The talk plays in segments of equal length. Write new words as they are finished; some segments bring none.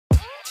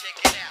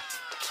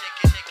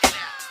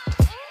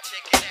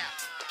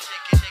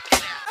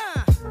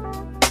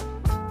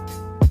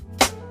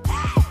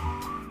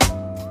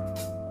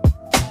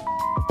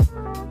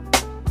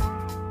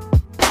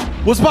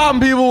What's poppin',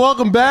 people?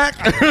 Welcome back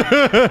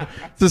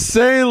to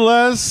Say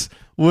Less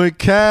with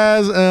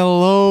Kaz and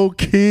Low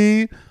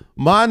Key.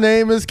 My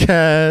name is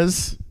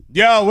Kaz.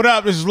 Yo, what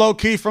up? This is Low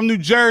Key from New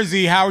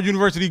Jersey, Howard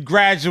University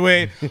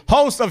graduate,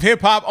 host of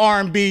Hip Hop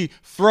R&B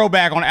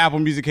Throwback on Apple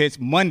Music Hits,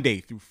 Monday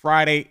through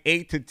Friday,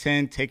 8 to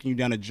 10, taking you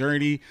down a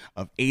journey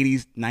of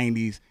 80s,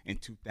 90s, and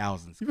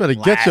 2000s. You better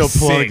get your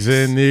plugs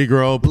in,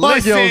 Negro. Plug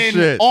Listen your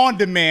shit. on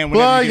demand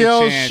whenever Plug you get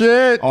your a chance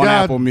shit. on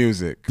God Apple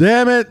Music.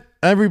 Damn it.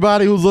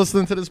 Everybody who's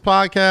listening to this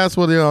podcast,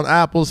 whether you're on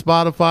Apple,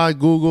 Spotify,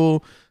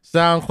 Google,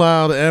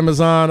 SoundCloud,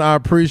 Amazon, I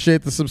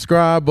appreciate the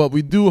subscribe, but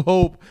we do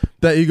hope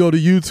that you go to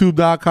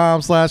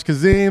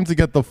youtube.com/Kazim to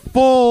get the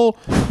full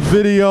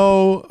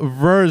video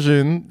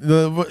version.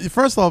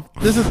 First off,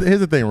 here's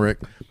the thing, Rick.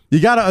 You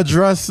got to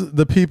address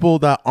the people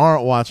that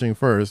aren't watching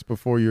first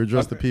before you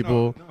address the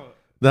people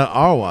that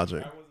are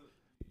watching.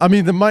 I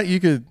mean, the mic, you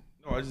could...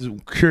 No, I'm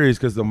just curious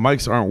because the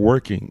mics aren't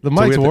working. The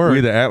mics work. We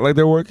either act like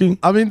they're working.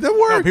 I mean, they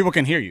work. No, people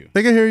can hear you.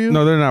 They can hear you.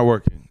 No, they're not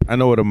working. I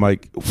know what a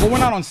mic. Well, we're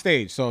not on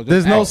stage, so...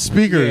 There's no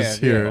speakers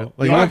here.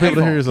 Like, you won't be able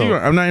to hear yourself.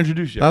 I'm not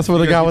introduced yet. That's what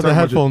the guy with the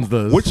headphones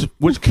does.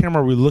 Which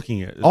camera are we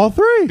looking at? All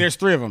three. There's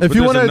three of them. If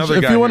you want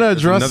to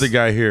address another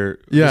guy here.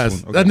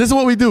 Yes, Okay. and this is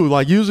what we do.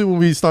 Like usually when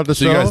we start the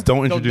So show, you guys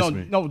don't introduce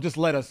me. No, just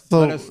let us. So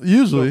let us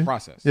usually, do a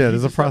process. yeah,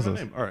 there's a Just say my process.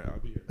 name. All right, I'll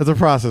be here. It's a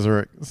process,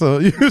 Rick. So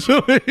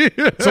usually,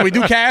 So we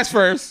do cast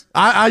first,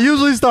 I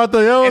usually start the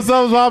yo, what's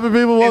up, popping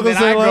people? Welcome then to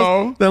Say I Less.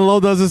 go. Then Lo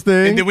does his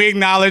thing. and then we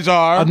acknowledge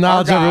our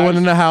Acknowledge everyone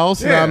in the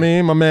house. You know what I Yeah.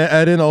 mean? My man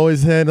Eden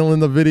always handling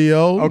the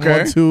video.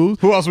 Okay. 1, 2.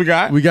 Who else we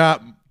got? We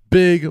got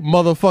big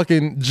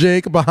motherfucking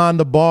Jake behind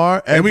the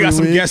bar. And we got every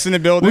some week. guests in the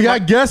building. We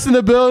got guests in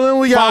the building.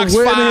 We got Fox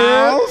Whitney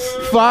Files.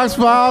 here. Fox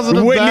Files in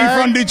the Whitney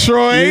back. from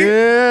Detroit.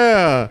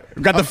 Yeah.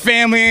 We got the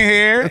family in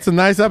here. It's a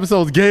nice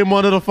episode. It's game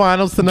 1 of the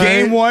finals tonight.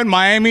 Game 1,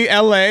 Miami, LA.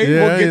 Yeah,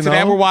 We'll get you to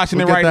that. know, We're watching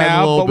we'll it get right that in a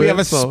now. little But we bit, have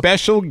a so.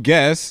 special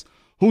guest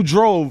who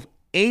drove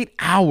 8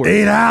 hours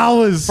 8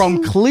 hours.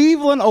 from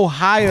Cleveland,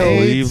 Ohio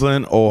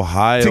Cleveland,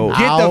 Ohio. to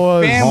get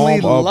hours. the family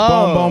Home of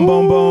love. Boom,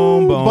 boom,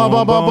 boom, boom, Bum,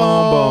 bum, bum,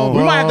 bum,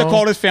 We might have to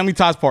call this Family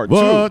Ties Part 2.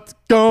 What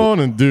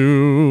gonna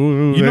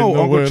do? You know, Ain't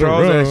nowhere Uncle to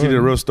Charles run. actually did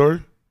a real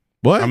story.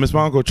 What? I miss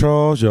my Uncle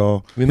Charles,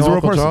 y'all. You He's know a real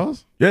Uncle person.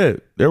 Charles? Yeah,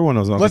 everyone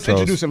knows Uncle Let's Charles.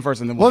 introduce him first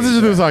and then we'll Let's get to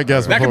introduce that. our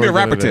guest. That could before be a we get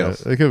rapper into tales.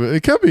 that.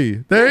 It could be.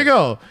 There you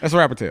go. That's a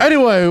rapper tale.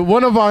 Anyway,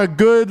 one of our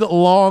good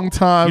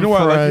long-time You know why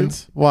I like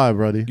friends. Why,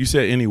 buddy? You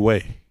said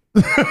anyway.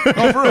 No,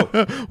 for real.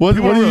 What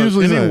do you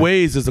usually say?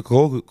 Anyways is a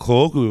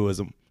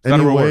colloquialism. It's not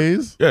a real word.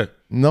 Anyways? Yeah.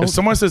 No. If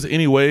someone says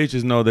anyways,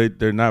 just know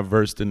they're not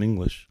versed in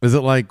English. Is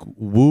it like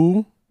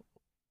woo?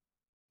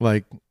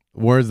 Like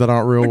words that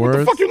aren't real What words?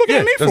 the fuck you looking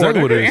at me that's for?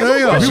 exactly what it is. Answer the There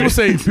you go.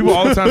 question. People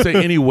all the time say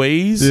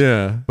anyways.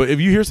 Yeah. But if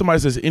you hear somebody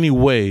says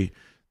anyway,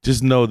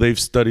 just know they've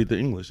studied the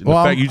English. And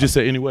Well, the fact you just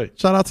say anyway.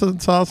 Shout out to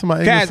my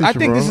English Guys, teacher, I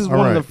think bro. this is All one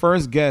of right. the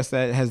first guests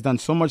that has done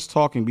so much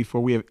talking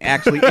before we have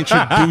actually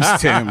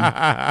introduced him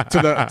to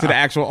the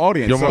actual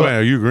audience. Yo, my So- man,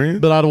 are you agreeing?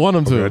 But I don't want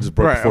him to. Okay, I just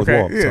broke Right, the fourth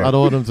okay, wall. yeah. Sorry. I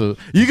don't want him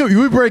to.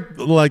 We break,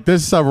 like,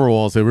 there's several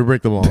walls here. We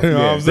break them all. You know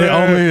what I'm They saying?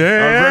 only,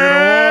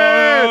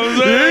 I'm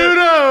breaking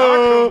the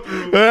walls.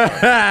 you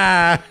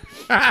know.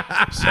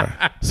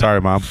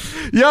 Sorry, Mom.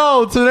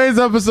 Yo, today's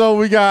episode,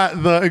 we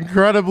got the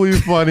incredibly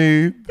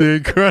funny,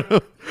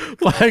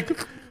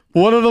 like,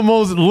 one of the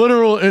most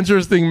literal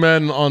interesting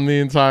men on the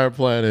entire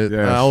planet.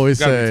 Yes. I always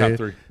Gotta be say. top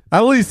 3.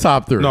 At least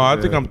top 3. No, I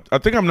think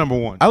I'm number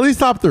 1. At least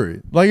top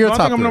 3. Like, you're No, I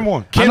top think I'm 3. number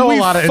 1. I Can know we a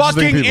lot of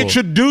interesting fucking people.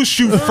 introduce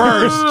you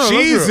first? No,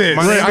 Jesus.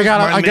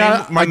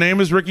 My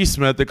name is Ricky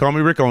Smith. They call me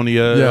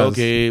Rickonia. Yes.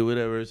 Okay,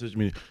 whatever. Social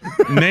media.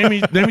 name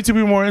me 2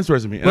 people more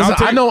interested in me. And Listen, I'll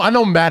take- I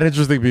know mad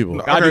interesting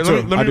people. I do Okay,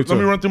 too. let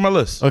me run through my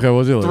list. Okay,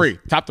 what's your list? 3.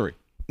 Top 3.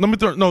 Let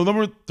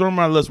me throw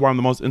my list why I'm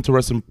the most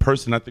interesting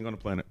person I think on the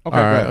planet. Okay,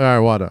 All right, good. all right,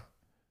 Wada.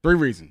 3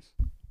 reasons.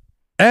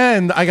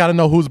 And I got to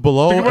know who's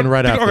below and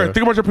right after. Okay,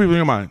 think about your people in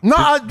your mind.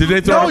 No, did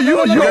they throw? no,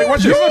 you- okay,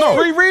 watch this. No.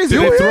 3 reasons.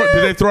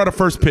 Did they throw out a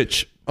first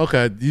pitch?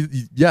 Okay,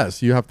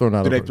 yes, you have thrown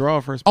out. Did a they first. throw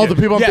out first? Oh, the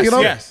people I'm Yes, thinking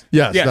of? yes.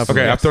 Yes, Yes.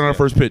 definitely. Okay, I've thrown out a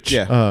first pitch.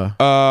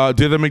 Yeah.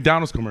 Did the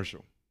McDonald's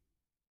commercial?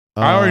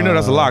 I already know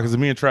that's a lie because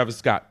it's me and Travis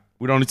Scott.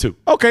 We're the only 2.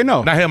 Okay, no.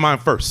 And I had mine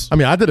first. I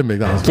mean, I did a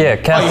McDonald's. Yeah,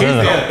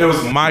 Cass. It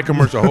was my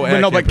commercial. Whole But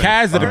ad no, but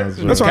campaign. Kaz did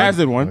it. That's Kaz fine.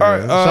 did one. All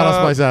right, Shout out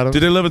Spice Adams.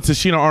 Did they live in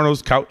Tashina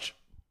Arnold's couch?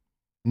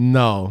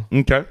 No,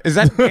 Okay. Is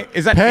that Pam.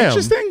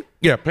 interesting?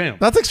 Yeah, Pam.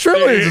 that's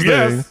extremely interesting.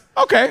 Yes.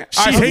 Okay. She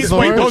All right, hates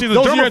white people. those, She's a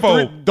those are your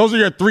germaphobe. those are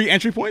your 3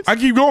 entry points? I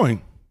keep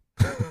going.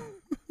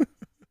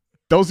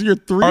 Those are your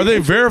 3? Are they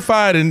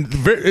verified? And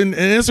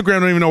Instagram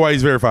don't even know why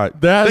he's verified.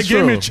 That's they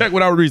gave me true. a check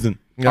without reason.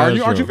 Yeah,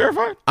 that's Aren't you true.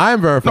 verified? I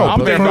am verified. No, I'm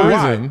but for a verified.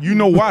 Why? reason. You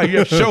know why? You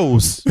have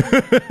shows.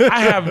 I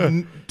have.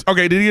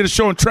 Okay, did he get a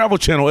show on Travel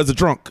Channel as a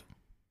drunk?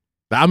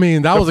 I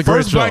mean, that was a great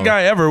First show. black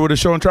guy ever with a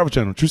show on Travel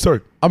Channel. True story.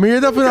 I mean,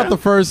 you're definitely not the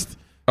first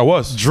I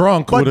was.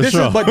 drunk But with a this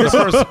show. is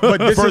but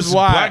this First is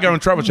why black guy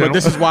on Travel Channel. But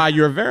this is why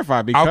you're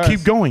verified because I'll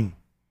keep going.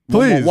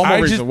 Please. One more I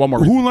reason. just- One more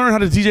reason. Who learned how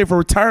to DJ for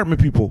retirement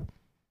people?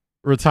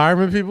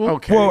 Retirement people?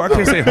 Okay. Well, I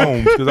can't say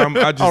homes because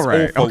I just all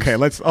right. old folks. Okay.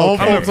 Let's. Old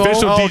Okay. I'm the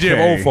official DJ of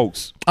old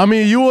folks. I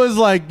mean, you was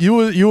like you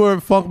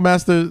were Funk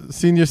Master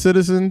Senior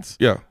Citizens,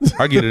 Yeah,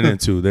 I get it in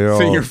too. They're all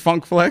Senior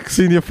Funk Flex.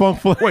 Senior Funk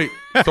Flex. Wait,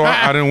 so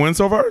I didn't win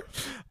so far?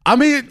 I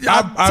mean,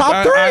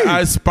 top three.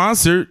 I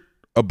sponsored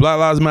a Black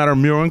Lives Matter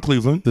mural in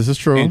Cleveland. This is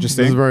true.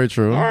 Interesting. This is very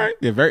true. All right.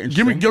 Yeah. Very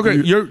Give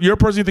interesting. me you're a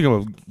person you think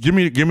of. Give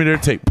me their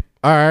tape.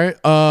 All right.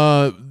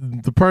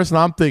 The person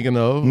I'm thinking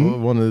of,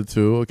 one of the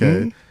two.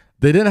 Okay.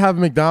 They didn't have a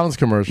McDonald's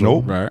commercial.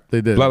 Nope. Right.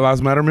 They did. Black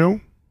Lives Matter mural.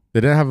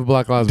 They didn't have a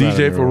Black Lives Matter.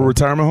 DJ for mural.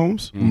 retirement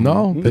homes.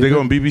 No. Did they go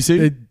on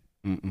BBC?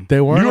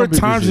 They weren't. New York on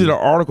Times BBC. did an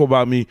article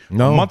about me a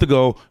month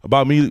ago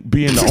about me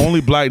being the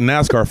only black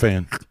NASCAR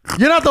fan.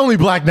 You're not the only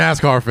black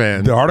NASCAR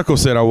fan. The article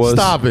said I was.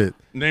 Stop it.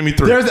 Name me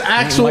three. There's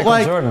actual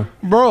Michael Jordan.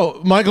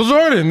 bro, Michael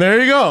Jordan. There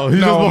you go. He's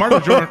no, just- Michael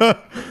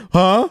Jordan.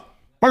 Huh?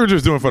 Michael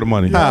Jordan's doing it for the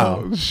money.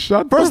 How?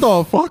 Shut First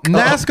off,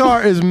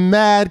 NASCAR is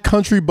mad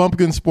country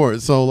bumpkin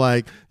sport. So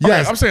like, Okay,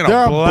 yes, I'm saying there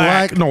a are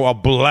black. No, a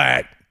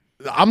black.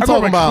 I'm I grew up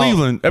talking in about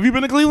Cleveland. Have you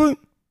been to Cleveland?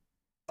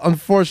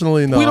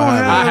 Unfortunately, no. We don't I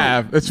have- haven't. I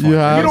have. It's You fun.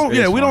 have? We don't.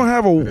 Yeah, we don't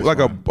have a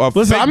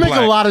Listen, fake I make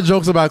black. a lot of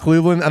jokes about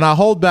Cleveland, and I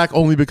hold back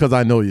only because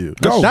I know you.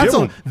 Go, that's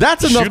give 'em.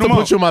 that's enough Shoot to 'em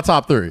put up. you in my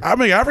top three. I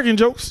make African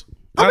jokes.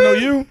 I know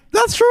you.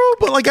 That's true,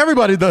 but like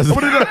everybody does.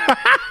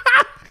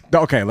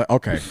 Okay.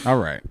 Okay. All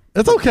right.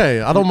 It's okay.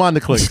 I don't mind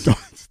the clicks.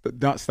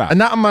 Don't stop. And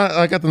now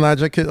I got the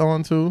Niger kit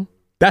on too.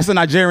 That's the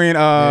Nigerian.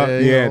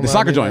 you know, the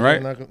soccer joint,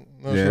 right?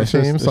 Yeah, that's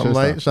just- something that's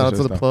light. just Shout out stuff.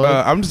 to the That's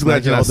plug. I'm just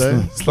glad you're not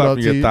Nigel Day.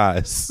 slapping your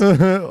thighs.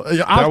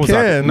 Yeah, I was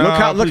can. like-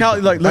 Nah, Look how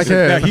like listen.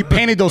 can. Yeah, he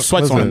painted those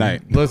sweats on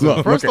tonight. Listen,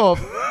 Look, first look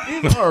at-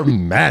 off, these are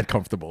mad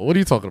comfortable. What are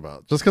you talking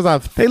about? Just because I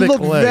have they thick look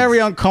legs. very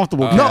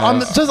uncomfortable. No,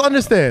 guys. just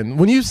understand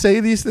when you say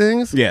these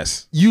things.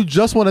 Yes. You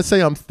just want to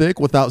say I'm thick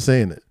without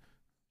saying it.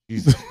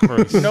 Jesus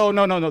Christ.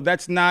 No.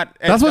 That's not.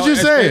 That's what you're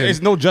saying.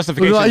 It's no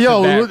justification. Like, to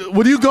yo, that.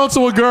 when you go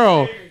to a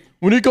girl,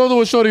 when you go to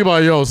a shorty,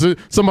 like, yo,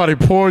 somebody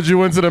poured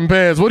you into them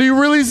pants. What are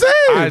you really saying?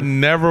 I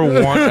never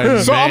want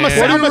a So I'm man.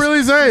 gonna What are you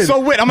really saying? So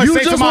wait, I'm gonna You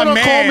say to just my wanna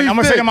call man. me I'm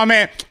gonna say thick. to my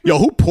man, yo,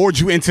 who poured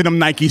you into them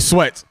Nike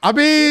sweats? I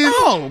mean,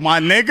 Oh, my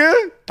nigga.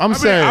 I'm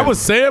saying. I would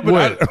say it,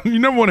 but you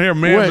never want to hear a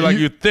man Wait, be like, you-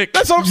 you're thick.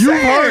 That's what I'm You've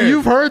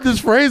saying. heard this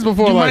phrase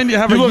before. You Like, might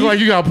have you a look ye- like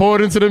you got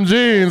poured into them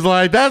jeans.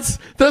 Like that's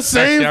the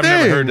same Actually, I've thing.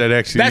 never heard that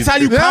actually. That's how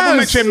you Yes.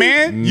 compliment your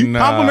man. You Nah.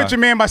 compliment your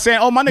man by saying,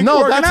 "Oh, my nigga, No,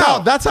 working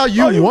out." that's how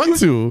you Oh, want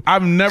to.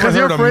 I've never 'Cause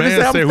you're heard a afraid to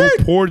man I'm say thick.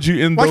 who poured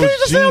you in Why those can't you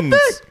just say I'm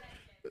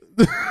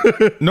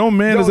jeans. No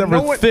man is ever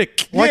no one-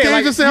 thick. Why can't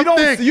you just say I'm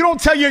thick? You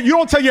don't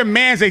tell your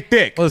man's they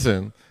thick.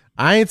 Listen,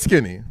 I ain't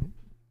skinny.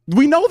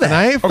 We know that. And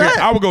I ain't Okay, fat.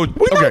 I would go. know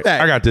Okay, that.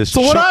 I got this.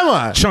 So what am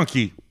I?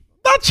 Chunky.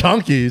 Not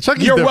chunky.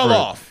 Chunky's You're different. well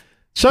off.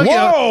 Chunky.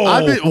 Whoa.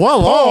 I be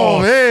well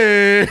off.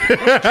 Hey.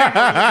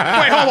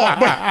 Wait, hold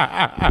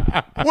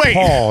on. Wait.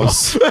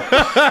 Pause.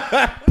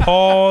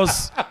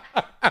 Pause.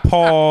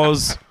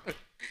 Pause.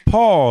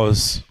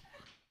 Pause.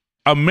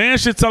 A man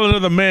should tell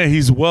another man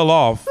he's well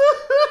off,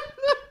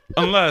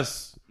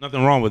 unless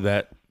nothing wrong with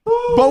that.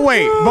 But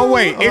wait.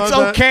 It's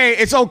okay.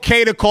 It's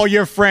okay to call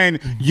your friend,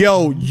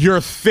 yo,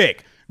 you're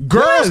thick.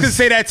 Girls Yes. can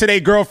say that to their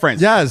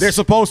girlfriends. Yes. They're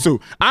supposed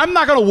to. I'm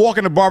not going to walk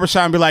in the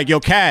barbershop and be like,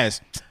 yo,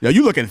 Kaz, yo,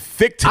 you looking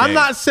thick today. I'm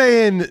not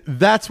saying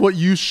that's what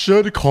you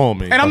should call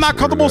me. And I'm not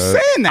comfortable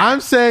saying that.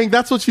 I'm saying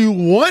that's what you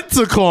want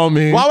to call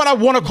me. Why would I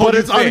want to call But you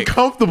it's thick?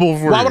 uncomfortable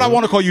for you. Why would I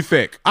want to call you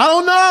thick? I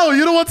don't know.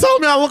 You don't want to tell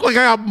me I look like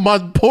I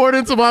got poured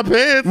into my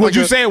pants. Would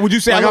you say I like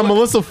look I'm like-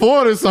 Melissa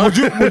Ford or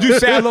something? Would you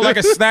say I look like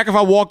a snack if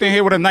I walked in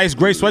here with a nice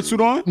gray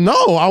sweatsuit on?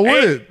 No, I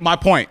wouldn't. Hey, my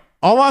point.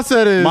 All I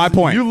said is My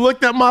point. You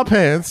looked at my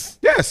pants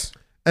Yes.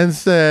 and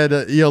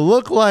said you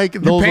look like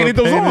those painted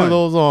are those painted on.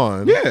 those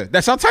on. Yeah,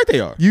 that's how tight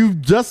they are. You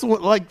just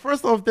like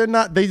first off, they're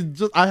not. They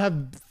just. I have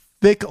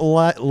thick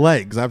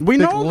legs. I have We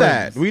thick know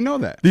legs. that. We know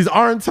that. These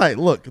aren't tight.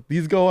 Look,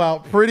 these go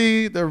out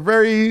pretty. They're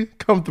very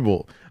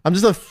comfortable. I'm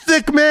just a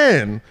thick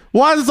man.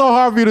 Why is it so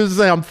hard for you to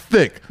say I'm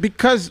thick?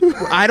 Because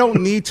I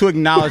don't need to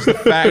acknowledge the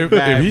fact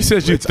that If he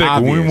says you're it's thick,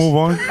 can we obvious. move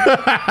on?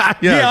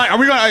 Yeah, like, are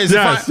we gonna? Is it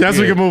Yes, fine? yes,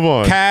 we can move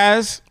on.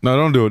 Kaz, No,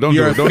 don't do it. Don't do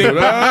you're it. a Don't thick, do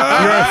it. you're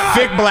a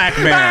thick black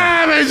man,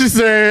 Ah, they just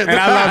say it. and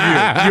I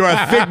love you. You're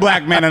a thick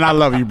black man, and I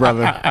love you,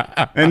 brother.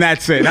 And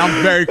that's it. And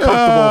I'm very comfortable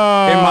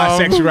in my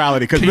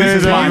sexuality because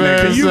this is my man,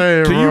 nigga. Can you,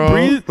 Say it, can you bro.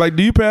 breathe? Like,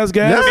 do you pass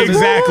gas? Yes, Does it-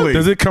 exactly.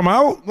 Does it come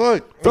out?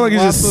 Look, I feel like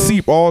it's just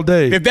seep all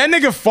day. If that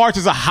nigga farts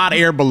is a hot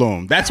air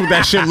balloon, that's what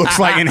that shit looks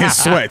like in his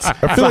sweats.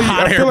 I feel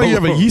like you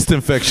have a yeast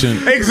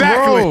infection.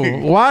 Exactly.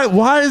 Bro,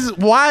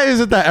 why is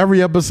it that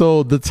every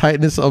episode the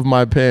tightness of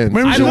my pants?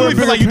 Maybe we I should wear literally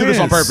feel like you do this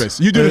on pants. purpose.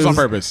 You do this on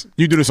purpose.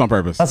 You do this on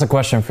purpose. That's a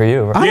question for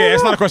you. Right? Yeah,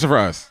 it's not a question for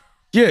us.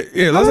 Yeah,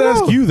 let's don't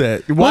ask know. you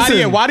that.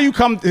 Why do you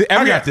come?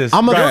 I got this.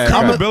 I'm a- Go ahead.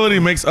 I'm a-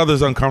 Comfortability makes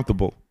others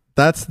uncomfortable.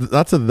 That's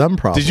a them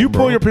problem. Did you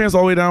pull bro. your pants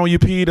all the way down when you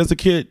peed as a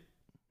kid?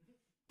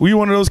 Were you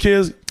one of those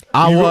kids?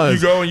 I You go- was.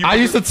 you go and you- I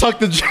used to tuck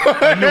the.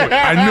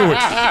 I knew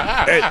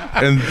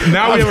it. And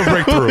now we have a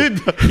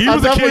breakthrough. He I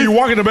was a kid. definitely- You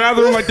walk in the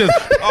bathroom like this.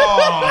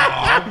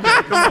 Oh,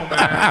 okay, come on,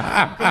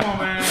 man. Come on,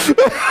 man.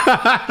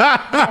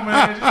 Come on,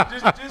 man.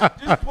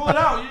 Just pull it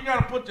out. You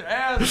gotta put your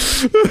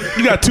ass.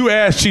 You got 2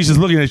 ass cheeks just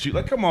looking at you.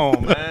 Like, come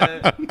on,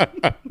 man.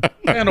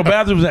 Ain't no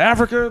bathrooms in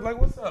Africa. Like,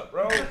 what's up,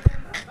 bro?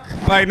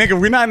 Like, nigga,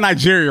 we're not in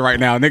Nigeria right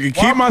now, nigga.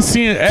 Why am I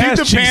seeing ass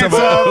the cheeks pants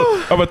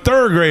of a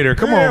 3rd grader?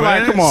 Come on,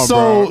 like, man. come on,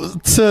 bro.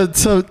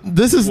 So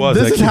this is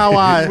how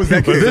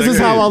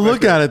I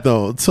look at it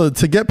though. So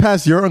to get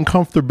past your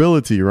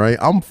uncomfortability, right?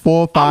 I'm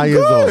 4 or 5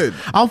 years old.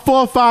 I'm 4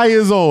 or 5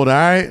 years old. All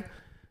right.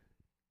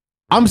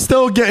 I'm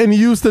still getting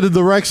used to the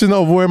direction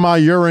of where my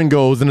urine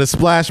goes and the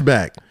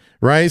splashback.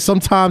 Right.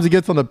 Sometimes it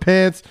gets on the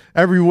pants.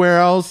 Everywhere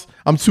else,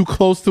 I'm too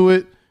close to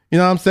it. You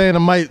know what I'm saying? I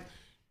might.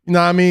 You know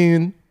what I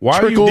mean?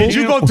 Did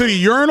you go to the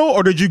urinal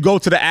or did you go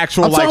to the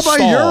actual I'm talking about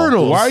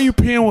urinals. Why are you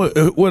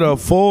peeing with a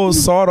full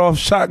sawed-off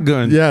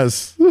shotgun?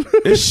 Yes.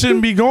 It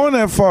shouldn't be going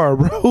that far,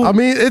 bro. I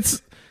mean,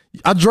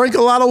 I drank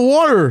a lot of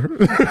water.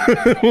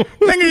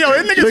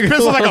 Nigga, niggas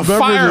pissing like a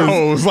fire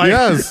hose. Like,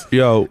 yes.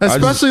 Yo.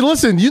 Especially,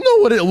 listen, you know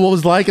what it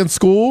was like in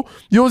school?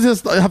 You always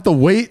just have to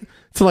wait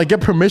to like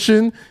get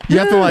permission. You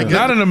have to like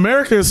not in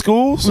American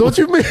schools. What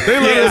you mean? They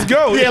let us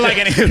go. Yeah, like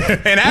in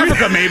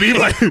Africa maybe.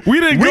 Like we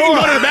didn't we go can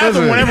go to the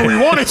bathroom whenever we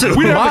wanted to.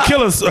 We didn't have to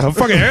kill a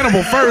fucking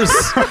animal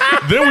first.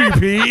 Then we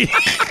pee.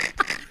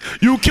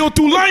 You killed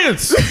 2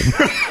 lions.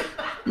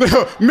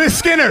 Miss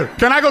Skinner,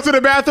 can I go to the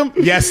bathroom?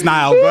 Yes,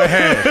 Niall, go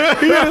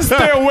ahead. You had to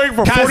stay awake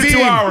for 42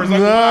 hours.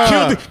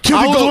 Like, kill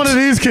the I was goats. one of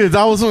these kids.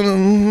 I was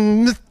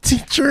the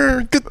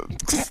teacher.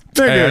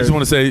 Hey, I just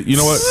want to say, you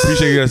know what?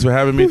 Appreciate you guys for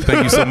having me.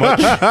 Thank you so much.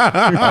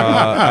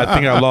 I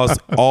think I lost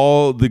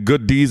all the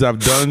good deeds I've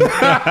done,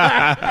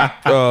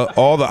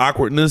 all the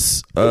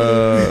awkwardness.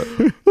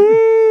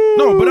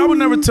 No, but I would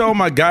never tell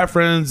my guy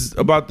friends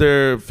about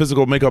their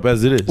physical makeup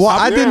as it is. Well,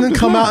 I didn't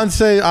come out and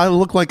say I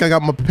look like I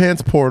got my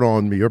pants poured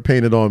on me or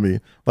painted on me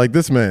like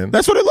this man.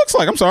 That's what it looks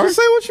like. I'm sorry. Just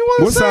say what you want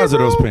to What say. size bro.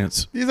 are those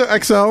pants? These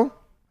are XL.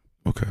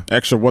 Okay.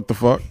 Extra what the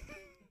fuck?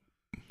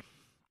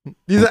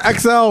 These are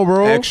XL,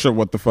 bro. Extra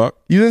what the fuck?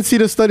 You didn't see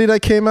the study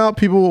that came out?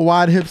 People with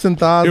wide hips and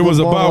thighs. It was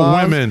with long about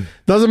lives? women.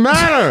 Doesn't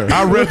matter.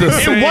 I read the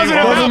same. It wasn't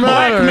about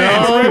black matter,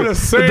 men. yo. I read the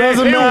same. It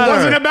doesn't It matter.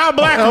 wasn't about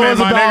black It men, was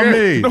my about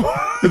nigga. me.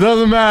 It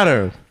doesn't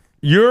matter.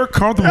 Your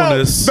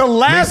comfortableness. The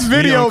last makes me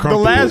video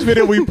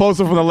uncomfortable. we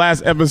posted from the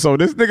last episode,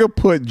 this nigga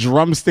put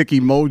drumstick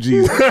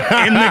emojis in the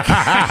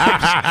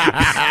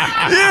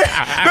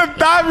yeah, the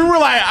thigh, we were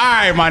like, all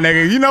right, my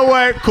nigga, you know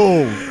what?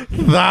 Cool.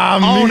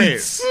 Own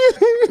Meats.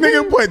 it.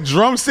 Nigga put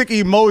drumstick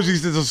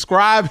emojis to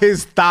describe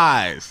his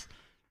thighs.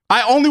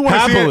 I only want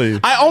to see Happily.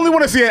 I only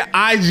want to see an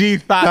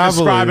IG thigh Happily.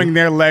 describing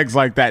their legs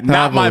like that.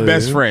 Not my Happily.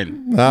 best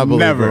friend. Happily,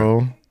 Never.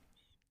 Bro.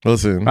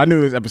 Listen. I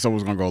knew this episode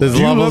was gonna go. There's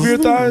Left. you levels- love your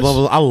thighs?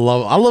 I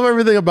love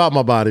everything about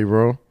my body,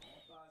 bro.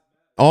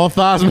 All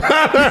thighs matter.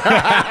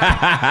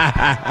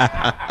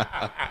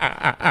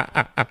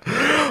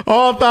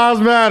 All thighs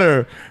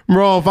matter,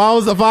 bro. If I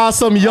was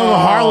some young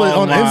harlot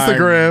on my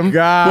Instagram,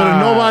 God. would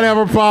nobody have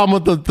a problem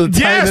with the tightness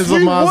Yes, of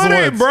we my wouldn't,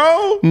 sweats?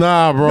 bro.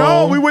 Nah, bro.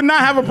 No, we would not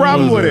have a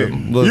problem with it.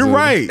 Listen. You're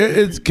right.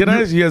 Can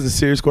I ask you guys a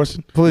serious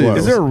question? Please.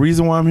 Is there a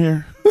reason why I'm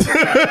here?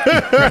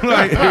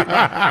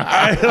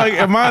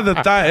 Am I the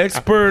thigh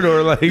expert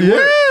or like?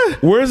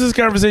 Where's this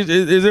conversation?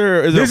 Is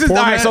there This a is all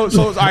format? right. So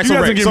all right. You So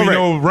guys Rick, can give so me Rick.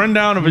 no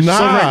rundown of a Nah,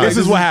 show. Rick, this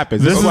is what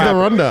happened. This is what the happened.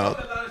 rundown.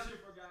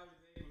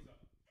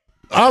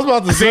 I was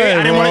about to See, say, I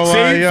didn't bro, want to see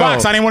like, yo.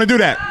 Fox. I didn't want to do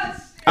that.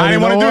 I you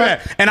didn't want know to do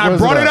what? that, and I Where's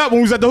brought it it at? up when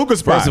we was at the hookah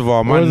spot. First of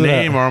all, my Where's it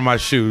name at? are on my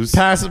shoes.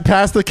 Pass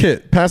the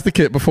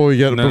kit before we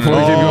get No, before no,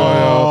 we no. keep going.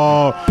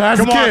 Yo. Pass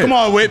come the on, kit. come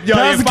on, Whip. Yo,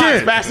 pass the Fox,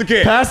 kit. pass the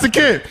kit. Pass the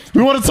kit.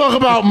 We want to talk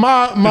about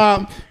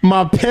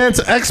my pants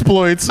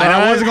exploits. And I all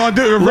right? wasn't gonna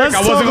do it, Rick. Let's I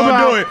wasn't talk gonna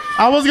about- do it.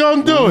 I wasn't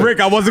gonna do it. Rick,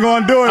 I wasn't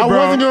going to do it, I bro.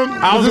 wasn't gonna-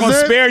 I was this going is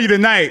to it? spare you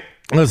tonight.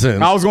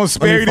 Listen, I was gonna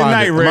spare let me you find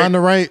tonight, it. Rick. Am I in the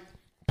right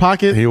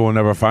pocket? He will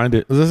never find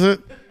it. Is this it?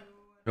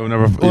 He'll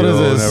never. What is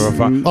this? Never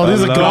find. Oh,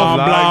 these are golf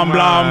Blah,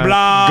 blah,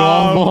 blah.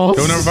 golf balls.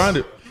 He'll never find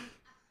it.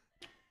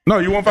 No,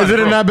 you won't find Is it.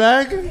 it in bro. that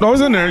bag? No,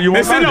 it's in there. You won't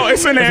It's in, find no, it.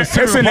 it's in there. a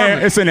secret It's in there.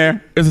 compartment. It's in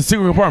there. It's a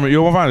secret compartment.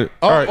 You won't find it.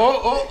 All right. Well,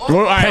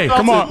 all right, Hey,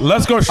 come on.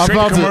 Let's go straight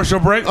felt to it. commercial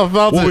break. I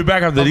felt We'll it. be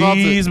back after I felt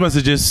these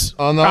messages.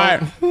 Oh no! All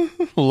right.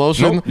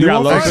 Lotion. Nope, you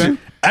got lotion.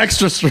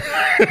 Extra strength.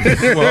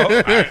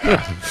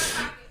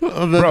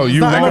 Bro,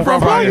 you Not in won't the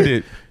front find pocket.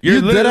 it. You're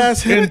You literally-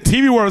 dead-ass hit in it?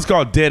 TV world, it's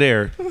called dead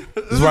air.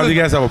 This is why you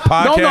guys have a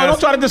podcast. don't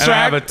try to And I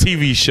distract. have a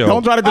TV show.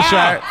 Don't try to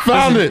distract.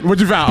 Found it. What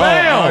you found?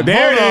 Bam! Oh,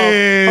 there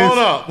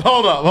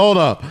Hold it is. Hold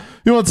up.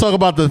 You want to talk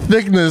about the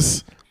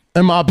thickness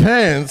in my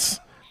pants?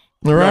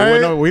 All No, right.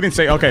 wait, no, we didn't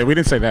say. Okay, we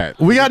didn't say that.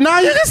 We got. Nah,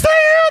 you can stay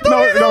here.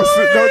 Don't leave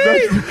the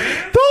heat.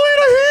 Don't leave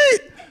the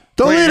heat.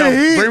 Don't leave the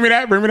heat. Bring me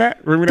that. Bring me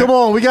that. Bring me that. Come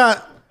on, we're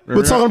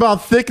me talking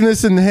about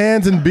thickness in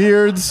hands and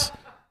beards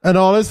and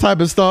all this type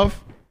of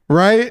stuff,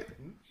 right?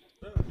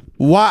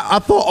 Why? I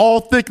thought all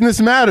thickness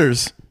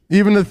matters,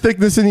 even the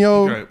thickness in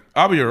your. Okay,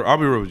 I'll be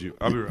real with you.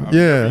 I'll be real.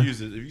 Yeah.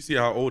 If you see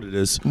how old it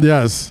is,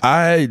 Yes.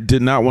 I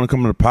did not want to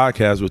come on a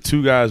podcast with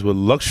two guys with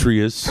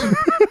luxurious. I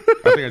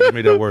think I just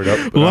made that word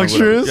up. but,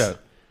 Luxurious? Yeah.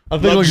 I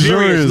think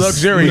Luxurious.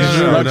 luxurious.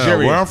 No.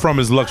 Where I'm from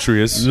is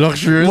luxurious.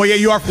 Luxurious. Well, yeah,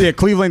 you are. Yeah,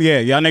 Cleveland. Yeah,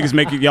 y'all niggas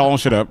make y'all own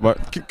shit up.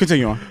 But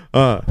continue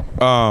on.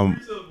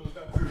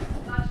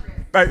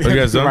 Are you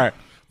guys done? Right.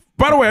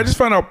 By the way, I just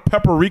found out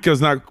paprika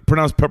is not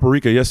pronounced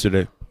paprika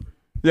yesterday.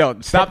 Yo,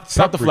 stop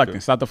Paprika. deflecting.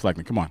 Stop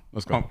deflecting. Come on,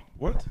 let's go.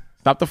 What?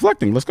 Stop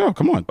deflecting. Let's go.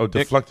 Come on. Oh,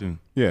 deflecting.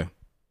 Yeah.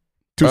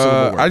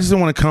 Two-syllable I word. just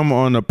didn't want to come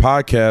on a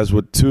podcast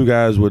with two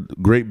guys with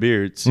great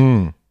beards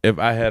if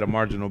I had a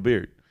marginal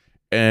beard.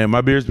 And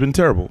my beard's been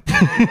terrible.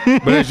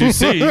 But as you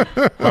see,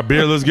 my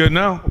beard looks good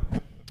now.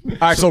 All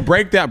right, so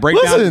break down the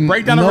regimen.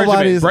 Break down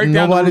nobody's the routine.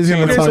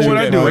 gonna Okay, tell so you what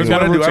I do Break is down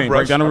what the I do. I routine.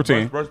 Break down the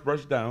routine.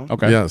 brush down.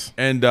 Okay. Yes.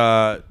 And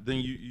then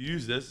you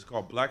use this. It's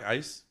called Black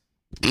Ice.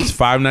 It's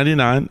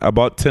 $5.99. I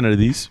bought 10 of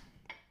these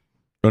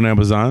on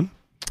Amazon.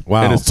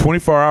 Wow. And it's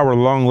 24-hour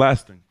long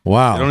lasting.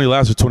 Wow. It only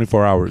lasts for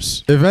 24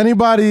 hours. If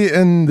anybody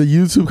in the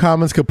YouTube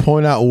comments could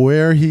point out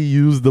where he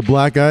used the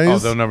black ice, Oh,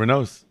 they'll never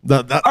know.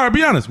 that, All right,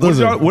 be honest.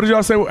 Listen. What did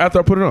y'all say after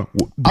I put it on?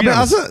 Be all right.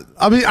 honest. So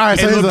It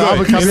here's looked the-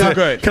 good. can I It be- looked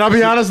good. Can I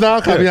be honest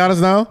now? Can I be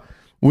honest now?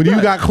 When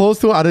you got close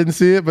to it, I didn't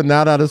see it, but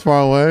now that it's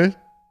far away,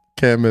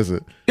 can't miss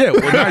it. Yeah,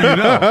 well, now you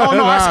know. Oh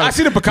no, I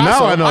see the Picasso.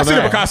 Now I know see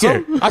the that.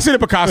 Picasso. I see the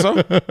Picasso.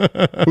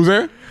 Who's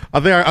there? I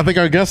think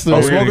our guests are.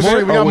 Oh, Smoker's more,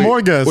 here? we got wait,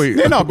 more guests. wait.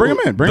 Yeah, no, bring him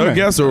in. Bring him The in.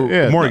 guests or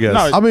Yeah, more no,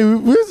 guests? no, I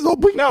mean, we No, He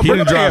bring didn't him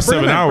in, drive bring him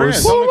 7 in,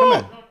 hours. Bring him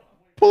in.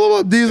 pull him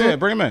up, Diesel. Yeah,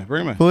 bring him in.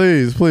 Bring him in.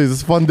 Please.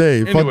 It's a fun day.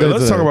 Fun Anyway, day let's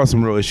today. talk about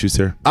some real issues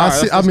here. I All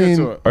see. right, let's get I mean,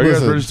 to it. Are you guys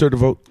listen. registered to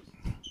vote?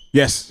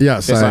 Yes.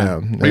 Yes, I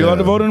am. Are you allowed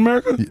to vote in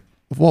America?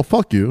 Well,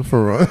 fuck you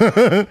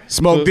for.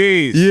 Smoke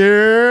D's.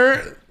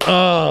 Yeah.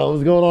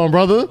 What's going on,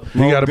 brother?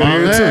 You got a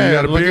beard too. You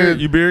got a Look beard. at-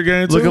 You beard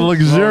game too. Looking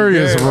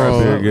luxurious, Okay, bro.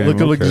 beard game,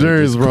 Looking okay.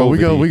 luxurious, bro. We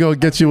COVID-y. gonna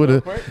get you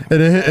with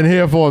in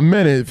here for a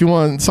minute. If you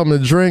want something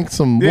to drink,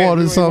 some Yeah,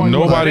 water, you something.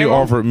 want- Nobody Like-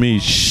 offered me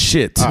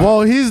shit.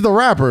 Well, he's the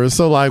rapper,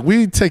 so like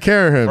we take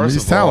care of him. First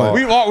He's of all-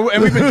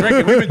 talented. We've been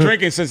drinking. We've been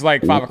drinking since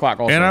like 5 o'clock.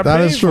 Also, And I That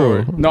paid is for true.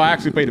 it. no, I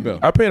actually paid the bill.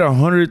 I paid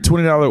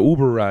 $120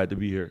 Uber ride to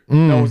be here.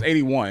 No, it was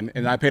 81,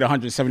 and I paid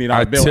 $170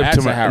 I bill tipped at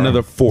him Sahara.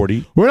 another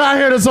 40. We're not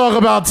here to talk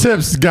about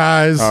tips,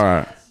 guys. All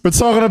right. We're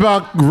talking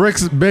about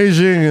Rick's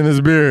Beijing and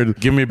his beard.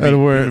 Give me a beat. And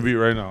Give where- me a beat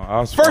right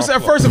now. First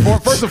and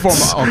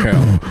foremost. Okay.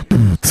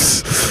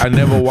 I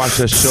never watched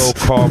a show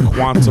called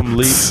Quantum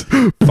Leap.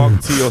 Fuck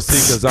TLC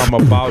because I'm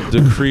about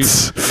to creep.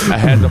 I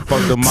had to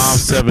fuck the mom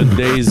 7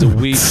 days a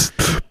week.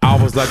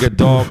 I was like a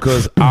dog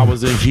because I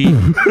was in heat.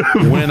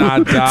 When I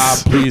die,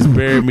 please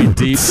bury me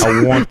deep.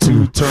 I want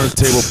 2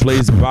 turntable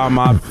plates by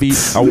my feet.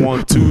 I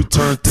want 2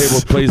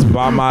 turntable plates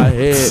by my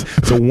head.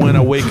 So when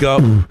I wake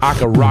up, I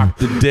can rock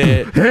the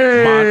dead.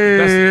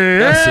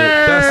 That's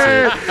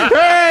it.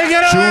 Hey,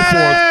 get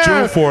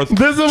June 4th.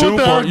 This is June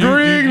what the 4th.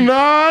 green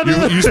nod.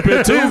 You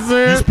spit too? He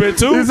said- You spit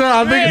too? He said,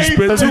 I think You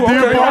spit too?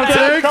 Okay.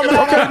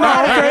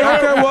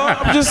 Well,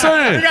 I'm just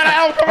saying. You gotta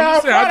help come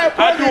out.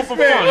 I do it for fun.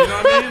 You know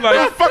what I mean? Like,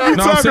 What the fuck you know what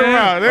I'm talking saying?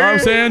 about, You know what I'm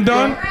saying?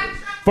 Done.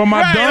 For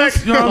my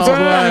dunks, you know what I'm saying?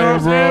 You know what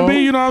I'm saying?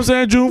 B, you know what I'm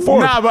saying? June 4th.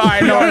 Nah, but I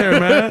know here,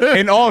 man.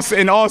 In all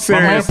My mom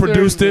seriousness,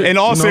 produced it. in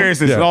all you know?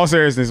 seriousness, Yeah. in all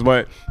seriousness.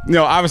 But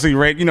obviously,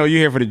 Rick, you're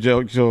here for the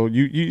joke. So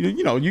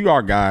you are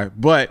a guy.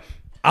 But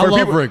I for love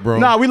people- Rick, bro.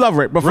 Nah, we love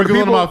Rick. But for Rick is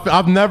people, one of my.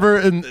 I've never,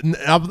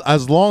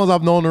 as long as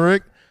I've known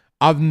Rick,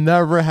 I've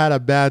never had a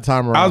bad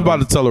time around. I was about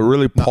him. to tell a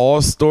really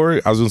pause story.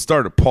 I was going to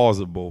start a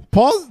pausable.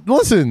 Pause.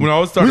 Listen, When I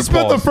was starting we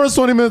spent pause. the first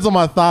 20 minutes on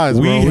my thighs.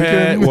 We bro.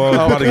 had, couldn't- well, it's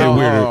about to get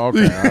weirder.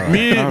 okay. all right.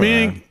 Me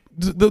and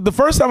the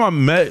first time I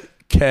met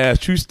Cash,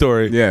 true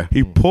story. Yeah.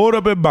 He pulled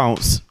up at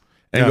Bounce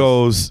and Yes.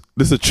 goes,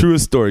 "This is the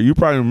truest story." You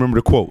probably remember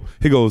the quote.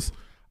 He goes,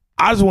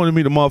 "I just want to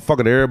meet the motherfucker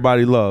that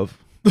everybody love."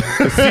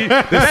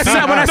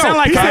 That sound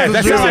like he Cash. said-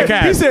 That he sound said- like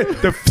Cash. He said,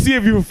 to see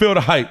if you can feel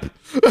the hype.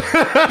 do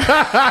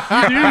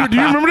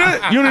you remember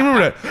that? You don't even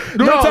remember that?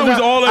 No, the time we was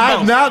that- all at I-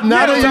 Bounce. now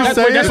that you that's-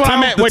 say that's it, what I time,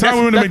 meant. the Wait, time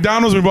we went to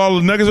McDonald's, we bought all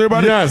the nuggets,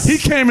 everybody. Yes. He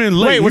came in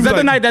late. Wait, He was that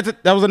the like, night?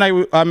 That was the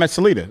night I met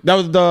Salita. That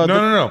was the.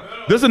 No.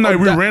 This is the night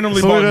we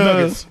randomly bought Salita-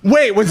 nuggets.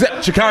 Wait, was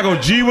that? Chicago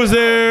G was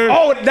there.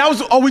 Oh, that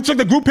was. Oh, we took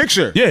the group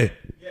picture. Yeah.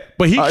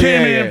 But he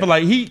came yeah. in for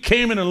like, he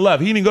came in and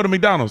left. He didn't go to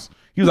McDonald's.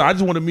 He was like, I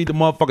just want to meet the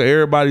motherfucker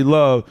everybody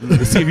love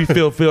to see if he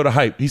feel the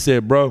hype. He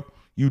said, bro,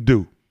 you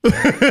do.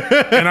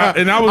 and I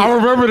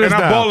remember this And I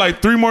now. bought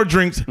like 3 more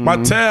drinks. My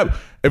tab,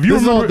 if you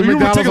This is remember, on the if you in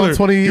McDonald's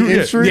on particular,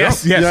 28th Street?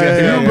 Yes. If you in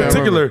I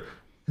particular,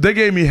 they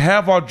gave me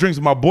half off drinks.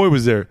 My boy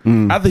was there.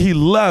 After he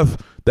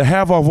left, the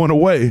half off went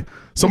away.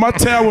 So my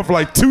tab went for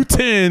like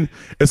 $210.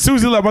 As soon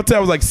as he left, my tab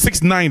was like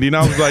 $6.90. And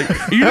I was like,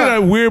 you know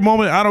that weird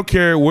moment? I don't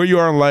care where you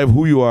are in life,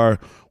 who you are.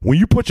 When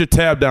you put your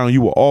tab down,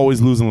 you will always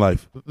lose in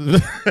life.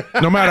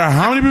 No matter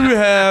how many people you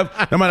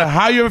have, no matter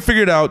how you ever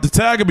figure it out, the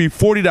tag could be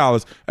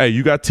 $40. Hey,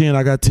 you got 10,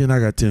 I got 10, I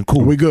got 10.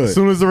 Cool. We good. as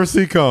soon as the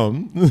receipt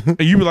comes,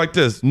 And you be like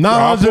this.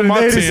 I'll put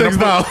my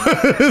 10, I'll put-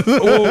 $986.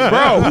 Oh,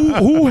 bro,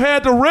 who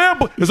had the Red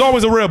Bull? There's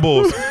always a Red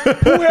Bulls.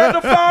 Who had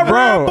the 5 Red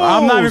Bro, Bulls?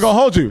 I'm not even gonna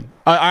hold you.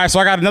 All right,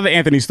 so I got another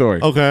Anthony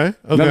story. Okay.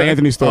 Another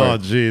Anthony story. Oh,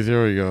 jeez.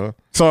 Here we go.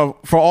 So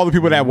for all the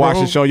people that watch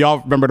the show,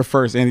 y'all remember the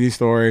first Anthony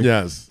story?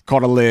 Yes.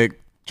 Caught a lick.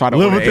 Try to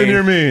Live order within A.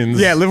 your means.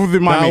 Yeah, live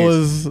within my That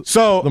means. was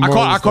So the I moral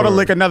caught of the a story.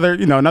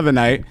 lick another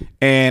night,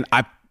 and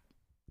I,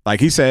 like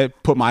he said,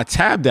 put my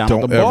tab down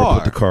Don't at the ever bar.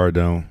 put the card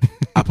down.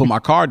 I put my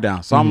card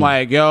down. So I'm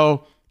like,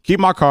 yo, keep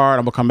my card.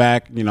 I'm gonna come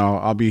back. You know,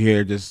 I'll be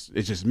here. It's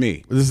just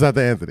me This is at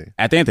the Anthony.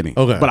 at the Anthony.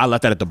 Okay. But I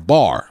left that at the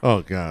bar.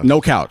 Oh God.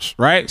 No couch,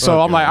 right?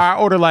 So I'm like, I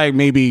ordered like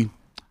maybe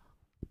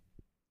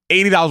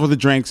 $80 worth of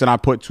drinks, and I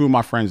put 2 of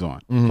my friends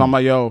on. So I'm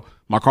like, yo,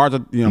 my cards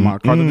are, my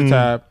cards at the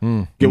tab.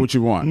 Get what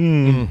you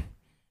want.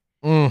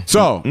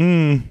 So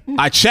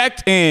I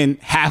checked in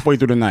halfway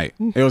through the night.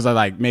 It was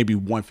like maybe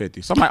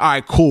 150. So I'm like, all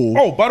right, cool.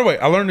 Oh, by the way,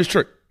 I learned this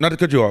trick. Not to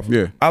cut you off.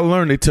 Yeah. I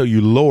learned they tell you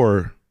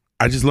lower.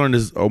 I just learned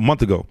this a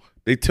month ago.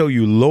 They tell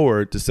you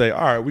lower to say,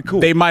 all right, we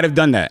cool. They might have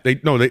done that.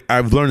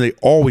 I've learned they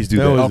always do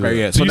that. always do Okay,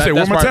 yeah. So you say,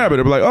 where's that's my right. tab?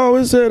 They'll be like, oh,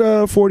 it's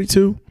at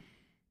 42.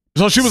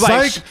 So she was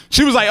Psych.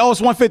 like, oh,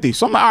 it's 150.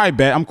 So I'm like, all right,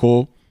 bet, I'm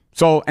cool.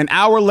 So an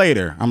hour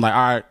later, I'm like,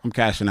 all right, I'm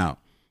cashing out.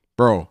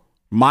 Bro,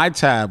 my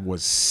tab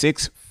was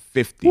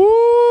 $650.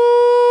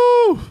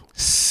 Woo!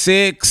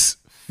 $650.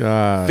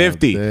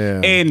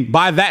 damn. And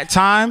by that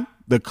time,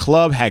 the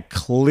club had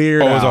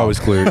cleared Oh, it's out. always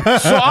clear.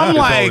 So I'm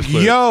like,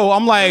 clear. yo,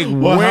 I'm like,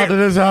 Well, how did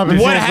this happen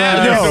so What fast?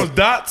 happened? Yo, Yo, those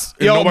dots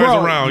and Yo, nobody's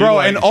bro, around. bro, You're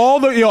like, and all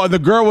the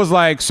girl was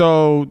like,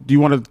 "So, do you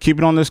want to keep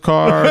it on this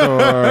card?"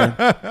 Or,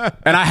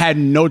 and I had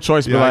no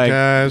choice but like,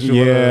 cash or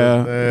yeah.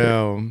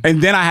 whatever. Damn.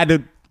 And then I had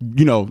to,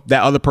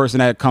 that other person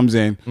that comes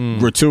in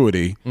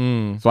gratuity,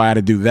 so I had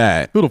to do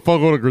that. Who the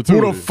fuck ordered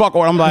gratuity? Who the fuck?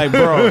 I'm like,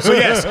 bro. So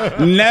yes,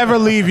 never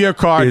leave your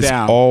card it's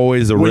down.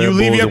 always a When Red you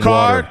leave Bulls your and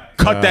card, water.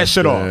 cut that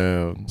shit off.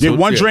 damn. Get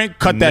one yeah, drink,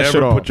 cut that never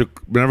shit off.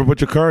 Never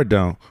put your card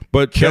down.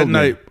 But Killed that me.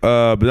 night,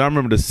 but I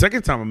remember the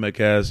second time I met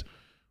Kaz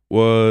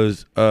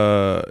was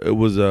it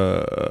was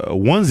a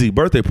onesie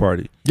birthday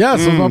party. Yes,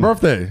 it was my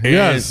birthday.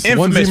 Yes,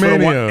 Infamous Onesie for the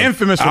Mania.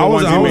 infamous for I the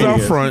was onesie out mania.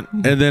 front,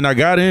 and then I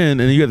got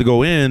in, and you had to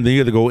go in, then you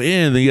had to go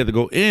in, then you had to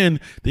go in,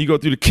 then you go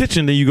through the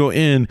kitchen, then you go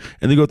in, and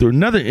then you go through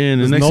another in,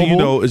 and next thing you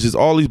Noble? know, it's just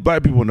all these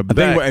black people in the I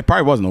think back. it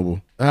probably was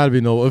Noble. It had to be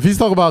Noble. If he's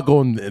talking about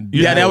going,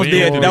 Yeah, that was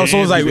yeah, the that was so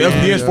it was like yeah,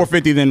 it was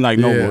 450, then like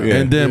Noble. Yeah.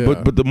 And then,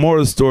 Yeah. but the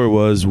moral of the story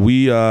was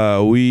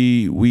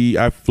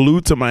I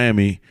flew to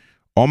Miami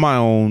on my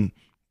own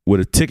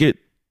with a ticket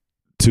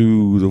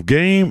to the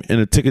game and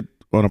a ticket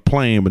on a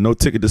plane, but no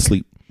ticket to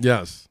sleep.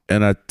 yes.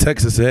 And I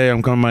texted, said, hey,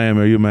 I'm coming to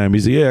Miami. Are you in Miami?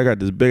 He said, yeah, I got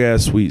this big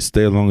ass suite.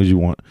 Stay as long as you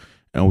want.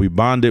 And we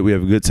bonded. We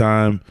have a good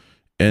time.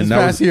 And This that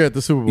past was year at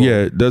the Super Bowl.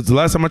 yeah, that's the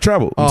last time I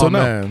traveled Oh, until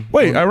now. man.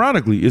 Wait,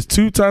 ironically, it's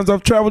 2 times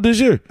I've traveled this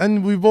year.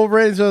 And we both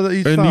rated each other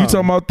each And time. you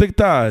talking about thick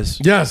thighs?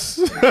 Yes.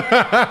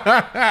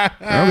 I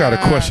got to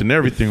question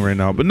everything right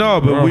now, but no,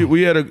 but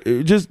we had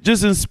a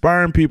just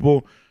inspiring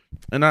people,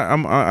 and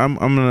I'm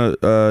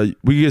gonna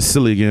we get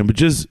silly again, but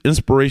just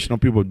inspirational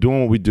people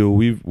doing what we do.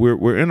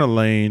 We're in a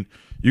lane.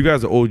 You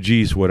guys are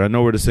OGs for it. I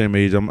know we're the same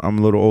age. I'm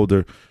a little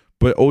older,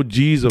 but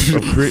OGs of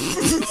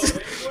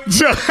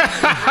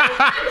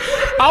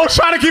I was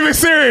trying to keep it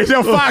serious.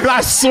 Yo, Fox,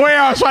 I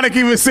swear I was trying to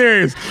keep it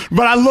serious.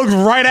 But I looked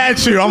right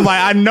at you. I'm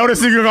like, I know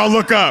this nigga gonna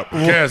look up.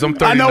 Cass, I'm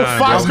 39. I know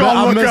Fox bro.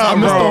 gonna look up, I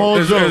missed the bro.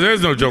 whole joke.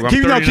 There's no joke. I'm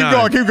Keep 39.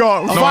 going, keep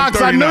going. No, Fox,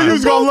 I'm I knew 39. you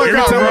was gonna look Every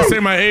up, time bro. I say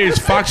my age,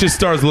 Fox just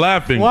starts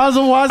laughing. Why is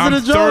it I'm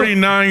a joke?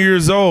 39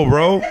 years old,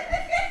 bro.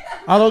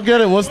 I don't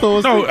get it. What's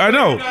the No, I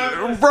know.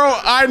 Bro,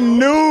 I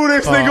knew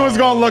this nigga was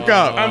gonna look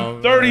up.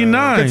 I'm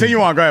 39.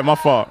 Continue on. Go ahead. My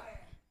fault.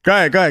 Go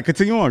ahead.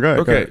 Continue on. Go ahead.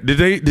 Okay.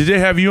 Did they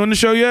have you on the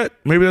show yet?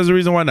 Maybe that's the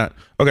reason why not.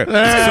 Okay. So,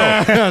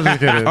 I'm just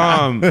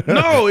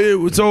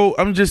kidding. so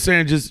I'm just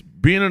saying, just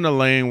being in a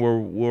lane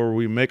where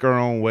we make our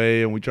own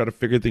way and we try to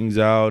figure things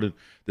out, and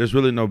there's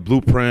really no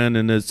blueprint,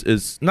 and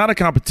it's not a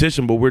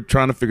competition, but we're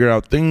trying to figure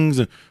out things,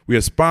 and we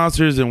have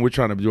sponsors, and we're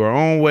trying to do our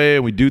own way,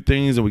 and we do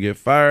things, and we get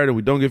fired, and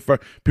we don't get fired.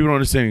 People don't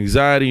understand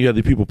anxiety. You have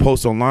the people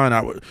post online,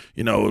 I would,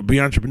 be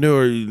an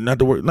entrepreneur, not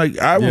to work. Like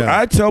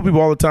I tell people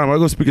all the time, I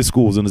go speak at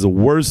schools, and it's the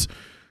worst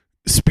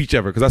speech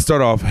ever, because I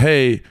start off,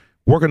 hey,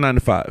 work a 9 to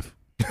 5.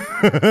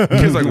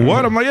 Kids like,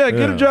 what? I'm like, yeah,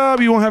 get a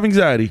job, you won't have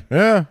anxiety.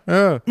 Yeah.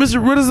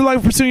 Mr., what is it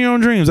like pursuing your own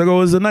dreams? I go,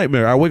 it's a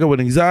nightmare. I wake up with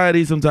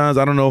anxiety sometimes.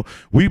 I don't know.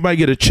 We might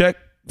get a check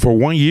for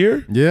 1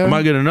 year. Yeah. I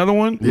might get another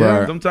one.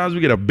 Yeah. Sometimes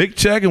we get a big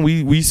check and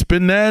we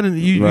spend that, and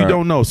you Right.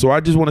 don't know. So I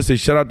just want to say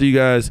shout out to you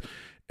guys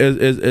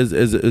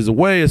as a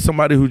way, as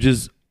somebody who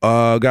just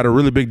got a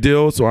really big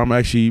deal. So I'm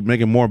actually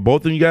making more than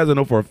both of you guys. I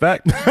know for a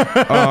fact.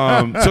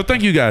 So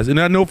thank you guys. And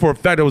I know for a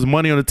fact there was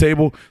money on the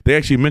table. They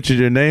actually mentioned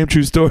your name.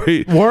 True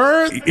story.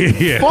 Word?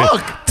 Yeah.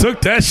 Fuck.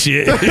 Took that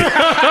shit. So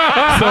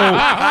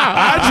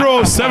I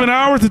drove 7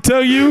 hours to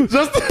tell you.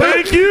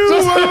 Thank you.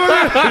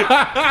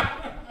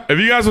 If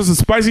you guys want some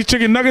spicy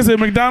chicken nuggets at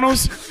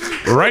McDonald's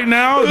right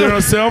now, they're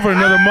on sale for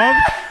another month.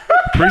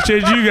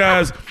 Appreciate you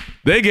guys.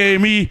 They gave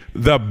me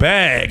the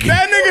bag.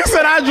 That nigga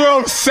said I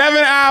drove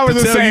 7 hours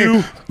and tell say, you,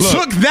 look,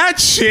 took that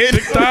shit.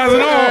 Thighs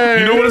and all.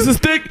 You know what is a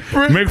stick?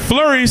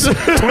 McFlurry's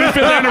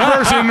 25th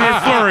anniversary in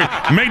McFlurry.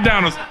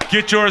 McDonald's.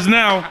 Get yours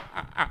now.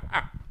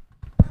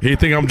 He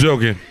think I'm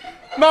joking.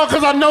 No,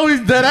 because I know he's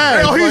dead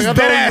ass. Oh, he's Like, I know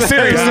dead ass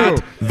serious Got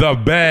too. the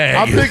bag.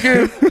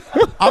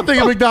 I'm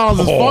thinking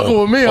McDonald's is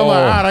fucking with me. I'm like,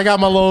 all right, I got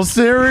my little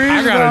series.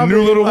 I got a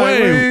new little Like,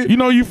 wave. You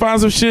know, you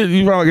find some shit,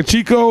 you find like a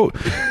cheat code.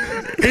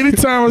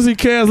 Anytime I see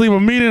Kaz leave a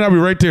meeting, I'll be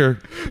right there.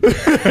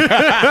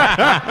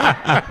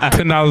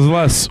 $10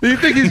 less. You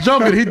think he's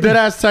joking? He dead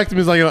ass texted me.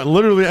 He's like,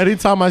 literally,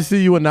 anytime I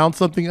see you announce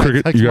something,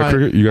 Cricket, I text you got my,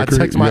 cricket? You got I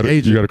cricket? text my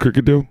agent. You got a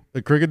cricket deal?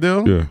 The cricket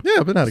deal? Yeah. Yeah,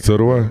 I've been at a So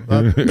do I.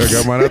 I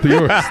got mine after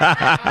yours.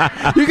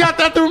 You got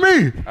that through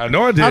me. I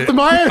know I did. After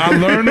Miami. I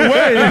learned the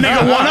way. That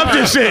nigga one up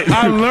this shit.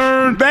 I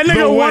learned That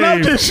nigga the one way.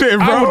 up this shit,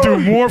 bro. I will do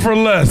more for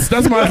less.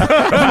 That's my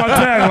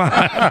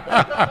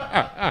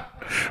tagline.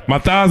 My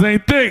thighs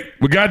ain't thick,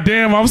 but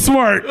goddamn, I'm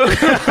smart.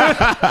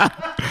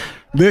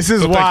 This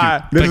is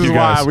why. This is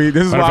why we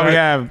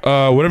have.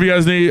 Whatever you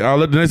guys need, I'll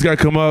let the next guy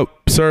come up,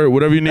 sir.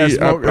 Whatever you need,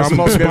 Smoke- I'm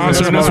smoke business,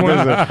 sponsoring this smoke one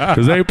business.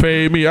 because they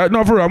paid me.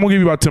 No, for real, I'm gonna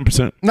give you about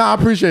 10%. Nah, I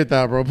appreciate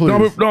that, bro. Please. No,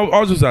 but, no, I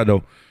was just that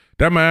though.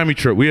 That Miami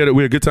trip, we had a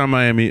good time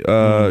in Miami.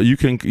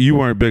 You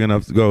weren't big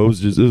enough to go. It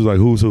was like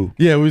who's who.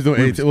 Yeah, we was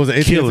doing AT. Was it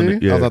AT&T? killing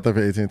it, yeah. I was out there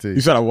for AT&T. You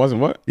said I wasn't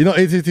what? You know,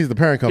 AT&T is the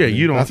parent Yeah, company.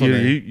 you don't. That's You what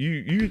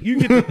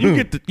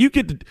they-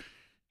 get the.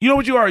 You know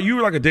what you are? You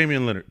were like a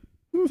Damian Lillard.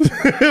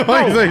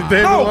 Like,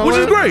 David No, which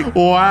is Lillard? great.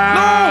 Wow.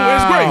 No,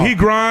 it's great. He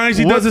grinds.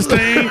 He does his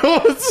thing.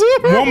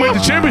 Won't make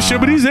the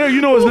championship, but he's there.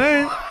 You know his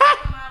name.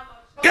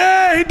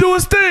 Yeah, he do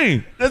his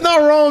thing. There's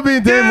nothing wrong with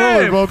being Dame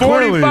Lillard, bro.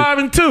 Clearly.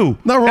 45-2.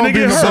 Not wrong And they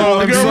being get so- hurt.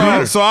 They get so-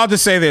 hurt. So I'll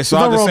just say this. So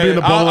There's I'll no just wrong say, being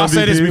the bubble I'll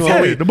say this MVP. before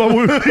Yeah, we. The bubble.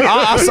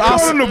 I'll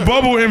Call him the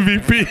bubble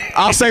MVP.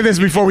 I'll say this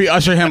before we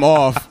usher him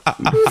off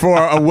for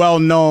a more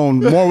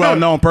well-known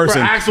person. For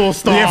an actual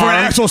star. Yeah, for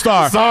an actual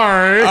star.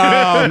 Sorry.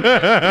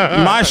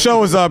 My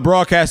show is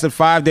broadcasted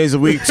 5 days a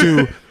week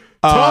to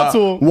Talk to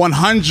him.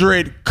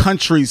 100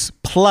 countries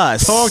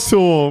plus. Talk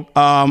to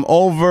him.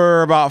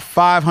 Over about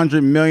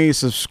 500 million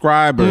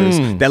subscribers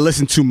that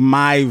listen to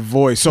my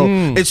voice. So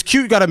it's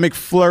cute you got a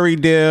McFlurry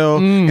deal,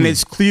 and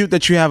it's cute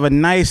that you have a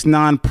nice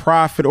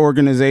non-profit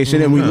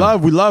organization, and we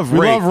love Rake. love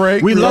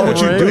Rake. We We love love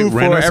what you Rake. do for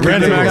Random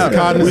everything. acts of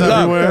kindness We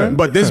love everywhere. it.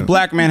 But this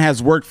black man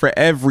has worked for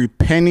every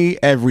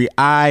penny, every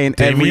eye, and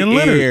Damian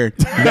every Lillard. ear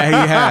that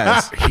he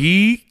has.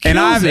 He And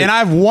kills it.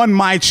 I've won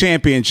my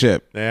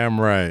championship. Damn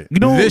right. You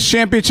know, This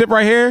champmpionship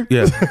right here,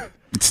 yeah.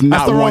 it's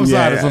not the wrong one side.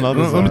 yet. It's another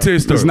Let me side. tell you a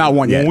story. It's not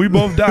one yet. When we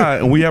both die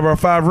and we have our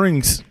 5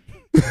 rings,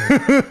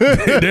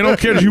 they don't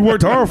care that you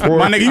worked hard for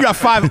My it. nigga, you got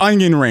 5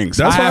 onion rings.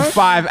 That's I have right.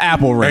 5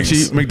 apple rings.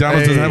 Actually,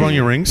 McDonald's doesn't have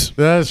onion rings.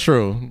 That's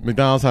true.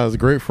 McDonald's has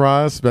great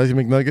fries, spicy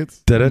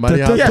McNuggets. Da-da-da-da-da.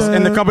 Money out yes, there.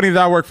 and the company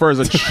that I work for is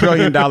a $1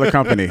 trillion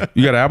company.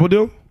 You got an Apple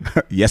deal?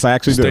 Yes, I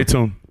actually Stay do.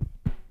 tuned.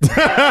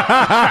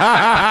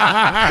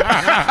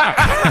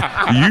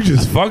 You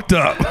just fucked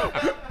up.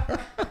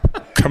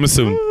 Coming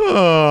soon.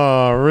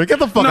 Oh, Rick, get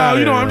the fuck out No, of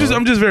you know, here.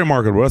 I'm just very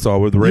marketable. That's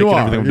all with the rake You and are.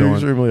 everything I'm You doing.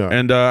 extremely are.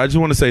 And I just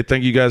want to say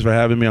thank you guys for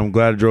having me. I'm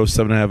glad I drove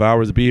 7.5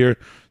 hours to be here.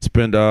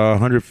 Spent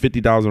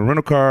 $150 on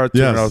rental car, $200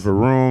 Yes. for a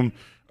room,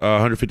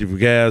 $150 for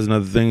gas and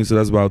other things. So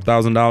that's about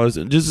 $1,000.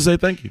 And just to say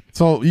thank you.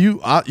 So you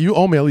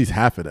owe me at least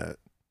half of that.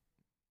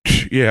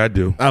 Yeah, I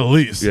do. At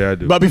least. Yeah, I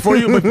do. But before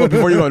you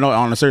go, no,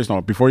 on a serious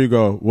note, before you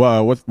go,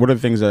 what are the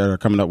things that are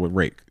coming up with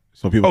Rake?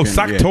 So people. Oh, can,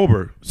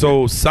 Socktober.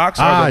 So socks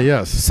are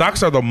yes.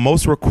 socks are the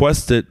most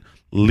requested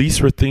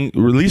least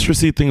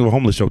receipt thing of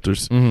homeless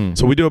shelters. Mm-hmm.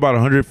 So we do about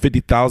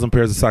 150,000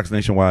 pairs of socks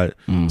nationwide.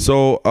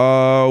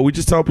 So we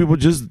just tell people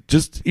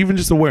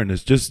just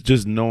awareness,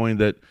 just knowing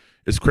that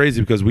it's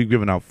crazy because we've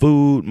given out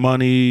food,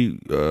 money,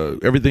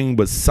 everything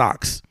but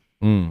socks.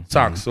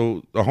 Socks.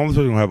 So the homeless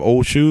people have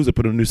old shoes, they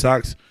put in new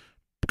socks.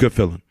 Good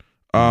feeling.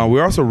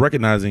 We're also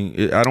recognizing.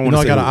 I don't You want know, to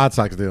I say got an Odd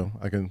Socks deal.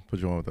 I can put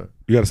you on with that.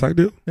 you got a sock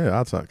deal. Yeah,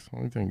 Odd Socks. What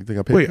do you think? You think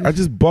I paid? Wait, I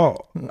just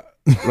bought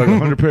like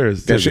 100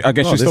 pairs. I guess Oh, you're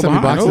they still send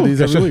me behind. boxes of these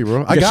Guess every you- week,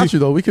 bro. I guess got you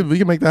though. We can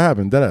make that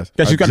happen. Deadass.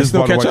 Guess you got to just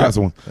still bought the catch White up.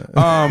 Castle one.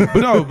 But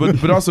no,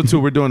 but also too,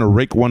 we're doing a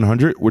Rake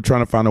 100. We're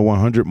trying to find the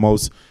 100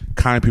 most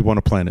kind people on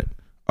the planet.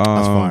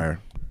 That's fire.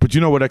 But you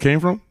know where that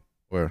came from?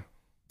 Where?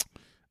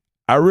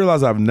 I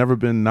realized I've never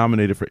been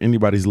nominated for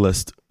anybody's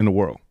list in the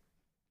world.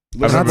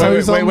 Can I tell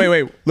you something?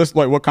 Wait. List,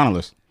 like, what kind of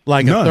list?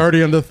 Like None. a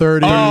 30 under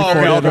 30. Oh, 40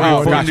 okay, under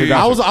okay, 40. gotcha.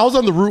 I was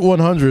on the Route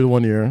 100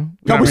 one year.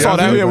 No, we saw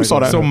that. Yeah, we saw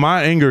that. So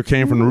my anger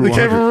came from the Route It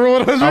came 100. from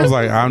Route 100? I was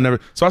like, I've never.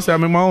 So I said I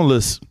make my own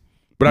list,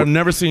 but I've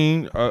never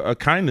seen a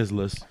kindness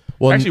list.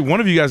 Well, Actually, one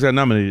of you guys got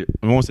nominated.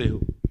 I won't say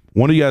who.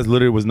 One of you guys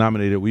literally was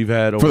nominated. We've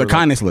had over For the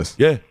kindness list.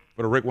 Yeah,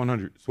 for the Rake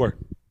 100. Swear.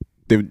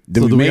 Did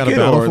So we do we make got a it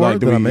battle or for like it?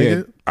 did Did I we make yeah.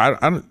 it?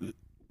 I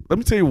let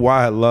me tell you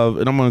why I love,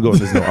 and I'm gonna go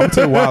with this. No, I'm gonna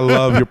tell you why I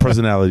love your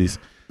personalities.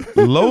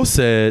 Lo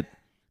said,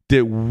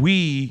 "Did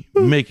we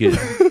make it?"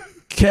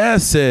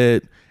 Cass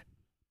said,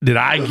 "Did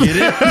I get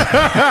it?"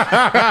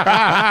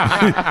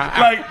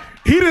 Like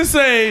he didn't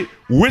say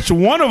which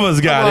one of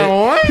us got I'm like,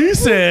 it. what? He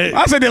said,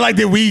 I said,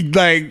 did we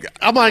like?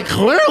 I'm like,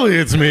 clearly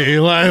it's me.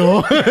 Like,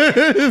 what,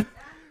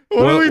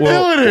 are we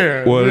doing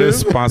here? Well, it is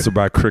sponsored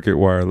by Cricket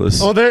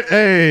Wireless. Oh, there.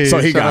 Hey. So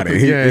he shout got out to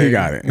it. He gang.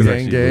 got it. It's Gang,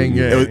 actually gang,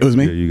 really- gang. It was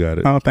me. Yeah, you got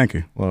it. Oh, thank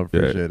you. Well, I Yeah,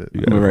 appreciate it.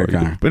 you got You're it. very You did.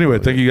 kind. But anyway,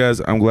 thank you guys.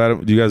 I'm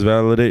glad. Do you guys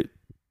validate?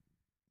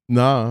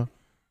 Nah.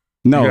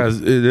 No, You guys,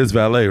 it is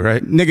valet,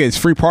 right? nigga, it's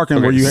free parking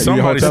Okay, where you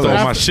somebody your stole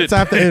hotel. my shit. It's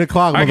after 8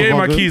 o'clock. I gave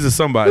my motherfucker. keys to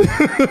somebody.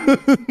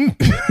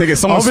 Nigga,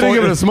 someone I'm gonna stole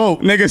give it a smoke.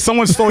 Nigga,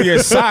 someone stole your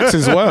socks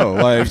as well.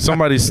 Like,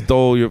 Somebody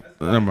stole your.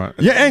 Never mind.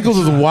 Your ankles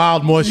is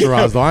wild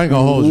moisturized though. I ain't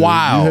gonna hold you.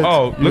 Wow. You hit-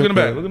 Oh, look in the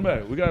back. Look in the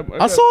back. We got.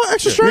 I saw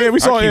extra strength. yeah, we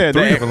saw I keep yeah.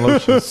 3 different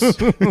lotions. You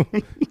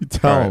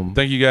tell All right. him.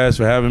 Thank you guys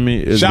for having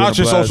me. It's Shout been out a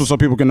your blast. social so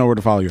people can know where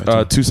to follow you.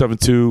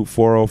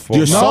 272-404.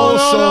 Your No,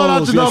 no, no,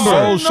 not your number.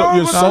 your That's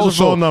your social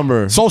phone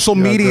number. social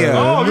media.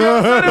 Oh, Your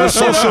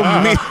social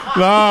media.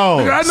 No.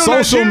 I know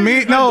Social Nigerians-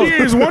 media. No.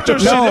 Nigerians want your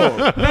shit.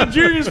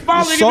 Nigerians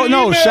follow. So,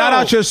 no, shout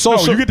out your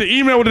social. No, you get the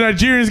email with the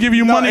Nigerians give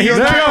you money. here's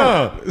Here the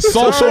account.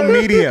 social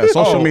media.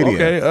 Social Oh, media.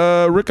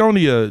 Okay, Rick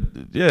Onia.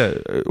 Yeah,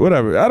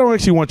 whatever. I don't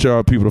actually want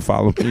y'all people to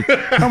follow me.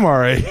 I'm all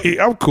right.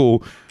 I'm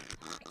cool.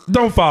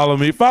 Don't follow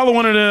me. Follow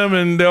one of them,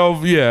 and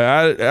they'll.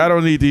 Yeah, I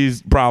don't need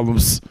these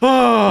problems.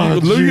 Oh,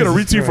 Look, you got a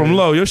Jesus retweet from Christ.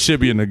 Low. Your shit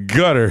be in the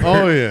gutter.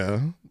 Oh yeah.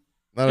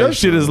 That Your is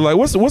shit is like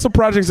what's the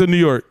projects in New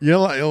York? You're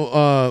like,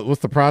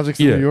 what's the projects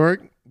in Yeah. New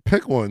York?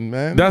 Pick one,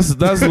 man. That's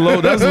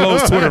Low. That's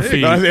Low's Twitter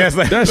feed.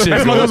 That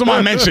shit. Those are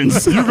my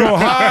mentions. You go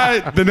high,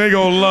 then they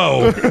go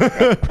low.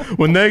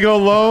 When they go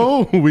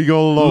low, we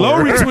go low.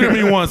 Low retweeted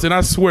me once, and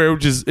I swear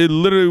it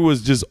literally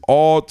was just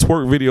all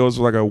twerk videos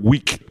for like a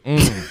week.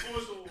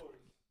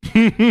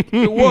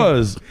 It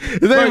was.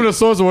 It's not even the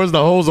Source Awards, the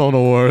Ozone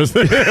Awards.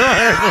 I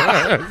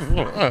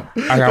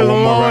got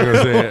one more I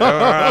gotta say.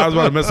 I was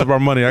about to mess up our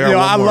money. I got Yo,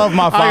 one I more. love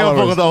my I gotta fuck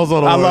followers. with those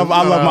on the I love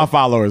ones. my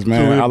followers,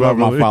 man. Julie I love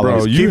my Beverly.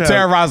 followers. Bro, you Keep have-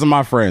 terrorizing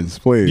my friends,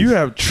 please. You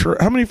have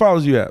how many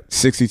followers you have?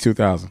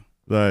 62,000.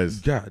 Nice.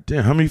 God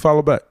damn, how many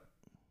follow back?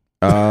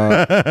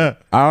 I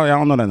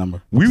don't know that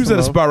number. We was at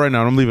a spot right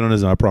now. And I'm leaving on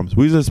this. I promise.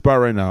 We was at a spot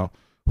right now,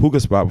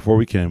 hookah spot before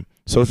we came.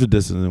 Social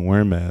distancing,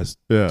 wearing masks,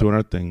 Yeah. doing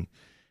our thing,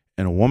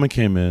 and a woman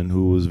came in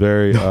who was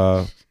very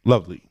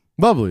lovely.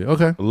 Lovely.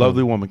 Okay. A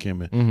lovely woman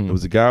came in. Mhm. There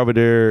was a guy over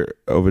there.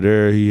 Over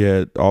there, he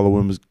had all the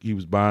women. He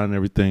was buying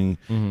everything,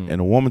 Mm-hmm. and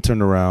a woman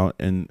turned around,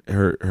 and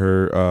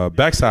her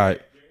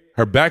backside,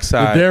 The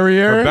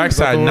derriere? her backside Is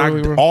that the word knocked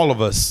we were- all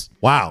of us.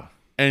 Wow.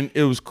 And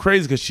it was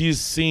crazy because she's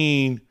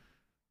seen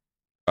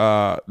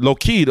low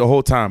key the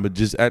whole time, but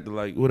just acted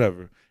like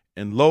whatever.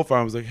 And Lo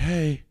finally was like,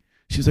 "Hey,"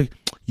 she's like,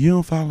 "You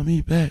don't follow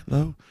me back,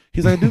 Lo."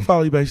 He's like, "I do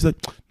follow you back." She's like,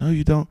 "No,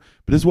 you don't."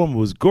 But this woman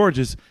was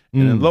gorgeous,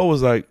 and then Lo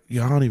was like,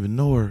 "Yeah, I don't even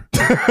know her."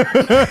 And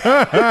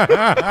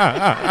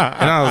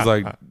I was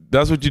like,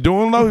 "That's what you're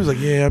doing, Lo?" He was like,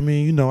 "Yeah, I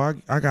mean, you know,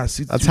 I got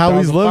 60. That's how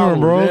he's living,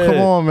 bro. Yeah. Come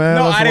on, man.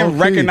 No, That's I didn't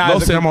low-key. recognize Lo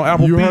said I'm on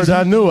Applebee's. You heard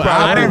that new.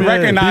 I didn't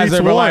recognize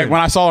her, but like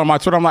when I saw her on my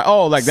Twitter, I'm like,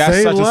 oh, like that's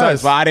Say such and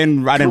less. such. But I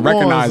didn't Come on,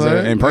 recognize her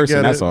son. in I person.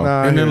 get That's it. all.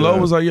 Nah, I And then hear Lo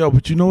that. was like, "Yo,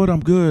 but you know what?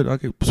 I'm good.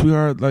 Okay,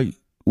 sweetheart, like."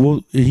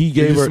 Well, he Did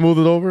gave you her smooth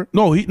it over?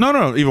 no,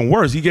 even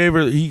worse. He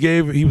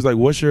was like,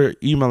 "What's your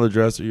email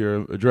address or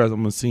your address?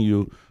 I'm gonna send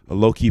you a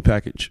low key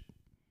package."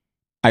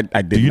 I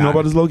did. Do you know not.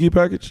 about this low key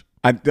package?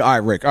 All right,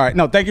 Rick. All right,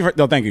 no, thank you.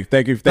 Thank you.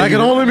 That can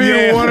only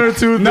be one or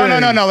two things. No, we're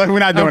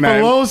not doing And that.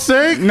 for Lo's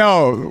sake,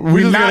 No, we're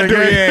just not gonna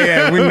doing. get-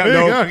 Yeah. We're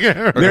not.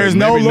 No. There is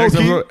no maybe low next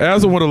key. episode,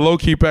 As with a low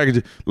key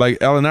package, like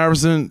Allen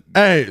Iverson.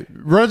 hey,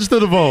 register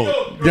the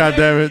vote. God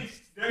damn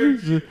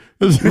it.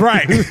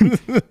 Right.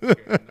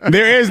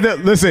 There is no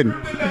listen.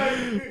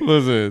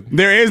 Listen.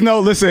 There is no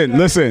listen.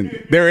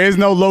 There is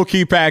no low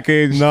key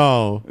package.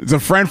 No. It's a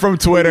friend from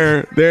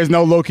Twitter. There's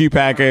no low key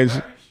package.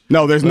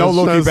 No, there's no Let's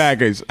low key just-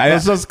 package.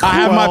 let's just I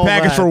have my quell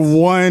package that. for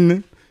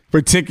one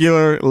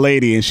particular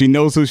lady, and she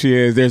knows who she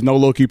is. There's no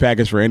low key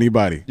package for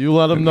anybody, You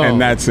let them know. and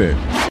that's it.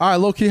 All right,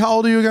 Loki, how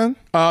old are you again?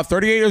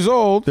 38 years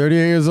old. 38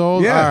 years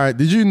old? Yeah. All right.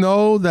 Did you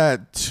know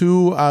that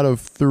 2 out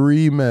of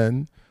 3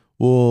 men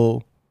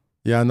will,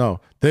 yeah, I know,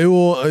 they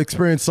will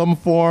experience some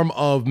form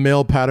of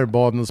male pattern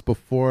baldness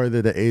before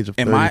they're the age of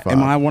 35?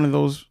 Am I one of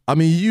those? I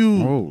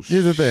mean, Oh,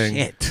 here's the thing.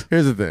 shit.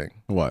 Here's the thing.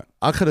 What?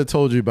 I could have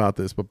told you about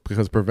this, but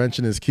because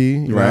prevention is key,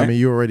 you know what I Right. mean?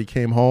 You already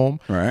came home.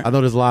 Right. I know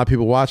there's a lot of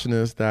people watching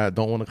this that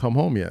don't want to come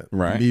home yet.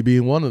 Right. Me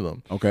being one of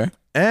them. Okay.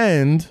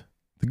 And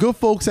the good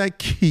folks at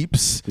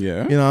Keeps,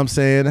 Yeah. you know what I'm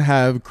saying,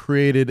 have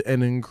created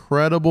an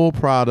incredible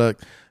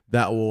product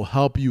that will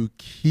help you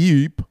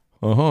keep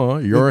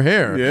your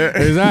hair. Yeah.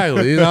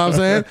 Exactly. You know what I'm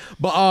saying?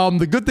 But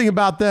the good thing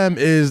about them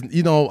is,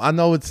 you know, I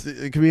know it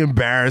can be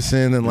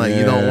embarrassing and like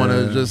you don't want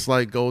to Yeah. just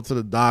like go to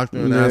the doctor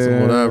and ask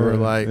them whatever.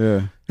 Like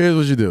Yeah. here's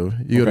what you do.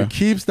 You go to Okay.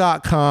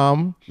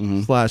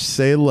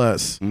 keeps.com/say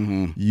less.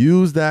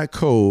 Use that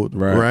code,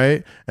 Right.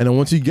 right? And then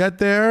once you get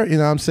there, you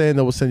know what I'm saying,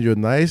 they will send you a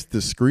nice,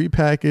 discreet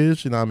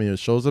package. You know what I mean? It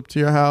shows up to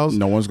your house.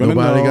 No one's gonna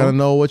Nobody know. got to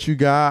know what you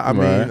got. I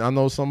Right. mean, I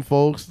know some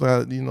folks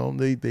that, you know,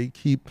 they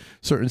keep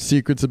certain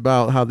secrets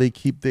about how they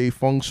keep their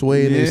feng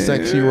shui and their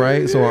sexy,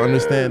 right? So I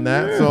understand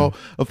that. So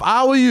if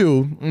I were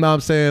you know what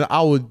I'm saying,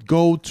 I would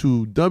go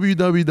to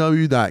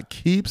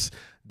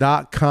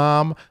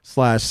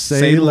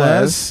www.keeps.com/say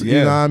less. You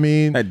know what I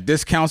mean? That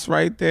discounts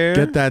right there.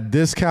 Get that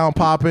discount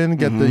popping,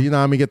 get the, you know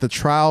what I mean, get the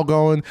trial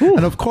going.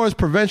 And of course,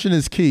 prevention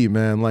is key,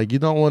 man. Like you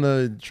don't want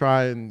to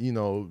try and, you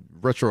know,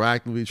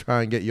 retroactively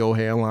try and get your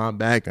hairline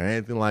back or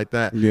anything like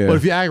that. Yeah. But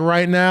if you act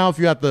right now, if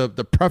you got the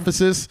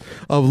prefaces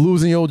of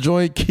losing your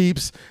joint,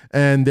 Keeps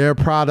and their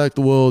product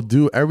will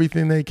do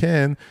everything they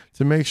can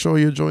to make sure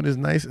your joint is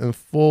nice and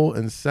full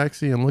and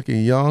sexy and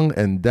looking young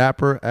and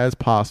dapper as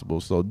possible.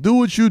 So do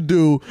what you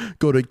do.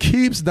 Go to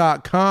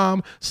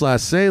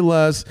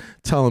keeps.com/sayless.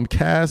 Tell them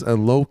Cass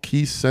and Low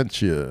Key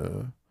sent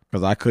you.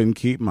 Because I couldn't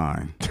keep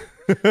mine.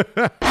 We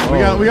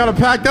got a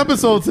packed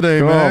episode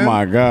today, man. Oh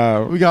my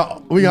God. We got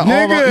all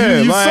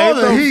Nigga, you like, saw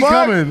the the heat fuck?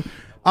 coming.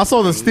 I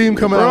saw the steam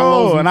coming out.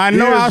 Bro, of and I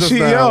know how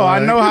she, I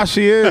know how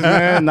she is,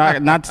 man.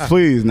 Not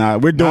please,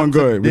 we're doing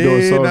good. We're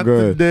doing so not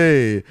good.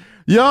 Today.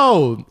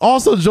 Yo,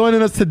 also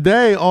joining us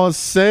today on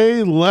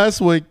Say Less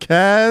with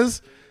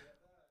Kaz.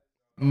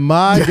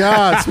 My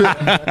God.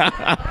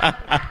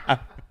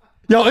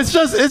 Yo, it's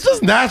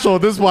just natural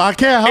at this point. I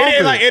can't help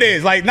it. It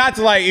is like not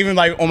to like even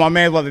like on my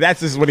man's level. That's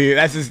just what he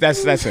is.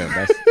 That's him.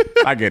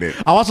 I get it.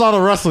 I watch a lot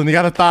of wrestling. You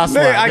got a thigh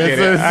slap. I get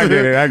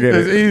it.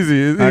 It's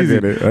easy. It's I easy.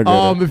 get it.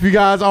 If you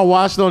guys are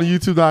watching on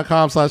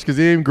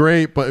youtube.com/Kazim,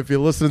 great. But if you're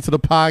listening to the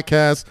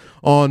podcast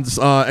on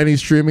any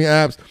streaming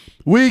apps,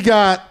 we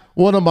got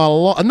one of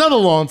my another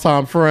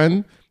longtime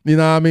friend. You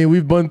know what I mean?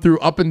 We've been through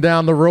up and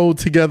down the road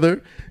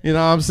together. You know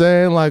what I'm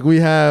saying? Like, we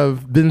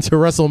have been to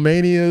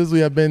WrestleManias.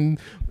 We have been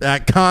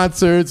at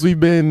concerts. We've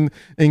been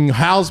in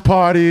house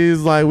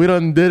parties. Like, we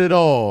done did it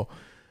all.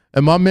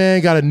 And my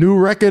man got a new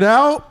record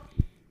out.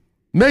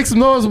 Make some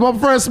noise for my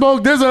friend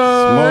Smoke Dizzle.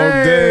 Smoke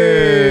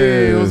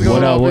Diz. What's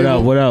going on,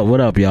 people? What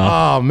up,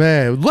 y'all? Oh,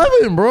 man.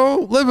 Living,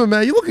 bro. Living,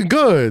 man. You looking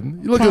good.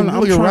 You looking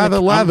rather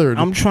lathered.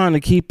 I'm trying to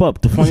keep up.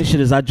 The funny shit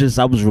is I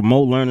was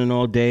remote learning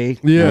all day.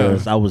 Yeah.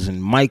 I was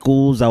in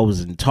Michael's. I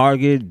was in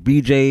Target,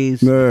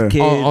 BJ's, Yeah.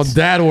 Kids. on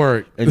dad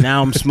work. And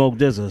now I'm Smoke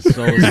Dizzle.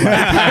 So it's like,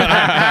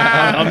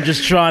 I'm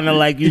just trying to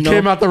You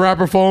came out the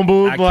rapper phone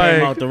booth. I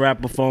came out the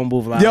rapper phone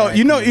booth. Like, Yo,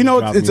 you know,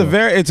 drop it's me a off.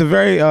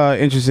 very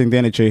interesting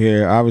day that you're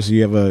here. Obviously,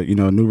 you have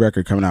a new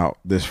record coming out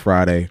this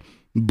Friday,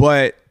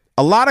 but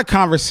a lot of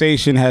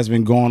conversation has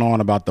been going on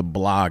about the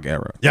blog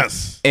era.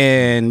 Yes.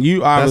 And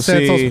you That's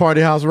obviously Santos Party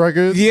House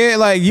Records. Yeah,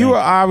 like you were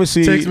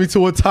obviously Takes me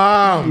to a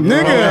time.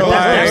 Nigga, bro. like-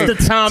 That's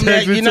the time that,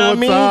 Takes me you know to what I a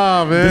mean?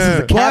 time, man. This is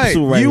a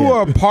capsule right you here.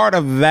 were a part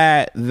of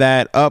that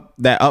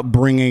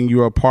upbringing. You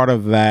were a part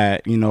of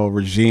that,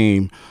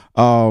 regime.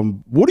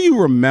 What do you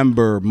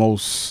remember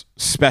most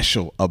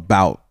special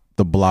about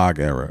the blog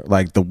era?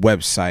 Like the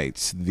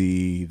websites,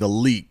 the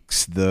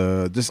leaks,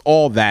 just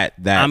all that.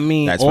 I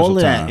mean, that all special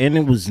of time. that, and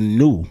it was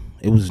new.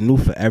 It was new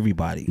for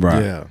everybody.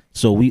 Right. Yeah.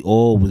 So we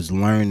all was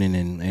learning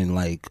and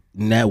like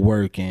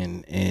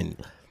networking and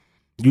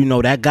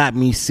that got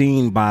me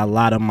seen by a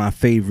lot of my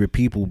favorite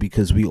people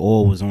because we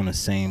all was on the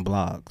same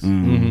blogs.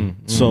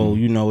 So,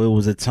 it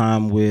was a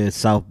time where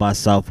South by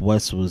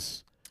Southwest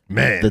was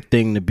Man. the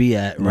thing to be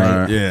at, right?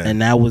 Right. Yeah.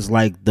 And that was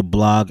like the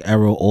blog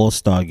era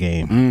all-star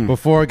game.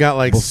 Before it got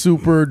like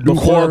super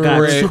Before it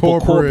got duper super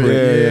corporate.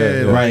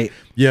 corporate. Yeah. Right.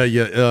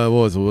 Yeah.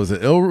 What was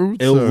it? Ill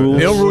Roots? Ill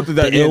Roots. Ill Root, the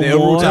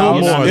Ilmore,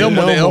 house, the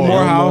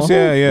Ilmore house,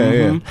 yeah.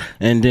 Mhm.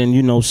 And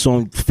then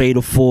so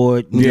Fatal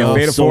Ford,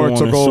 Fatal so Ford on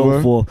took and over.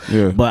 so forth.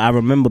 Yeah. But I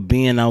remember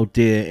being out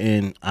there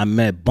and I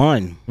met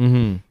Bun,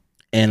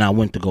 and I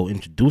went to go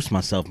introduce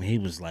myself, and he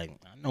was like,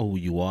 "I know who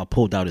you are." I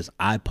pulled out his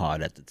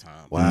iPod at the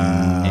time,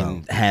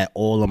 and had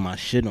all of my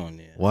shit on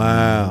there.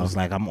 Wow. I was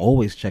like, "I'm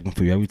always checking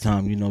for you every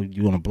time you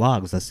on the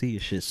blogs. I see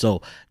your shit."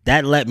 So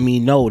that let me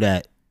know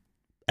that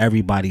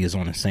everybody is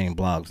on the same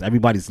blogs.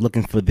 Everybody's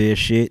looking for their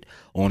shit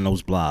on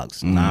those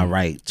blogs. Nah,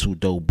 right. Two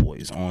Dope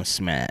Boys on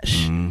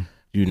Smash.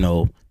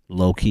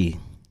 Low Key.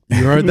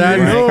 You heard that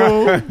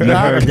new. You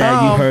heard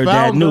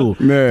that new.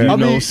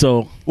 Man.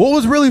 So What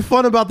was really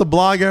fun about the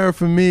blog era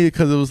for me,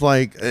 because it was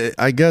like,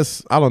 I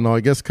guess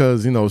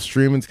because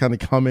streaming's kind of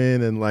come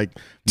in and like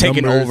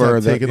Taking numbers over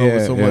have taken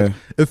over so much.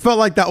 It felt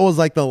like that was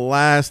like the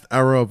last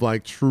era of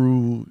like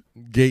true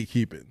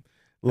gatekeeping.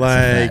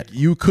 Like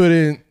you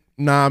couldn't,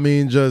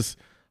 just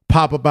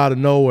pop up out of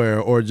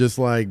nowhere or just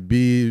like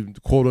be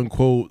quote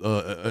unquote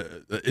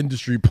a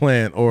industry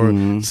plant or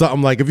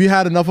something. Like if you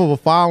had enough of a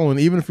following,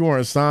 even if you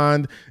weren't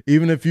signed,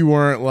 even if you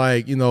weren't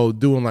like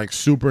doing like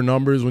super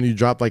numbers when you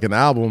dropped like an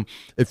album,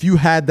 if you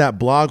had that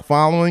blog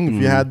following,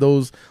 if you had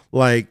those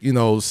like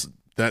if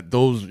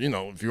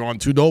you're on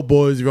Two Dope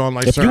Boys, if you're on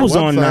like if you was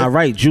on websites, Not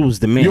Right, you was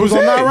the man. you was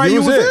on Not Right,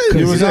 you was it.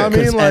 You know what I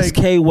mean? Like,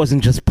 SK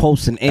wasn't just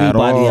posting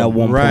anybody all. at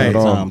one point Right. in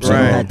time, so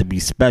Right. it had to be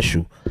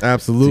special.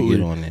 absolutely. to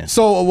get on there.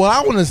 So what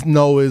I want to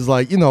know is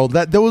like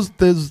that there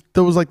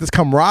was like this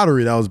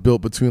camaraderie that was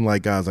built between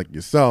like guys like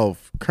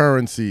yourself,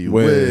 Currency,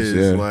 Wiz,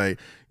 yeah. like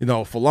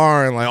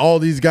Falarin, like all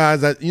these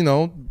guys that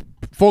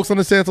folks on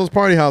the Santos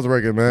Party House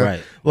record, man.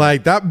 Right.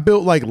 Like that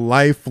built like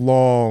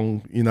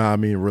lifelong,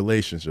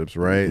 relationships,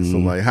 right? So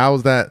like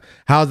how's that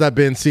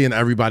been seeing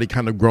everybody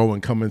kind of grow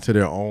and come into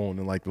their own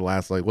in like the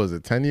last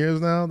 10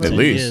 years now? At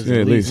least. Yeah,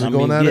 at least. I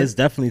Going mean, at it? it's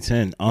definitely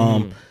 10.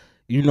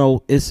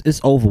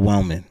 It's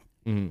overwhelming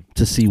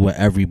to see where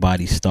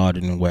everybody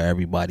started and where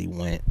everybody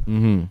went,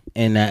 and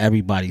that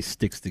everybody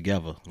sticks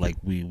together. Like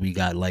we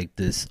got like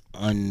this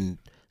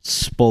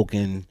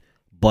unspoken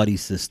buddy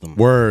system.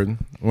 Word.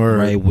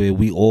 Right, where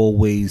we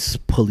always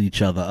pull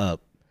each other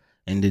up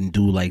and then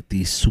do like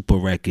these super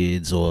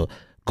records or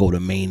go to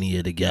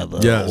Mania together.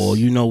 Yes. Or,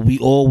 we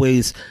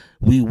always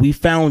we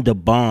found a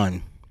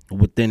bond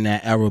within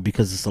that era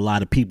because it's a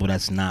lot of people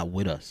that's not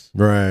with us.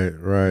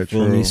 Right.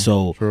 Feel me?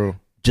 So true.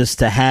 just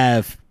to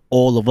have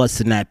all of us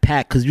in that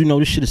pack, because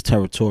this shit is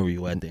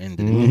territorial at the end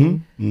of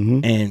the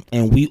day.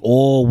 And we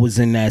all was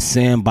in that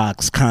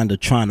sandbox kind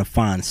of trying to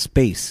find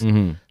space.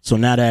 So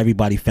now that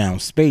everybody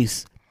found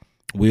space,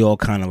 we all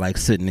kind of like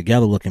sitting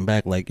together looking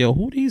back like, yo,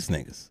 who these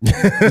niggas?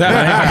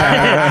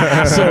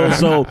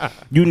 so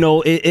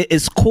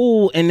it's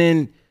cool. And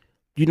then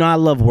I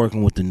love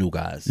working with the new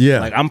guys. Yeah.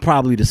 Like I'm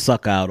probably the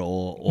suck out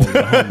or the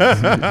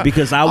homies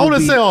because I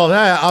wouldn't say all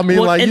that. I mean,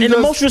 like in the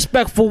most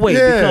respectful way,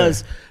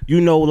 because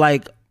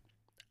like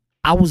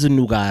I was a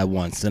new guy at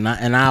once, and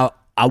I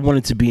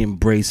wanted to be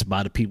embraced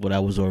by the people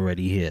that was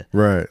already here.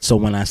 Right. So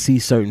when I see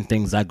certain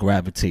things, I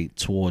gravitate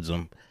towards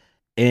them,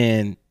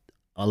 and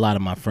a lot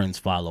of my friends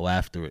follow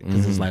after it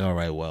because it's like, all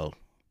right, well,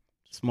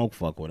 Smoke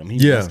fuck with him. He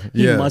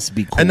must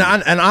be cool. And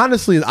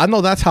honestly, I know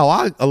that's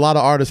how a lot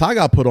of artists I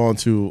got put on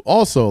to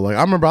also. Like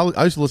I remember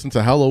I used to listen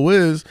to Hello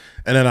Wiz,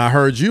 and then I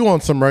heard you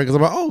on some records.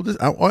 I'm like, oh, this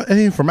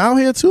ain't from out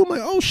here too. I'm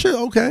like, oh shit,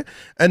 okay.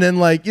 And then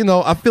like,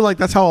 I feel like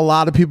that's how a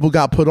lot of people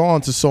got put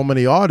on to so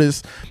many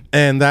artists,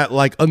 and that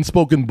like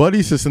unspoken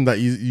buddy system that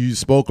you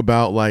spoke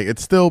about, like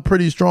it's still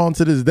pretty strong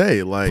to this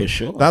day. Like for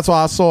sure. That's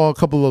why I saw a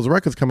couple of those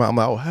records come out. I'm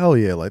like, oh hell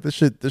yeah, like this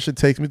shit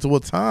takes me to a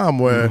time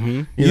where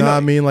you know what I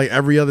mean, like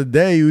every other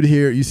day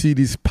you see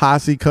these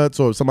posse cuts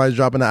or somebody's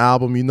dropping an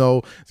album,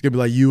 it's gonna be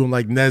like you and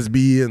like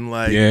Nesby and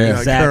like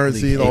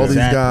Currency and all these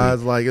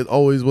guys. Like it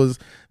always was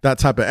that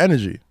type of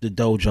energy. The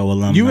Dojo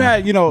alumni. You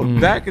had,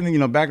 back in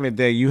the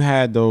day, you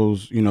had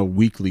those,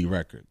 weekly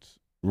records,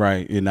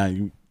 right? And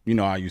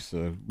I used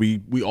to,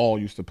 we all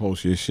used to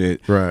post your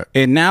shit, right?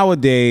 And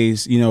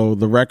nowadays,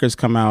 the records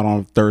come out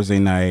on Thursday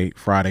night,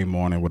 Friday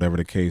morning, whatever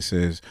the case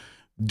is.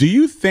 Do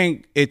you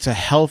think it's a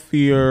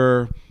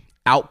healthier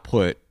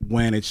output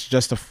when it's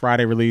just a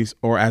Friday release,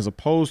 or as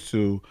opposed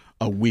to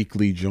a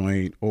weekly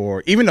joint,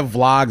 or even the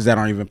vlogs that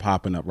aren't even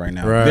popping up right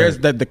now? Right. There's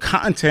the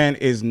content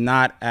is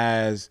not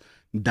as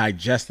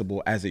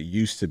digestible as it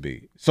used to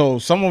be. So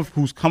someone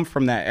who's come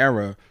from that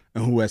era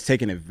and who has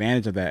taken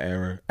advantage of that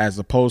era, as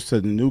opposed to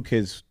the new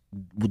kids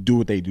would do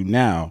what they do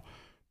now,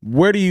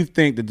 where do you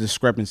think the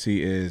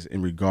discrepancy is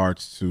in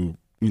regards to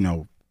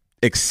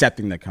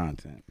accepting the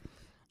content?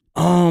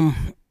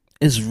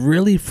 It's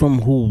really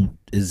from who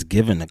is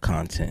given the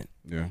content.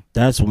 Yeah,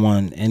 that's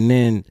one. And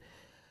then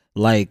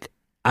like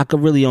I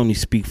could really only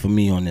speak for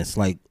me on this.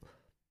 Like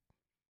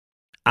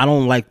I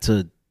don't like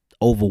to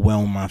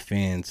overwhelm my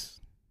fans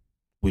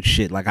with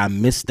shit. Like I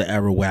missed the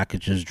era where I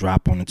could just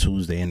drop on a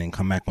Tuesday and then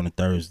come back on a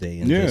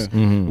Thursday, and just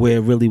where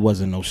it really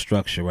wasn't no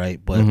structure,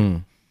 right? But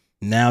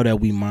now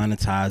that we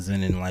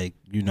monetizing and like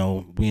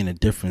we in a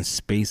different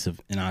space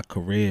in our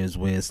careers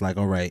where it's like,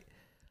 all right,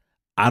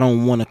 I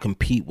don't want to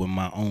compete with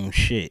my own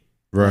shit.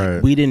 Right.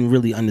 Like, we didn't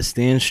really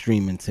understand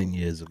streaming 10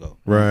 years ago.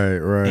 Right.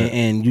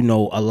 And a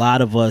lot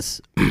of us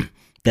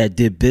that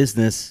did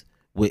business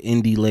with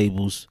indie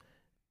labels,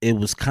 it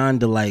was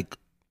kind of like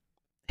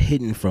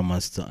hidden from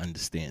us to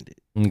understand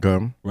it.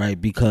 Okay.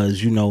 Right?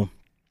 Because,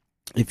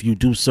 if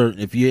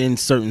you're in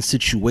certain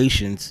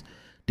situations,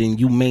 then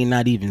you may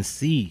not even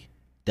see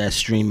that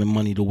streaming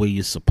money the way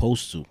you're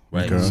supposed to.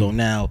 Right. Okay. So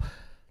now,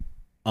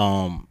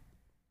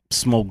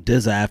 Smoke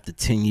DZA after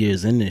 10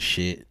 years in this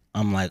shit,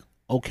 I'm like,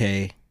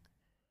 okay,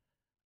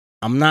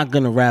 I'm not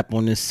gonna rap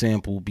on this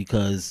sample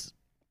because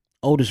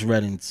Otis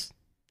Redding's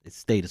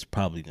estate is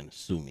probably gonna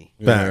sue me.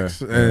 Facts.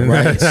 And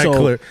right. So,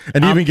 clear.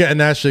 And even getting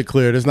that shit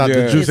cleared, it's not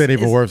the juice ain't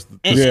even worth the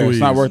squeeze. It's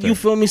not worth it. You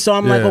feel me? So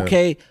I'm like,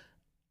 okay,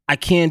 I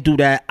can't do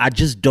that. I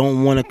just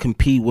don't want to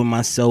compete with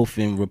myself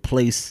and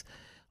replace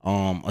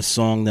a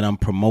song that I'm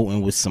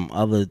promoting with some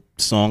other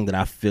song that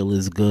I feel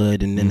is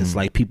good, and then it's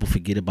like people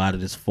forget about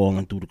it. It's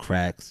falling through the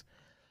cracks.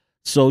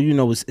 So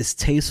it's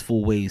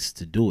tasteful ways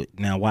to do it.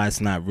 Now, why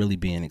it's not really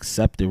being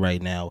accepted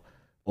right now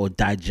or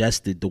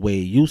digested the way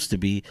it used to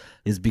be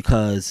is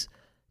because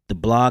the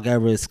blog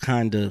era is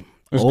kind of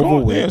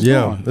over with.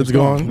 It's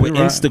gone. With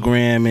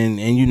Instagram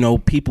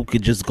and people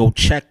could just go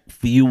check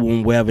for you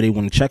on wherever they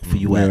want to check for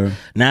you at.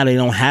 Now they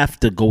don't have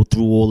to go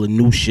through all the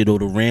new shit or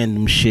the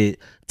random shit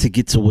to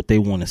get to what they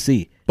want to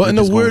see. But in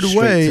a weird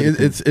way,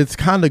 it's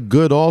kind of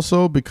good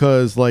also,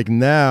 because like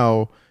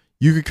now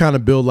you could kind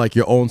of build like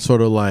your own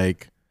sort of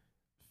like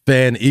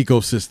fan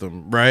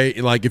ecosystem, right?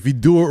 Like if you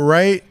do it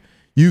right,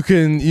 you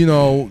can you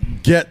don't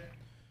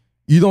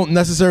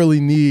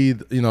necessarily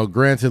need,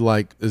 granted,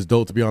 like it's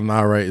dope to be on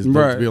Nah Right, it's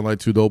dope to be on like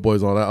Two Dope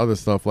Boys, all that other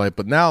stuff, like,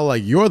 but now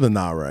like you're the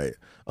Nah Right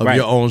of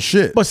your own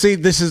shit. But see,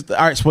 this is all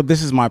right. So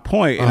this is my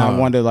point, and I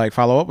wanted to like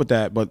follow up with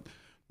that. But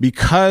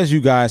because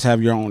you guys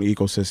have your own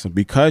ecosystem,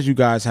 because you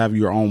guys have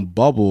your own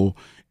bubble,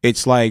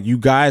 it's like you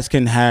guys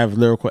can have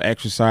lyrical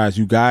exercise.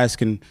 You guys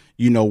can,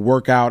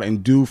 work out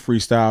and do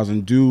freestyles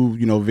and do,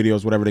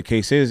 videos, whatever the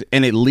case is.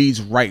 And it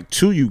leads right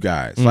to you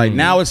guys. Like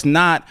now it's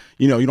not,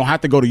 you don't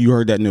have to go to You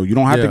Heard That New. You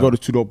don't have to go to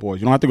Two Dope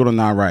Boys. You don't have to go to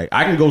Nah Right.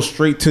 I can go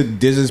straight to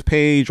Diz's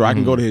page, or I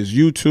can go to his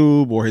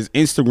YouTube or his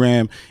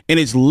Instagram, and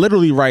it's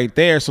literally right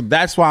there. So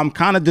that's why I'm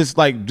kind of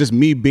just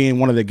me being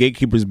one of the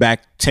gatekeepers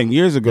back 10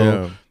 years ago.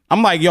 Yeah.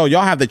 I'm like, yo,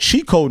 y'all have the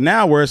cheat code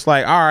now where it's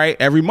like, all right,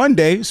 every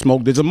Monday,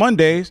 Smoke Diz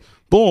Mondays,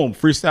 boom,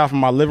 freestyle from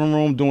my living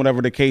room, doing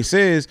whatever the case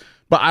is.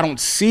 But I don't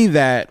see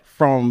that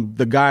from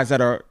the guys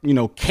that are,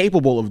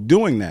 capable of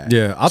doing that.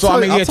 Yeah.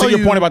 To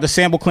your point about the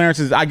sample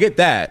clearances, I get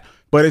that.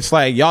 But it's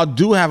like y'all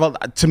do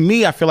have to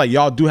me, I feel like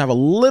y'all do have a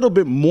little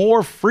bit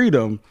more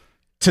freedom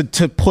to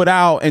put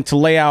out and to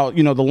lay out,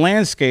 the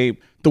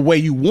landscape the way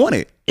you want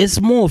it. It's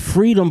more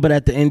freedom, but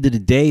at the end of the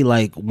day,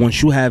 like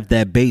once you have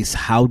that base,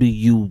 how do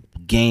you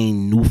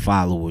gain new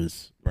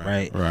followers?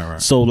 Right.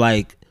 So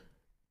like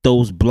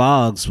those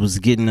blogs was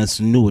getting us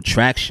new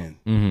attraction.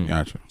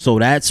 Gotcha. So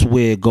that's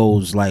where it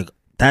goes.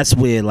 That's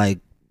where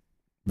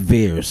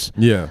veers.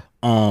 Yeah.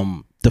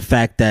 The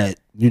fact that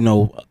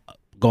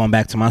going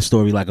back to my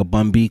story, like a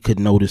Bun B could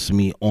notice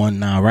me on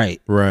Nah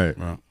Right. Right.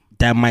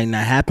 That might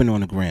not happen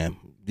on the gram.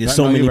 There's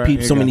so No, many you're right.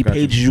 people, so many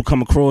pages you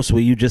come across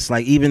where you just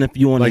like, even if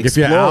you on Like the if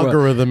your Explorer,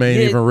 algorithm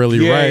ain't even really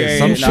right, yeah,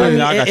 some yeah. shit. No, I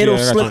mean, I got you, it'll I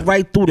got slip you.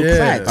 right through the Yeah,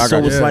 cracks. I So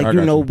got it's you, like, I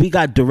got you. we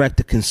got direct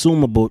to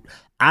consumer, but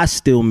I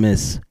still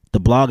miss the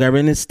blog era,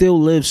 and it still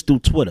lives through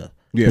Twitter.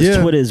 Yeah. 'Cause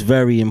Yeah. Twitter is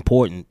very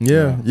important.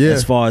 Yeah.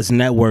 As far as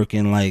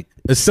networking, like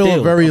It's still a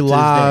up very to this day.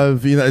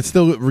 live, it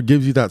still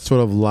gives you that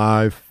sort of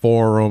live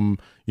forum,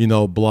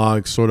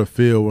 blog sort of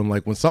feel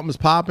when something's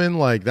popping,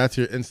 like that's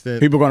your instant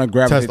People are gonna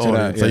gravitate test to that.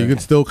 audience. So you can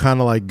still kind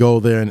of like go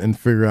there and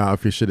figure out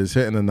if your shit is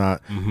hitting or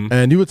not.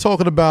 And you were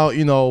talking about,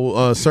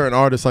 certain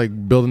artists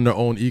like building their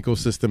own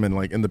ecosystem and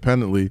like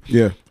independently.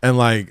 Yeah. And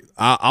like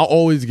I'll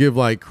always give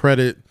like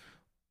credit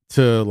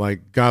to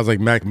like guys like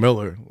Mac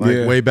Miller,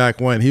 way back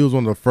when. He was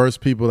one of the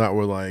first people that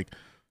were like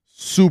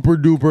super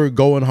duper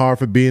going hard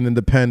for being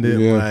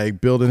independent,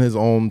 like building his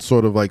own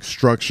sort of like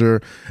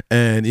structure.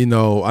 And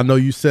I know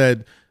you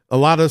said a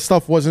lot of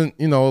stuff wasn't,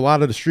 a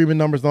lot of the streaming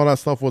numbers and all that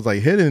stuff was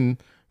like hidden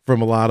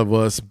from a lot of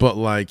us, but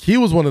like he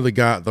was one of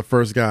the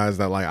first guys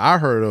that like I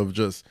heard of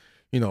just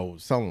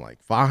selling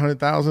like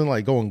 500,000,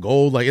 like going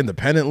gold, like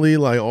independently,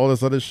 like all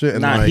this other shit.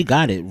 And he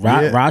got it.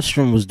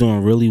 Rodstrom was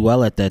doing really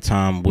well at that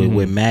time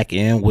with Mac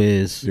and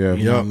Wiz. Yeah.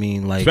 You know what I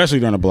mean? Like especially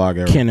during the blog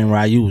era. Ken and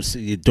Ryu was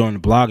during the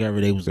blog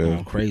era, they was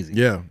going crazy.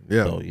 Yeah.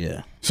 So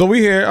yeah. So we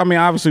here. I mean,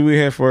 obviously we're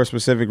here for a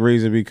specific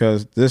reason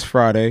because this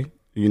Friday,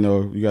 you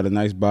got a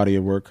nice body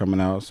of work coming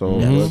out. So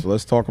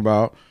let's talk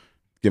about,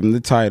 give them the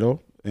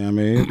title. You know what I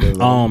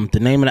mean? The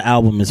name of the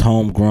album is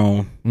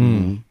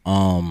Homegrown.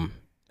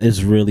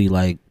 It's really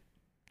like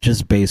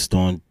just based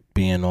on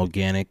being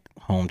organic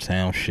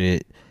hometown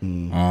shit.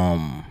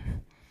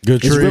 Good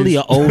It's trees. really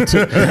an old good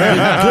trees,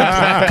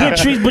 but Good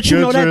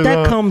trees,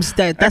 that comes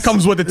that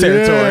comes with the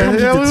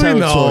territory. Yeah, with the we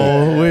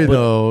territory.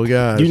 know,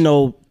 guys.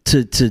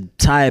 To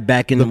tie it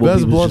back into The what best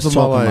we was blunts just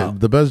of my talking life, about.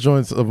 the best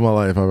joints of my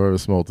life I've ever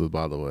smoked is,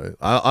 by the way.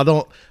 I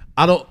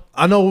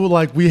know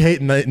like we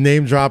hate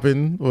name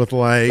dropping with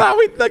like Nah,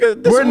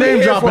 we're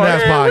name dropping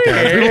ass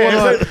podcast.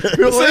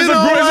 We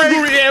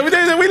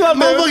love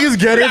motherfuckers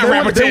get it.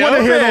 They want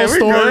to hear those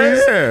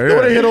stories. They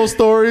want to hear those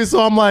stories.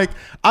 So I'm like,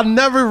 I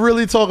never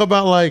really talk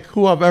about like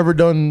who I've ever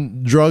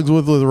done drugs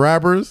with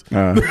rappers.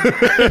 But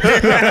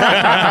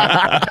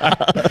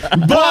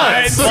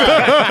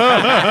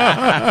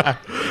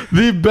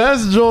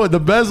the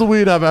best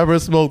weed I've ever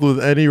smoked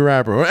with any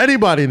rapper or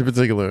anybody in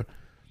particular.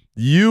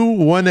 You,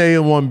 1A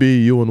and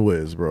 1B, you and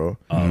Wiz, bro.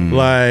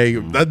 Like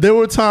there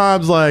were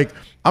times like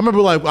I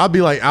remember like I'd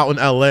be like out in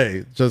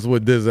LA just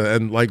with Dizza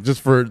and like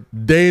just for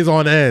days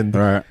on end.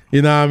 Right.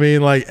 You know what I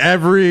mean? Like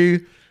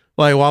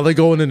while they're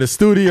going in the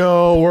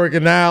studio,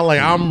 working out, like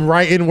I'm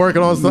writing,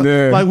 working on stuff.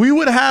 Yeah. Like we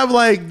would have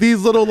like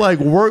these little like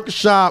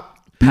workshop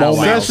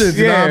Powwows. sessions,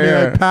 you know what I mean?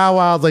 Yeah. Like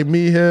powwows, like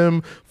me,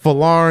 him,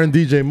 Falarin,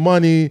 DJ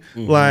Money,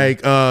 like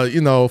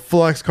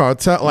Flex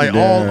Cartel, like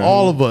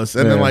all of us.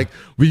 And then like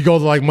we go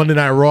to like Monday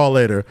Night Raw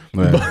later.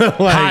 But,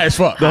 like, High as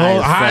fuck. The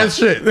whole high as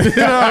shit. You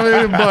know what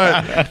I mean?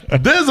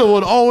 But Dizza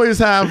would always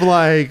have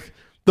like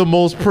the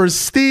most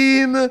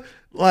pristine,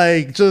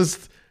 like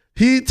just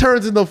he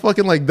turns into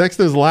fucking like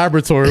Dexter's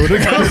Laboratory when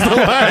it comes to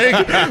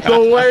like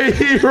the way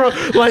he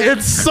like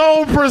it's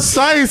so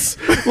precise.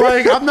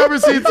 Like I've never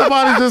seen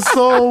somebody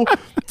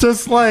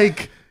just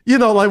like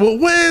like well,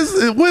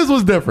 Wiz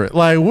was different.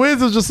 Like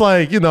Wiz is just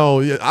like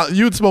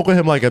you'd smoke with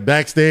him like at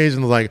backstage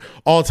and like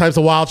all types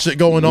of wild shit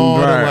going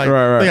on. Right, and, like,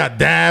 right. They got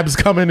dabs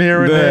coming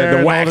here and there. The and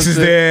all wax this is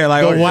shit. there,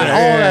 like all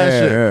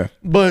that shit. yeah.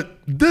 But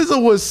Dizza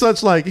was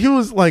such like he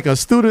was like a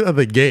student of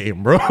the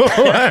game, bro. He's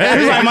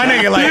like my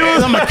nigga, like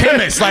I'm a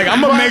chemist. Like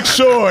I'm gonna make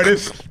sure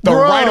it's the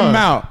right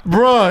amount.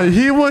 Bruh,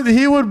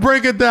 he would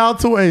break it down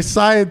to a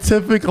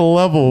scientific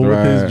level with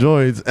Right. his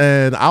joints,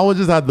 and I would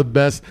just have the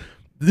best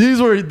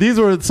these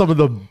were some of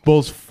the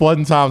most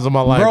fun times of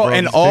my life, bro.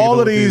 And just taking all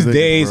over of these niggas,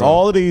 days, bro.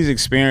 all of these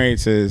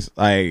experiences,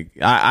 like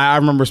I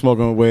remember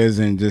smoking with Wiz,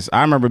 and just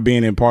I remember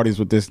being in parties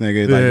with this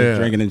nigga, like Yeah. just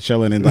drinking and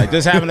chilling, and like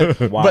just having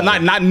it, Wow. but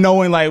not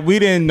knowing, like we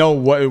didn't know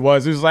what it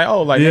was. It was like,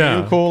 oh, like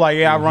Yeah. you cool, like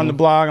I run the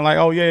blog, and like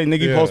oh yeah,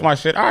 nigga, you post my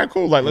shit. All right,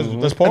 cool, like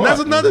let's pour And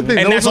that's up. another thing.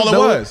 and That that's all it that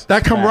was.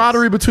 That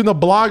camaraderie between the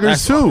bloggers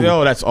That's- too.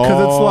 yo, that's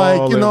Because it's all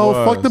like, you it know,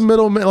 was. fuck the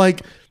middleman.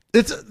 Like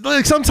it's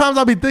like sometimes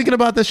I'll be thinking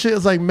about this shit.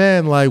 It's like,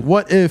 man, like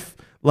what if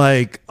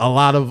like a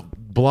lot of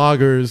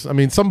bloggers, I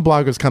mean, some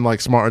bloggers kind of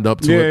like smartened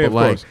up to Yeah, it, but of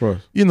like, course, of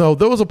course. you know,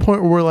 there was a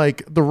point where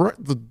like the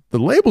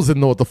labels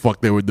didn't know what the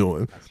fuck they were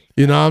doing.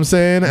 You know what I'm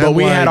saying? But And,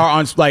 we like, had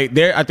our like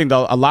there. I think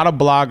a lot of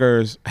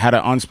bloggers had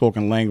an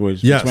unspoken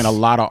language Yes. between a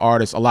lot of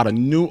artists, a lot of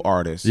new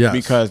artists, Yes.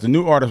 because the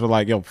new artists were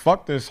like, "Yo,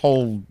 fuck this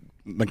whole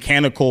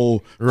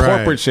mechanical Right,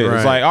 corporate shit." right.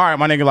 It's like, all right,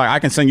 my nigga, like I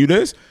can send you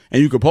this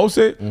and you can post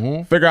it.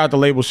 Figure out the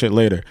label shit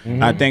later.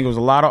 I think it was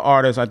a lot of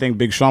artists. I think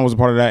Big Sean was a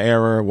part of that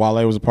era.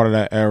 Wale was a part of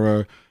that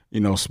era. You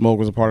know, Smoke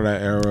was a part of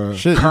that era.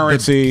 Shit,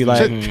 Currency, the- like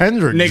shit,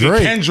 Kendrick,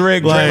 nigga,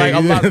 Drake. Like Like, a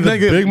lot of the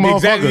nigga, big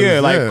exactly, yeah,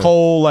 motherfuckers, like yeah.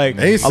 Cole, like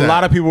ASAP. a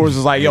lot of people was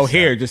just like, yo,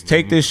 here, just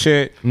take this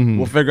shit.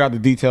 We'll figure out the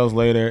details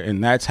later.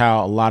 And that's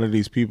how a lot of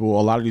these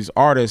people, a lot of these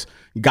artists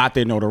got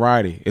their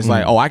notoriety. It's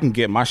like, oh, I can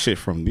get my shit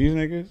from these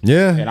niggas.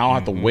 Yeah. And I don't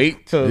have to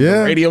wait till Yeah.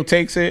 the radio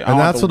takes it. I and don't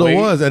that's have what to it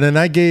wait. was. And then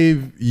that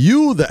gave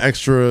you the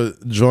extra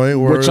joint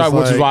where Which it's is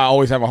like- why I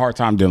always have a hard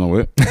time dealing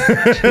with.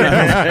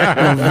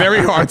 a very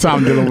hard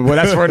time dealing with. Well,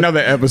 that's for another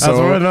episode. That's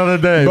for another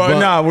day. But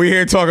nah, we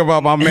here talking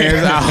about my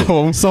man's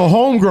album. So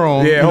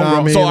homegrown. Yeah, you know what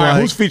homegrown. I mean? So all right,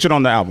 Like, who's featured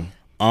on the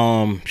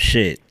album?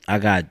 Shit. I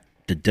got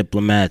the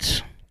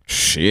Diplomats,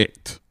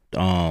 Shit.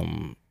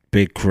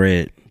 Big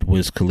Crit,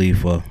 Wiz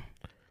Khalifa,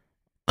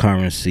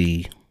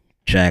 Currency,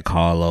 Jack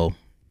Harlow,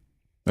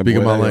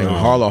 Speaking my language.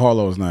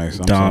 Harlow is nice.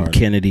 I'm Dom sorry.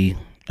 Kennedy,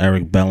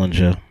 Eric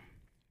Bellinger.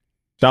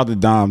 Shout out to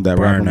Dom. That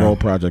rock and Burner. roll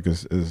project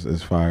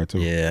is fire too.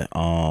 Yeah.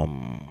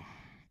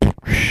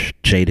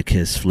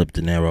 Jadakiss, Flip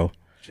De Niro.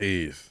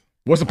 Jeez.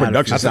 What's the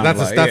production That's a- sound that's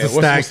a- like? that's a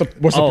What's stack.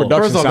 What's the Oh,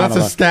 production First off, sound that's a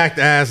like? stacked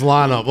ass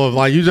lineup of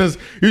like you just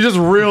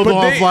reeled But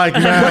off they- like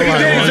man. but he like,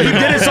 did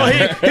it. So he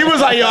did it. So he was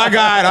like, yo, I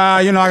got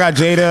I got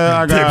Jada,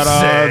 I got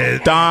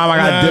Dipset. Dom, I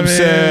got Nah, Dipset,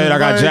 man, I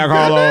got like, Jack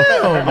Harlow.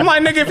 damn. I'm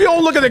like, nigga, if you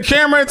don't look at the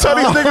camera and tell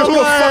these niggas who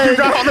the fuck you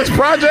got on this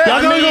project,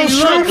 Y'all gonna go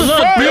stream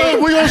look,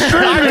 fuck. We gonna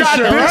stream I this got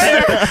shit, this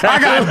right? nigga. I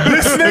got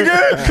this nigga.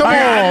 Come I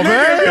got on, nigga,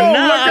 man. if you don't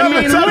Nah, look I at me,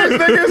 mean, tell look, these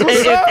niggas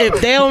what's up. if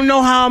they don't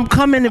know how I'm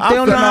coming, if they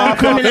don't know how I'm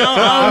coming,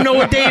 I don't know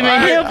what they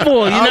even here for. You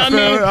know what I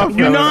mean?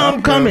 You know how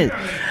I'm coming.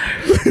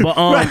 But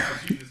Oh,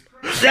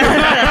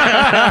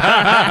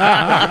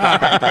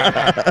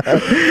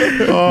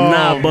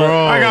 nah, but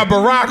I got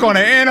Barack on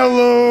the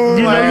interlude.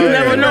 you know, like, you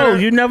never know.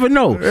 You never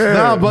know.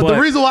 Nah, but the But-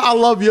 reason why I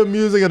love your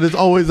music and it's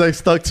always like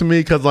stuck to me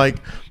because like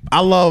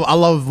I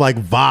love like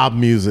vibe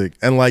music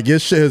and like your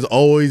shit has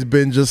always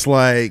been just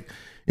like,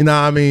 you know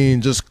what I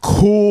mean, just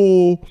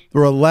cool,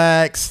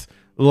 relaxed,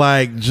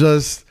 like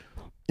just,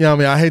 you know what I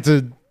mean, I hate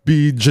to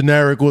be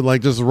generic with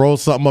like just roll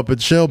something up and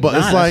chill, but Nah,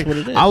 it's that's like what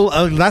it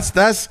is.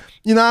 that's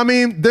you know what I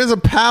mean, there's a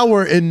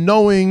power in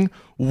knowing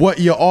what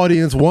your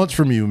audience wants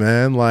from you,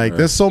 man. Like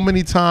there's so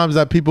many times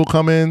that people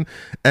come in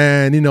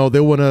and you know they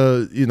want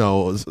to, you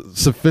know,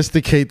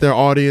 sophisticate their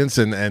audience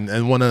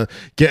and want to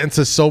get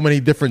into so many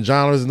different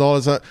genres and all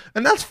this stuff.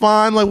 And that's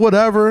fine, like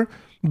whatever.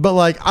 But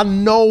like I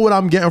know what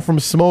I'm getting from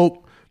Smoke.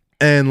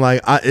 And like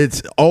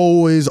it's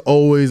always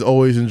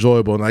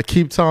enjoyable, and I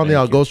keep telling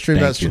y'all, go stream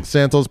that Thank you.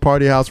 Santos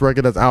Party House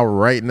record that's out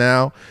right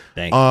now.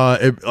 Thank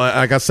you.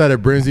 Like I said,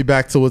 it brings me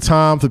back to a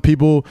time. For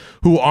people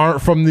who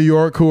aren't from New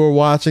York who are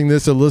watching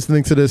this or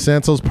listening to this,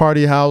 Santos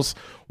Party House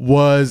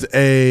was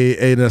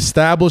an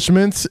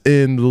establishment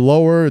in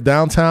lower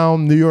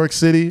downtown New York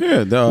City.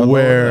 Yeah, the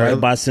where Right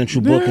by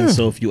Central Booking,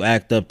 so if you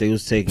act up, they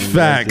was taking you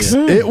facts.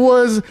 right there. It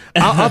was.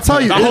 I'll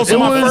tell you. I hosted it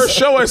my was, first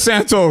show at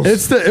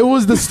Santos. It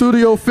was the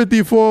Studio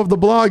 54 of the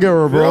blog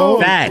era, bro.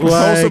 Facts.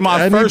 Hosted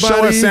my first show at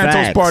anybody- Santos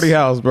Facts. Party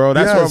House, bro.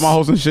 That's Yes. where my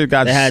hosting shit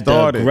got They had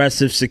started. the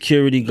aggressive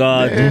security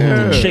guard,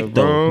 the chick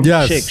though. bro.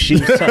 Yes. Chick.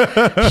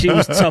 She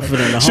was tougher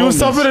than the She was homies.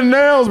 tougher than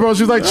nails, bro.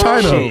 She was like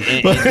China.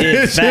 Shit,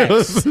 yeah, She facts.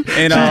 was- And,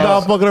 she's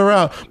not fucking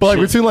around. But like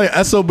between like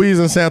SOBs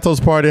and Santos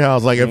Party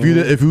House, like if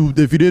you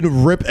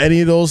didn't rip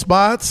any of those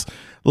spots,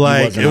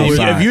 like wasn't it was,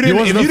 outside. If you didn't,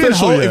 wasn't if you didn't,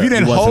 official host, yet. if you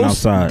didn't He wasn't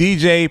host, outside.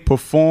 DJ,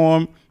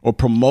 perform, or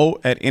promote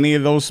at any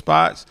of those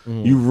spots,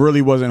 you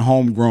really wasn't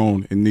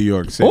homegrown in New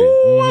York City.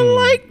 Oh, I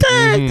like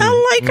that.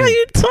 I like how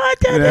you taught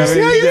that. Yeah, See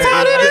how you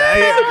taught it?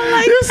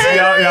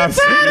 Y'all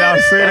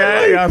see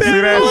that? Y'all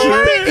see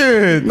that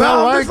shit? No, I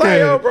I'm like just like, it.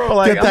 yo, bro,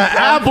 like, Get that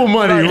I'm- Apple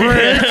money,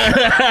 Rich.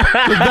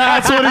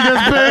 That's what he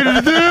gets paid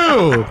to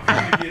do,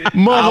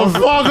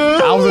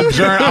 motherfucker. I was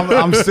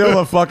I'm still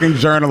a fucking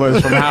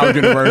journalist from Howard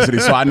University,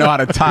 so I know how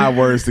to tie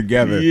words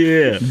together.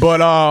 Yeah.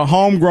 But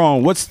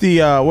homegrown, what's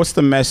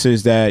the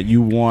message that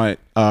you want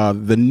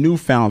the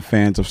newfound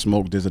fans of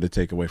Smoke DZA to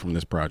take away from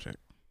this project?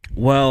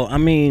 Well, I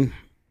mean,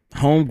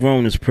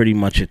 Homegrown is pretty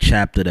much a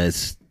chapter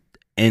that's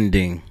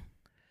ending.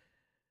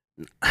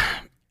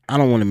 I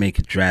don't want to make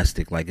it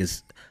drastic. Like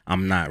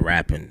I'm not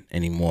rapping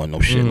anymore, no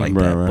shit like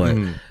that. But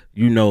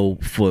you know,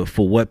 for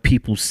what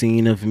people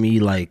seen of me,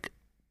 like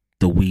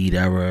the weed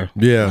era,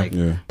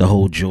 the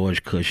whole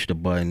George Kush the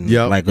button,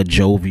 like a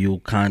jovial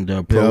kind of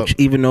approach.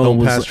 Even though Don't it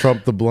was pass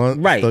Trump the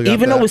blunt, right.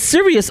 Even though it's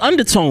serious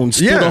undertones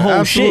through the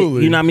whole shit.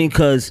 You know what I mean?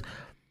 Because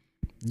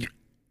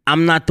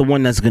I'm not the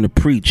one that's gonna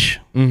preach,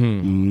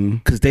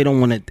 because they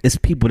don't want to. It's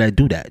people that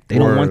do that. They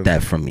don't want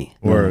that from me.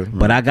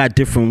 But I got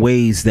different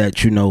ways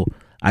that, you know,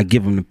 I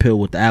give them the pill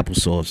with the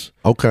applesauce.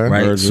 Okay,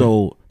 right.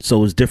 So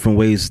it's different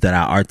ways that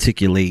I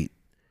articulate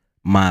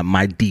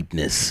my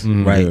deepness,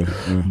 right?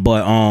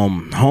 But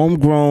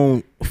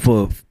Homegrown,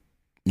 for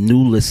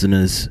new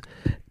listeners,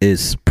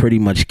 is pretty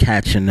much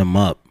catching them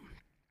up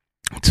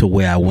to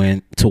where I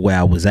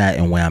was at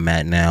and where I'm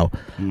at now.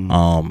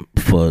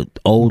 For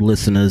old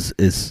listeners,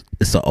 it's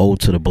an ode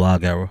to the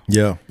blog era.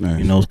 You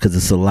know, because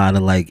it's a lot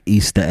of like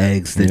Easter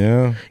eggs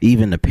that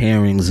even the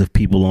pairings of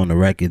people on the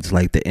records,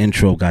 like the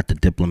intro got the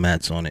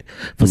Diplomats on it.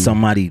 For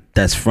somebody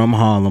that's from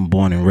Harlem,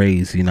 born and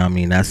raised, you know what I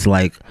mean? That's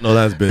like,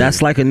 that's big.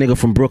 That's like a nigga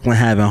from Brooklyn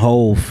having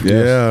Hove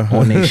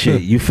on their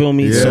shit. You feel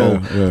me?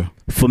 So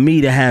for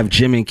me to have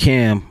Jim and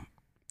Cam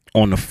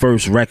on the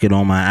first record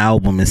on my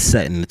album is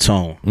setting the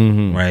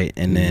tone, right?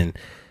 And then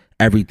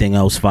everything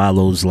else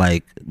follows,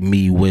 like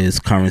me, Wiz,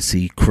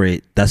 Currency,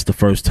 Crit. That's the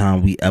first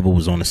time we ever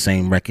was on the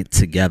same record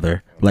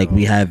together. Like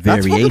we have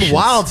variations. That's fucking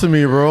wild to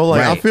me, bro.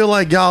 Like I feel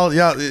like y'all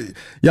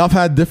have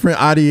had different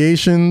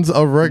ideations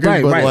of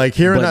records, but like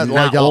hearing that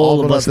like y'all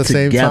all of us at the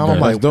same time, I'm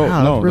like, dope.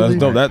 Wow, no, that's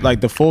dope. That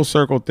like the full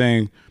circle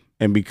thing,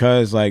 and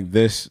because like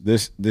this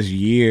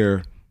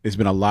year, there's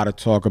been a lot of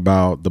talk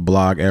about the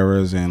blog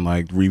eras and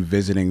like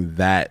revisiting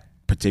that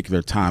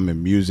particular time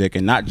in music,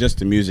 and not just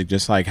the music,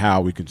 just like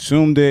how we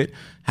consumed it,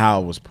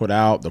 how it was put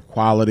out, the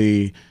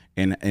quality,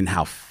 and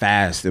how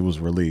fast it was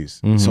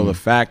released. So the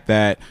fact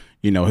that,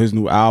 you know, his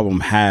new album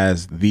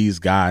has these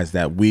guys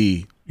that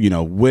we, you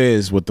know,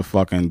 Wiz with the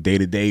fucking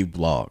day-to-day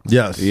blog.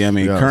 Yes. You know what I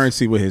mean? Yes.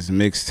 Currency with his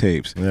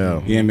mixtapes. Yeah. You know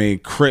what I mean?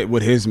 Crit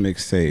with his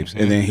mixtapes.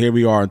 And then here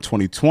we are in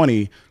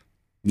 2020.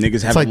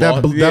 Niggas have it's like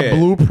that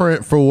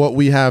blueprint for what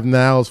we have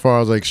now as far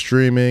as like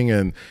streaming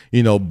and,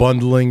 you know,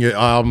 bundling your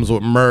albums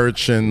with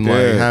merch and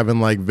like having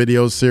like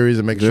video series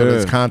and making sure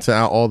there's content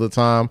out all the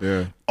time.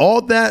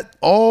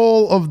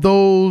 All of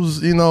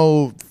those, you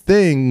know,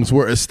 things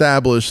were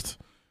established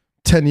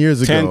 10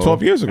 years ago, 10,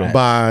 12 years ago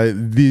by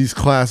these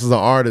classes of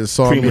artists.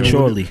 So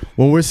prematurely.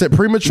 When we're saying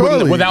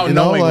prematurely, without you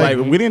know, knowing, like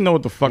we didn't know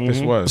what the fuck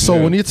this was.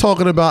 So when you're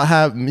talking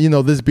about you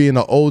know, this being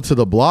an ode to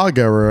the blog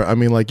era, I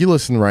mean, like you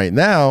listen right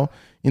now,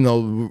 you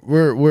know,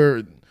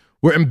 we're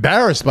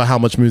embarrassed by how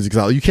much music's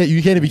out. You can't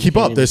even keep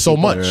up. There's so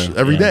much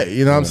every day.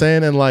 You know what I'm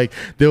saying? And like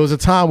there was a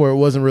time where it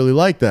wasn't really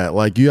like that.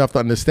 Like you have to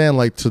understand,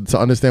 like to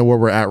understand where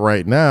we're at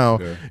right now,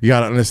 you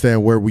got to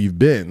understand where we've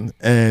been.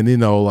 And you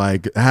know,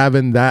 like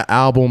having that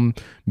album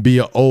be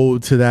an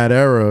ode to that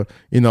era,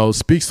 you know,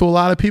 speaks to a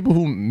lot of people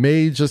who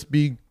may just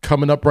be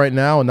coming up right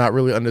now and not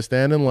really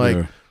understanding.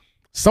 Like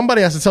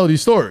somebody has to tell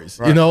these stories.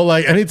 You know,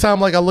 like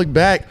anytime like I look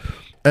back.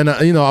 And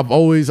you know, I've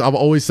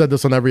always said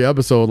this on every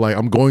episode. Like,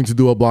 I'm going to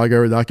do a blog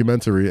era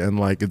documentary, and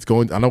like, it's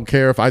going. I don't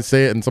care if I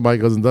say it and somebody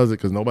goes and does it,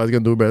 because nobody's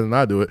gonna do it better than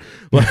I do it.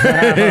 Like,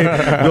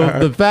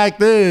 the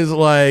fact is,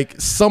 like,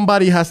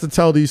 somebody has to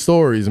tell these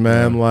stories,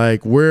 man.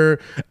 Like, we're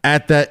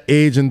at that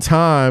age and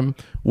time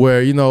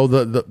where, you know,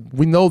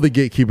 we know the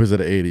gatekeepers of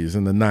the 80s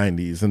and the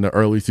 90s and the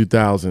early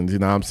 2000s. You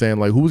know what I'm saying?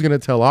 Like, who's gonna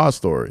tell our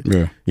story?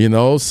 You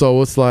know,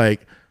 so it's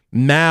like,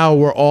 now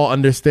we're all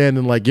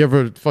understanding. Like, you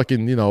ever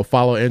fucking, you know,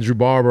 follow Andrew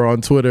Barber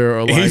on Twitter,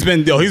 or like he's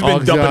been dumping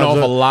off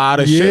a lot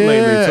of shit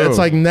lately too. It's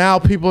like now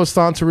people are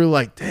starting to really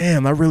like,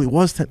 damn, that really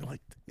was like,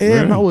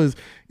 damn, that was,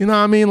 you know what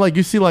I mean? Like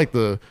you see like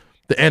the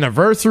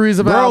anniversaries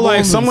of albums,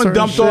 like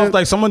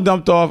someone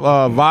dumped off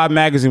Vibe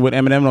magazine with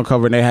Eminem on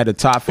cover, and they had the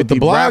top 50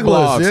 rap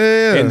blogs.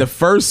 And the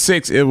first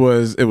 6, it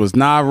was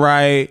Not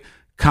Right,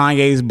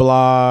 Kanye's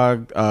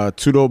blog,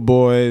 Two Dope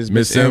Boys,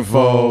 Miss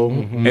Info,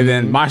 and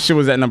then my shit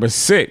was at number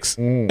 6.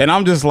 And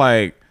I'm just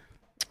like,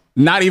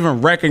 not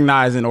even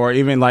recognizing or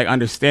even like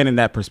understanding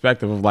that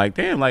perspective of like,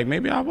 damn, like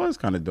maybe I was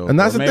kind of dope. And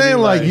that's the thing,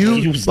 like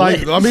you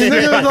like, I mean,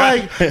 niggas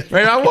like,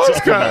 maybe I was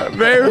kind of,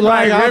 maybe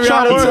like I'm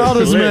trying to tell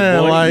this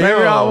man, like,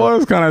 maybe I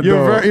was kind of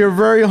dope. You're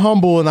very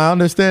humble, and I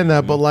understand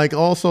that, but like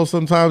also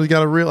sometimes you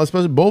gotta realize,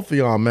 especially both of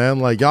y'all, man,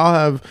 like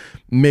y'all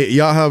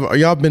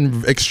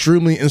been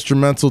extremely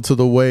instrumental to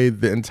the way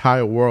the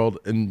entire world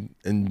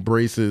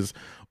embraces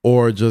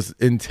or just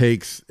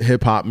intakes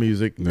hip hop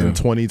music in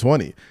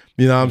 2020.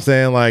 You know what I'm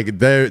saying? Like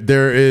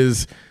there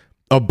is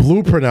a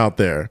blueprint out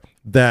there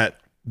that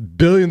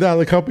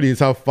billion-dollar companies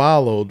have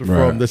followed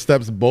from the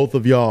steps both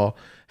of y'all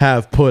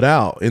have put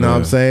out. You know what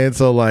I'm saying?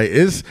 So like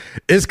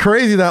it's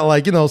crazy that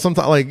like, you know,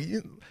 sometimes like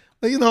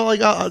you know, like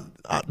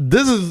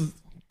this is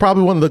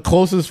probably one of the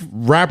closest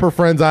rapper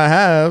friends I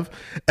have,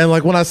 and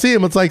like when I see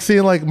him, it's like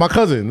seeing like my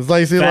cousin. It's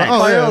like seeing like,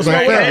 oh yeah, it's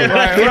like family. You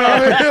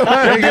know what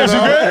I mean?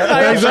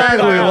 Like,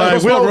 exactly.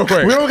 Like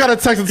we don't gotta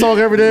text and talk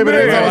every day, but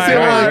every time I see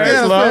him, I'm like,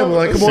 yeah, it's family.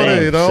 Like come on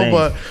in, you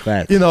know.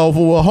 But you know,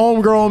 for a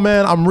homegrown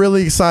man, I'm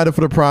really excited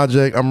for the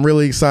project. I'm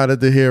really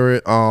excited to hear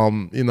it.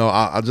 You know,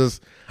 I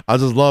just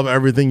love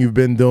everything you've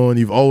been doing.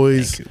 You've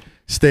always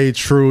stayed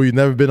true. You've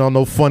never been on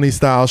no funny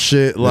style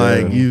shit.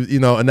 Like you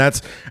know, and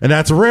that's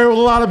rare with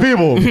a lot of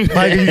people.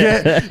 Like you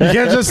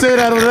can't just say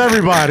that with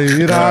everybody.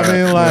 You know what I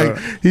mean? Like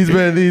he's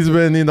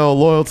been you know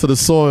loyal to the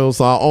soil.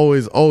 So I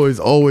always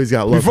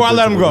got love. Before I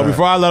let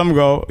him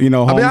go, you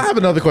know. I mean, I have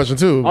another question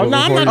too. Oh no,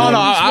 I'm not.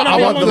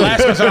 I want the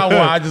last question. I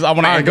want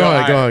to. Go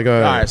ahead.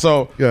 All right.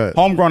 So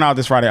homegrown out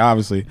this Friday,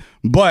 obviously,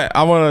 but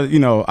I want to. You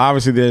know,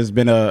 obviously, there's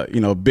been a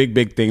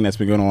big thing that's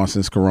been going on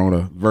since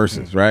Corona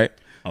versus right.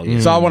 Oh,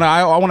 yeah. So I want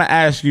to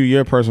ask you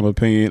your personal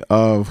opinion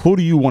of who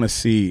do you want to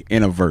see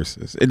in a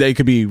versus? It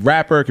could be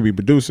rapper, it could be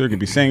producer, it could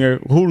be singer.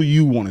 Who do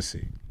you want to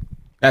see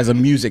as a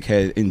music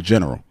head in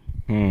general?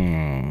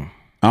 I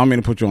don't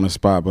mean to put you on the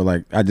spot, but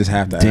like I just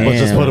have to.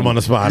 Let's just put him on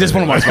the spot. Just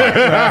put him on the spot.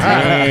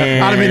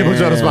 I didn't mean to put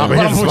you on the spot, but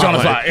I'm put you on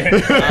the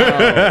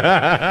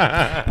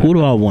spot. Who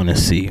do I want to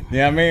see?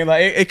 Yeah, I mean,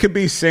 like it could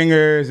be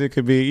singers, it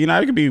could be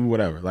it could be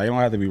whatever. Like it don't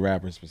have to be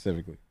rappers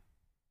specifically.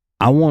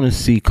 I want to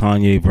see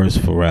Kanye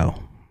versus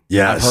Pharrell.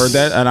 Yes. I've heard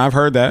that, and I've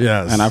heard that,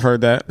 and I've heard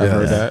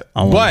that.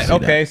 But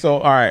okay, so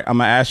all right, I'm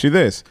gonna ask you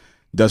this: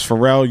 does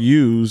Pharrell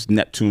use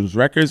Neptune's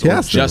records,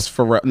 or just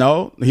Pharrell?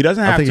 No, he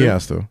doesn't have to. I think he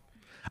has to.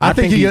 I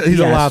think he's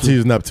allowed to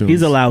use Neptune.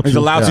 He's allowed to. He's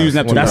allowed to use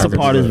Neptune. That's a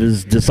part of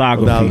his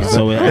discography.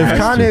 So if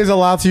Kanye's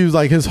allowed to use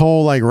like his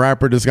whole like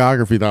rapper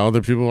discography, that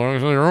other people are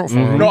actually wrote for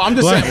him. No, I'm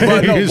just saying.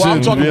 But no, what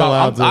I'm talking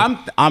about,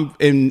 I'm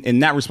in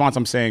that response.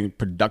 I'm saying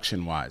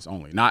production wise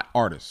only, not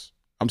artists.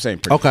 I'm saying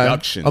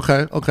production.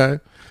 Okay.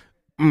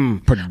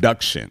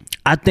 Production.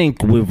 I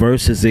think with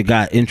verses it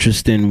got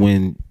interesting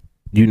when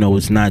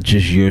it's not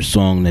just your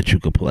song that you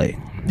could play.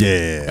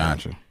 Yeah,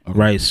 gotcha. Okay.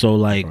 Right. So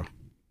like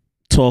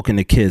talking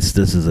to Kiss,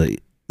 this is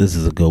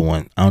a good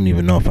one. I don't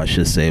even know if I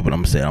should say it, but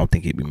I'm gonna say it. I don't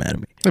think he'd be mad at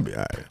me. He'd be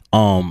all right.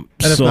 And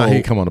if not,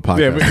 he'd come on the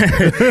podcast.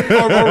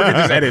 Or we could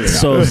just edit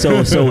it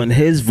out. So in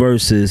his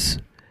verses,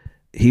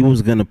 he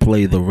was gonna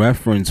play the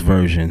reference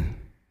version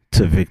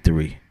to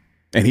Victory.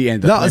 And he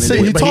ended up. No,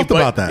 he talked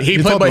about that. He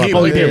played the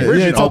original.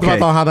 Yeah, he talked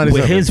about how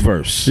with his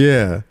verse.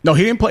 Yeah. No,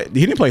 he didn't play.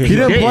 He didn't play. He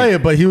didn't play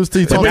it, but he talked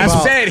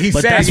about. He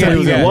said that's what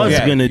he was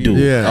gonna do.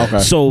 Yeah. Okay.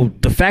 So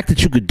the fact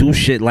that you could do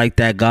shit like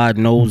that, God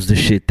knows the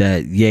shit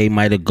that Ye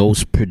might have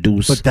ghost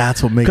produced. But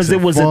that's what makes it because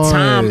it was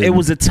fun. It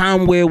was a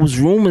time where it was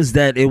rumors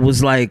that it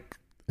was like.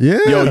 Yeah,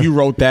 yo, you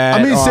wrote that.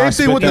 I mean, same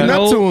thing with the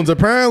Neptunes.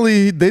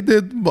 Apparently, they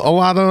did a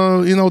lot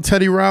of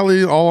Teddy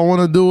Riley. All I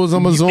want to do is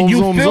I'm a zoom.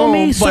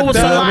 Me? So but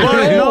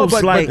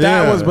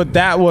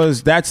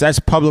that's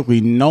publicly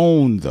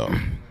known though.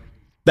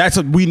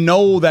 We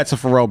know that's a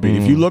Pharrell beat.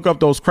 If you look up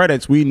those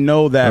credits, we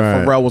know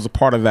that Pharrell was a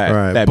part of that.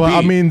 Right. That but beat.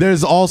 I mean,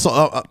 there's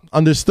also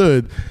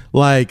understood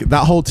like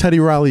that whole Teddy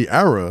Riley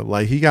era.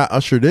 Like he got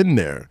ushered in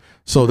there.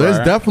 So there's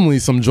definitely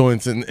some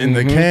joints in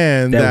the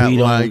can that he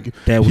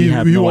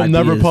will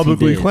never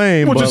publicly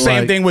claim. Which is the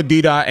same thing with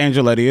D-Dot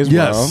Angeletti as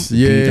well. Yes,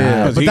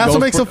 yeah. But that's what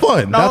makes it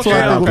fun. That's what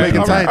I think will make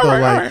it tight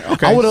though.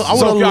 Like I would have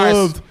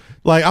loved.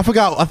 Like I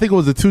forgot. I think it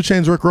was the 2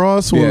 Chainz Rick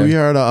Ross where we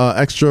heard an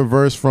extra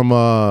verse from.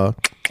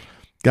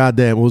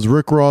 Goddamn, it was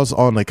Rick Ross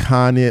on the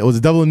Kanye. It was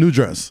the Devil in a New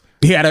Dress.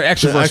 He had an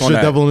extra verse on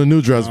that. Devil in a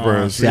New Dress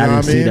verse. See, I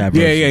didn't see that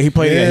verse. Yeah, he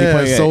played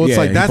it. So it's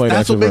like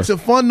that's what makes it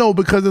fun though,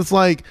 because it's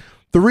like.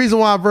 The reason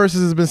why Versus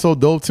has been so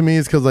dope to me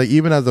is because like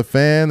even as a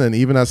fan and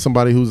even as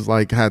somebody who's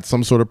like had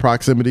some sort of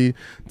proximity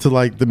to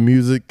like the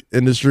music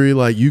industry,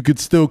 like you could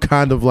still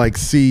kind of like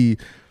see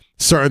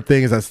certain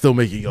things that still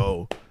make you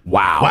go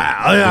wow.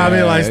 Yeah, I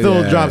mean like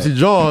still drops your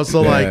jaw.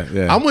 So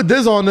I'm with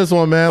this on this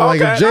one, man.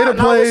 Like if Jada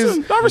plays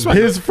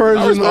his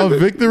version of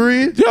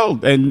Victory, yo,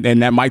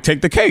 and that might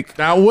take the cake.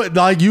 Now what?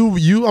 Like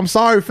you, I'm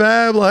sorry,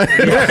 Fab. Like,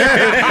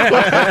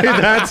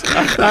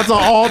 that's an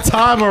all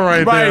timer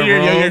right there,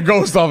 bro. You're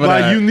ghost off of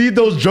that. Like you need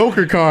those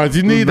Joker cards.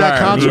 You need that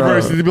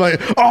controversy to be like,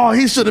 oh,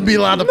 he shouldn't be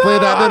allowed to play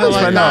that. Then they're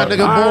like, nah,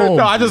 nigga, boom.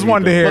 No, I just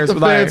wanted to hear. Let the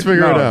fans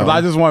figure it out.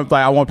 I just want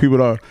I want people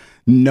to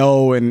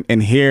know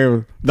and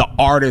hear the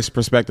artist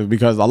perspective,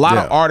 because a lot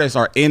of artists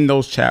are in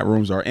those chat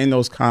rooms or in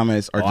those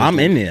comments. I'm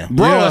in there,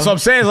 bro. That's what I'm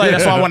saying. Like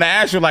that's why I want to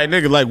ask you, like,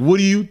 nigga, like, what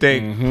do you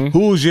think?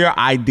 Who's your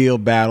ideal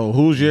battle?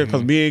 Who's your?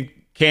 Because me and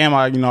Cam,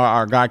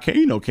 our guy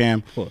Cam,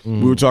 Cam,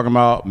 we were talking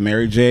about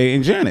Mary J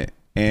and Janet,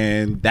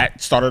 and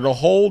that started a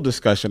whole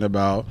discussion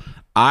about.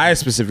 I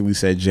specifically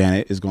said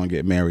Janet is going to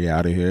get Mary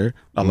out of here.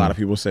 A lot of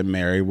people said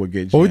Mary would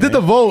get Janet. Well, we did the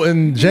vote,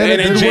 and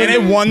Janet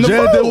won the vote.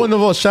 Janet did win the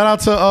vote. Shout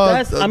out to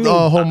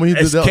homie. He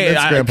did the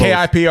Instagram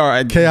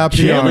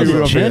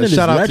KIPR. Janet is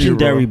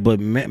legendary, but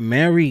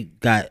Mary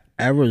got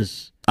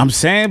errors. I'm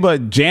saying,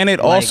 but Janet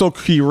also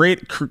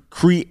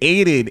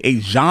created a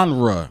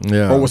genre,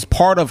 or was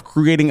part of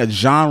creating a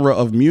genre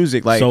of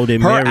music. Like So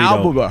did her Mary,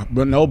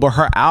 album, but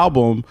her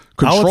album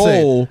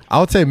Control. I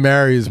would say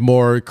Mary is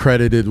more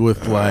credited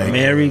with like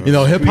Mary, you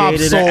know, hip hop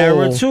created soul an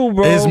era too,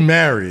 bro. is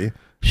Mary.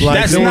 Like,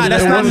 That's it not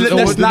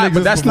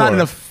wasn't an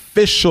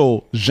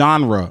official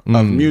genre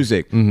of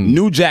music.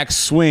 New Jack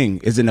Swing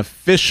is an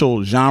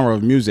official genre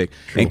of music.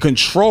 And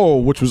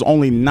Control, which was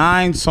only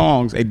 9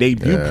 songs, a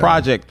debut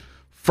project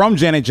from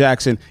Janet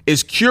Jackson,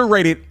 is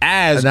curated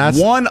as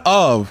one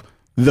of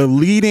the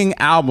leading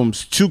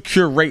albums to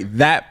curate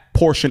that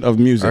portion of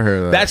music. I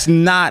heard that. That's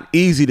not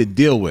easy to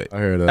deal with. I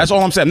heard that. That's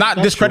all I'm saying. I'm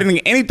not discrediting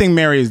anything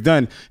Mary has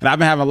done. And I've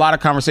been having a lot of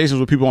conversations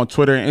with people on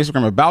Twitter and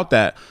Instagram about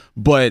that.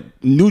 But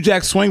New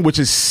Jack Swing, which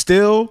is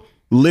still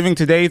living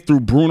today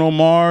through Bruno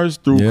Mars,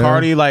 through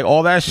Cardi, like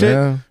all that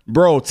shit,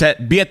 bro, to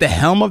be at the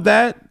helm of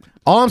that.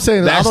 All I'm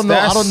saying is I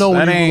don't know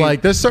when you, ain't-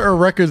 like there's certain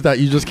records that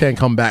you just can't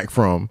come back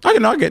from. I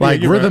get it. Like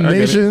You're right. Rhythm I get it.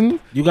 Nation.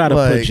 You gotta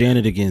like, put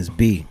Janet against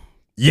B.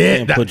 Yeah,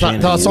 can't put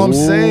Janet that's what I'm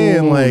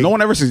saying. Like no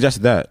one ever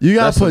suggested that. You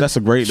gotta put- that's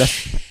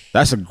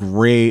a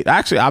great.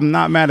 Actually, I'm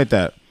not mad at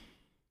that.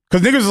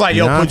 Because niggas is like,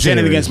 yo, put Beyonce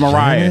Janet against is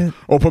Mariah Janet?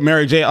 or put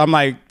Mary J. I'm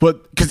like,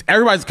 but because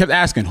everybody's kept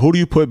asking, who do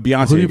you put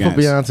Beyonce who do you against?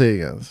 put Beyonce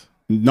against?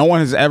 No one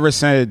has ever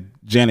said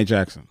Janet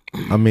Jackson.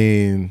 I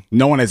mean,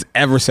 No one has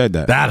ever said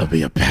that. that'll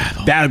be a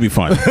battle. That'd be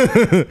fun.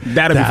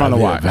 That'd be fun to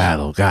be watch. a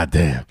battle.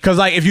 Goddamn. Because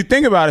like if you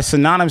think about it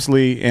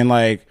synonymously and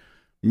like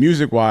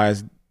music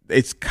wise,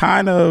 it's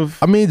kind of.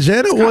 I mean,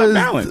 Janet kinda was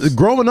balanced.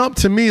 growing up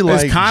to me.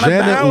 Like kinda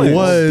Janet balanced.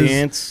 was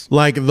Dance,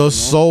 like the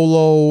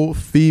solo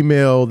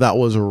female that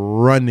was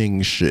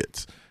running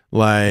shit.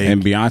 Like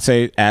And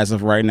Beyonce, as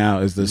of right now,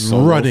 is the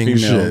solo running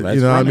female shit. that's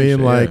You know what I running mean?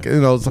 shit, Like, yeah.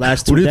 you know,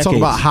 Last when 2 you talk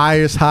about decades.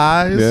 highest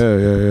highs, Yeah.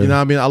 you know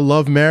what I mean? I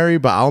love Mary,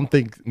 but I don't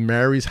think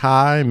Mary's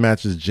high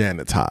matches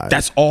Janet's high.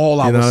 That's all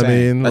I you know was what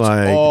saying. I mean? That's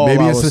like all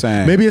maybe I it's was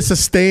saying. maybe it's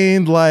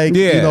sustained like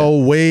you Yeah. know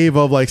wave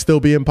of like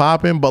still being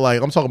popping, but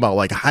like I'm talking about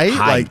like height.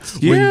 Like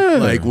Yeah.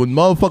 when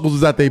motherfuckers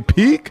was at their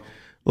peak,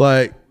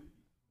 like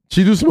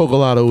she do smoke a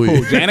lot of weed.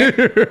 Who,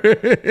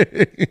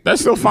 Janet?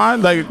 That's still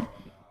fine. Like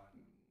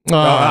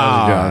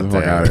God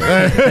fuck damn.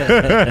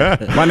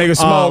 my nigga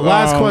smoke.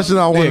 Last question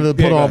I wanted to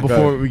put on go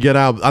before ahead. we get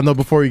out. I know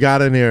before you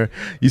got in here,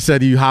 you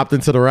said you hopped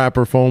into the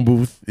rapper phone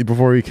booth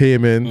before he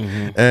came in,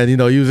 and you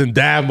know you was in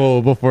dad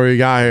mode before he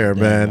got here,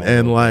 man.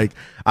 And like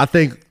I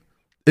think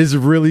it's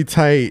really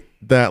tight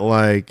that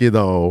like you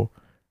know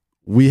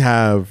we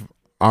have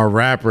our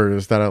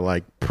rappers that are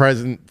like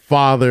present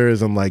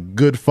fathers and like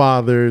good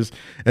fathers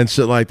and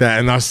shit like that,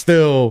 and are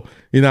still.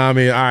 You know what I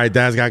mean? All right,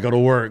 dad's got to go to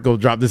work, go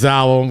drop this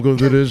album, go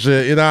do this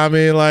shit. You know what I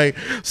mean? Like,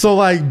 so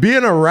like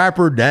being a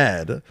rapper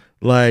dad,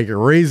 like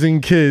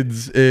raising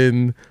kids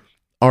in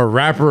a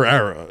rapper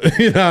era.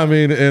 You know what I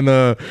mean? In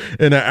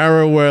an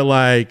era where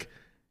like,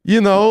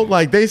 you know,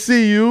 like they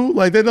see you,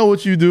 like they know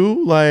what you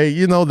do. Like,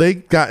 you know, they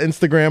got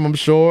Instagram, I'm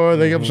sure.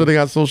 I'm sure they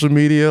got social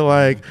media.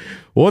 Like,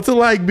 what's it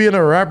like being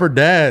a rapper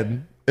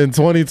dad in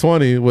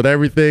 2020 with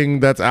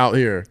everything that's out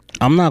here?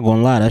 I'm not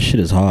gonna lie, that shit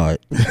is hard.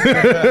 I'm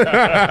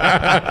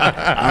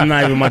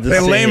not even about to say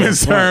In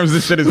layman's it, but- terms,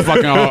 this shit is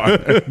fucking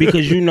hard.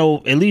 because you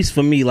know, at least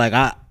for me, like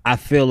I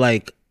feel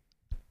like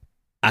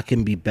I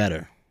can be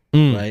better,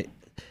 right?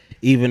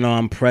 Even though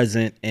I'm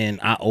present and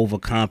I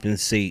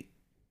overcompensate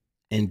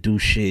and do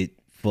shit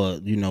for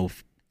you know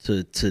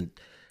to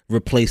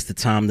replace the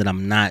time that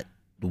I'm not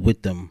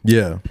with them.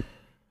 Yeah.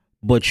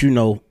 But you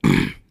know,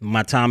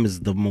 my time is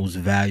the most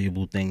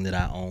valuable thing that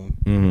I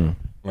own,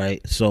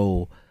 right?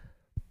 So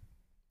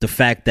the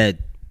fact that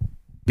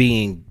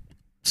being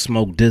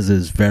Smoke Dizza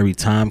is very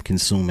time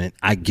consuming,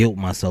 I guilt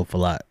myself a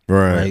lot,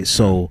 Right.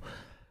 So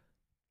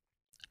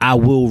I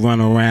will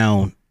run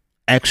around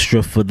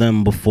extra for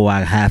them before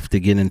I have to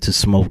get into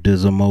Smoke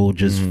Dizza mode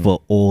just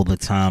for all the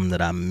time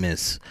that I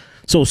miss.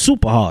 So it's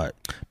super hard.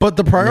 But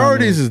the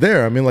priorities is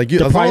there. I mean, like you,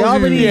 The as long as you-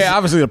 priorities- Yeah,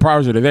 obviously the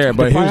priorities are there,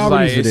 but he was like,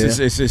 priorities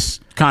are it's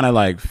just kind of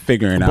like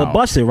figuring But out.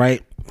 bust it,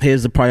 right?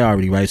 Here's the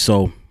priority, right?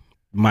 So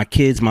my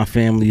kids, my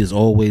family is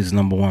always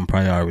number one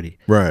priority.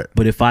 right.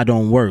 But if I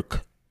don't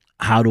work,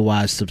 how do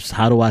I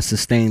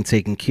sustain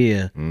taking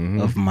care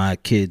of my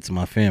kids,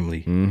 my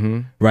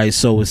family? Right?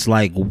 So it's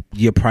like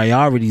your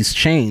priorities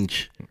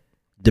change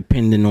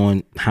depending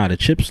on how the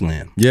chips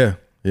land. Yeah.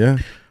 Yeah.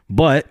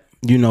 But,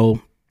 you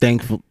know,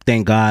 thank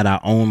God I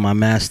own my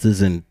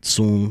masters, and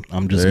soon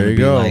I'm just There gonna you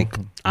be go. like,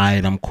 all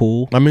right, I'm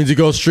cool. That means you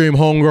go stream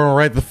Homegrown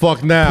right the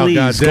fuck now. Please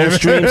God go damn it.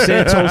 stream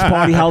Santos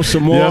Party House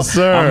some more. Yes,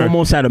 sir. I'm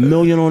almost at 1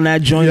 million on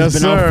that joint. Yes,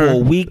 It's been out sir. for a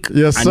week.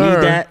 Yes, I sir.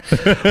 need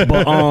that.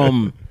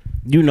 But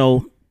you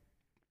know,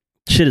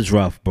 shit is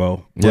rough,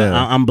 bro. But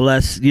Yeah. I'm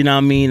blessed. You know what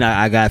I mean?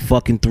 I got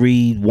fucking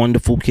 3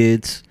 wonderful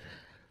kids.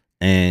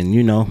 And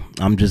you know,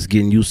 I'm just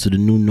getting used to the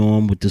new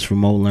norm with this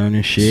remote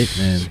learning shit. It's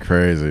And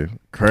crazy.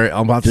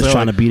 I'm about Just to say,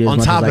 trying like, to beat it as on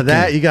much top as I of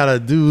that, can. you gotta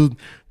do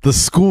the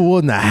school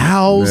in the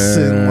house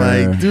and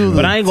like, dude.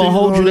 But I ain't gonna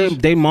hold you.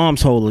 They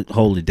moms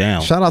hold it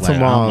down. Shout out to Like,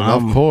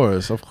 mom, of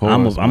course.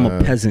 I'm a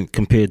man. peasant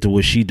compared to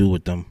what she do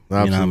with them.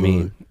 Absolutely. You know what I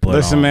mean? But,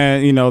 Listen,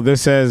 man, you know,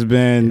 this has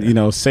been, you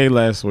know, Say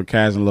Less with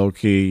Kaz and Low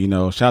Key. You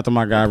know, shout out to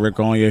my guy Rick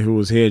Onya, who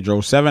was here,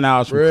 drove 7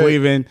 hours from Rick.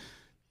 Cleveland,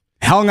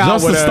 hung out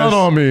Just with a us. stunt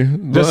on me.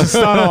 Just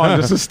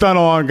a stunt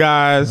on,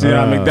 guys. You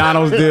know,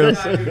 McDonald's deal.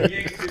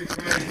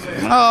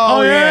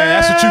 Oh yeah,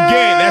 that's what you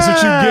get. That's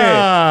what you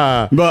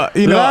get. But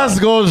you know, Let's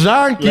go,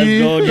 Janky.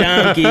 let's go,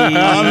 Yankee.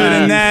 other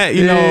than that,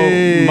 you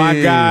know,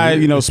 my guy,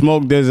 you know,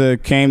 Smoke Dizza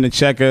came to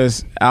check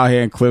us out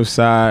here in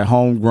Cliffside,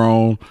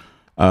 homegrown.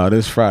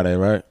 This Friday,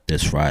 right?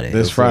 This Friday.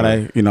 This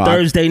Friday, you know,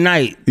 Thursday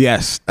night.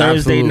 yes, Thursday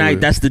Absolutely.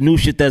 night. That's the new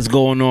shit that's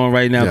going on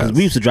right now because Yes.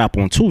 we used to drop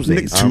on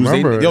Tuesdays. I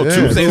remember. Yo, Yeah.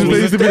 Tuesdays was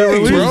used the to be the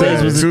thing, release bro.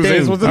 day.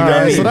 Tuesdays was the All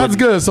right, thing. so that's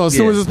good. So as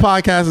soon as this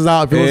podcast is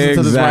out, if you listen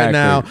to this right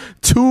now,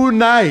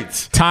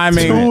 tonight,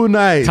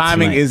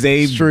 Timing is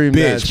a Stream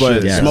that bitch. But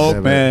shit. Yes. Smoke, Yeah,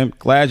 man,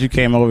 glad you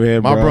came over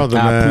here, my bro. brother,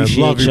 I man,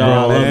 appreciate love you,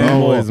 y'all. bro. Love As you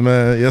always,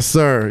 man. Yes,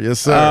 sir. Yes,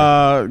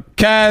 sir.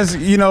 Kaz,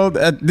 you know,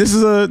 this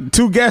is a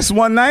 2 guests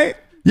one night.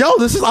 Yo,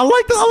 this is I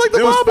like the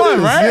It was vibe of fun,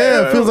 this. right?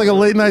 Yeah, it feels like a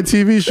late night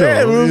TV show.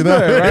 Yeah, it was you know?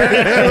 good,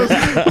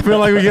 right? I feel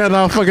like we getting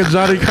our fucking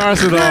Johnny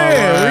Carson on.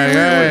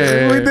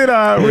 Yeah, we did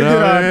our You know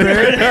what I mean?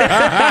 thing. You know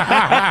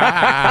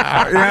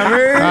what I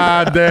mean?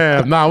 Ah,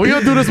 damn. Nah, we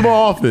gonna do this more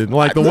often.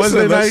 Like the Listen,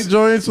 Wednesday let's- night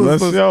joints.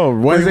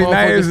 Wednesday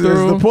night is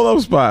the pull-up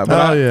spot.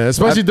 Oh yeah,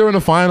 especially during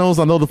the finals.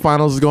 I know the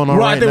finals is going on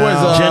Well, I right think it was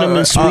now.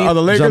 Gentlemen sweep. Are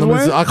the Lakers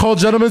Gentlemen's- win? I call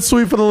gentlemen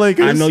sweep for the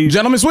Lakers. I know you.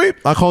 Gentlemen sweep?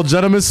 I call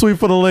gentlemen sweep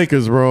for the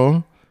Lakers,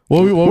 bro.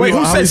 Wait, Wait, who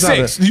how said you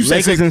sound 6? it? You said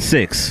Lakers 6. in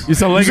 6. You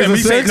said You Lakers said, in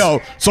he said 6?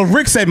 no. So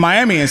Rick said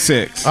Miami in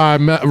 6. All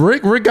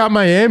right, Rick got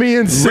Miami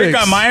in 6. Rick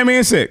got Miami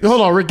in 6.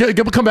 Hold on, Rick,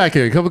 come back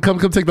here. Come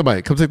take the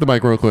mic. Come take the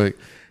mic real quick.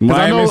 'Cause I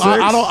Miami know in 6?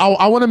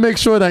 I want to make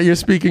sure that you're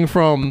speaking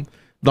from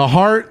the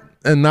heart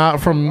and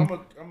not from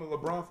I'm a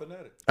LeBron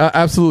fanatic.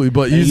 absolutely.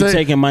 But You say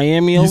taking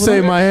Miami you over?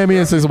 say there? Miami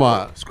in 6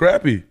 what?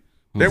 Scrappy.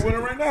 They're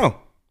winning right now.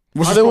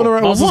 Are they winning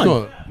right? What's the By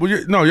score? Well,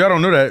 no, y'all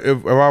don't know that.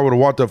 If I would have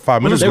walked up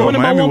 5 minutes They ago, winning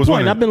by Miami 1 was point.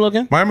 winning. I've been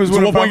looking. Miami was It's a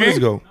winning 5 1-point minutes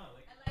game? ago.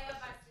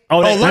 Oh,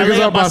 Lakers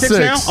they up by 6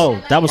 now? 6.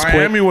 Oh, that was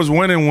Miami was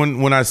winning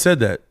when I said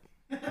that.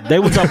 quick. They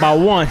was up by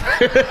 1. Wait,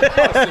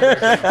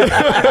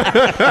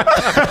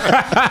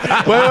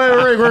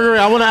 Rick.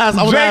 I want to ask.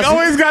 Jake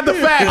always got the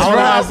facts, bro.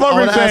 I fuck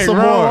with Jake, some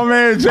bro. more. My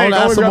man Jake I wanna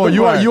ask always some got more. the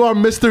You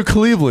facts. are Mr.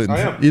 Cleveland. I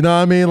am. You know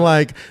what I mean?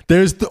 Like,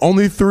 there's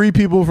only 3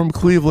 people from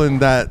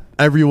Cleveland that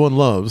everyone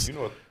loves. You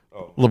know what?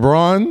 Oh,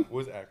 LeBron.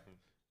 what's Akron?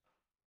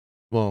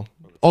 Well,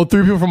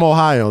 3 people from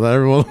Ohio that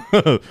everyone.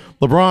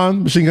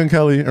 LeBron, Machine Gun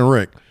Kelly, and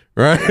Rick.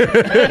 Right? You're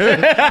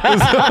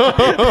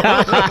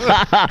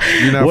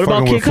not What about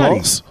fucking with Kid Cudi?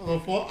 Floss?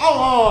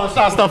 Oh,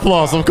 shots the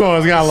floss, of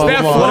course. Got a lot of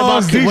Steph floss.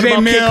 Floss, what DJ about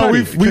Kid Mill,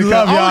 Cudi? we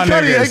love y'all And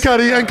niggas.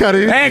 Cuddy. And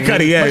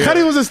Cuddy, yeah. But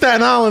Cuddy was in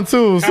Staten Island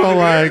too, so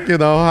like, you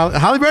know,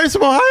 Halle Berry's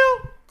from Ohio?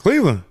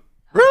 Cleveland.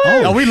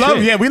 Really? Oh, we love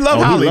Holly. we love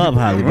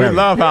Halle We Berry.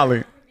 love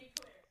Holly.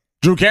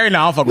 Drew Carey,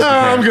 nah, I'll fuck with Drew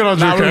Carey. I'm good on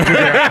Drew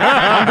Carey.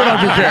 I'm good on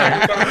Drew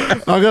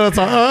Carey. I'm gonna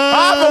talk.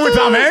 I'll fuck with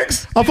Tom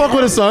Hanks. I'll fuck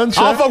with his son.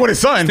 I'll fuck with his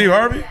son. Steve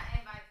Harvey.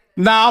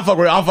 Nah, I'll fuck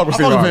with I'll Steve fuck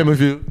with Harvey. Family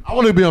Feud. I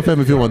want to be on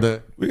Family Feud one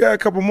day. We got a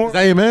couple more. Is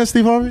that your man,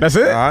 Steve Harvey? That's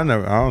it? I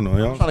don't know,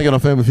 y'all. trying to get on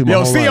Family Feud. My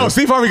Yo, whole life.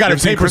 Steve Harvey got a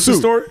Seen tape Christmas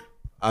pursuit. Story?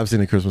 I've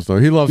seen a Christmas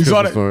Story. He loves You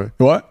saw Christmas that? Story.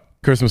 What?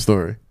 Christmas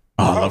Story.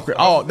 Oh, I love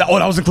that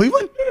was in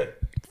Cleveland?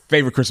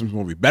 Favorite Christmas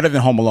movie. Better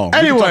than Home Alone. We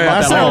can Anyway, talk about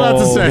I that said all later.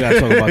 that to Oh, say. we gotta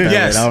talk about that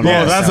Yes, later. I don't Well, know.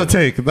 yes. that's a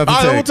take. That's a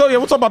take.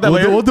 We'll talk about that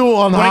later. We'll do it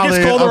on when it holiday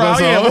gets colder out.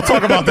 episode. Yeah, we'll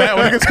talk about that.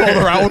 When it gets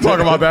colder out, we'll talk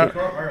about that.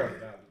 All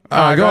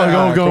right,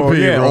 go, cool. Pete,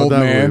 Yeah, bro. old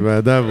Definitely,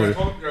 man. Definitely.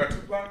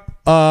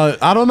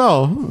 I don't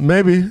know.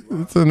 Maybe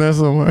it's in there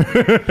somewhere.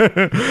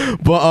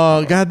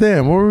 But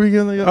goddamn, what were we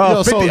gonna go?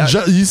 Yo, 50.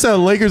 so you said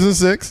Lakers in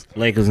 6.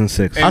 Lakers in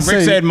 6. And I Rick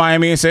say- said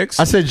Miami in 6.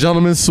 I say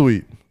gentlemen's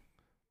sweep.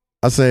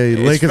 I say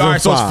Lakers all in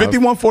right, so 5. it's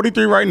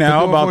 51-43 right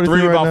now. About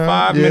 51-43 right now.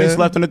 5 Yeah. minutes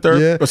left in the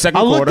third or second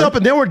I looked quarter. up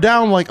and they were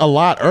down like a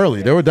lot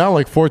early. They were down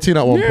like 14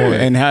 at one point.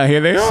 and here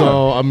they are.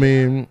 So I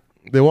mean,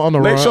 they were on the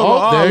They run. show-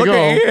 Oh, there you look go.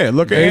 at- yeah,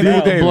 look at AD Anthony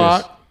with the Davis.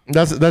 block.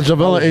 That's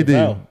Javella AD.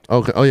 JaVale.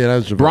 Okay. Oh yeah,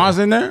 that's Javella. Bron's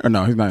in there? Or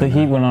no, he's not The in Heat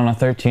there. went on a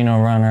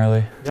 13-0 run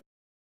early.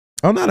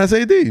 Oh no, that's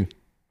AD. No, I'm You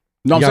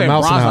got saying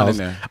Mouse Bron's in not house.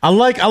 in there.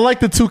 I like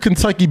the 2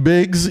 Kentucky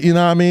bigs. You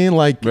know what I mean?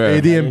 Like Yeah.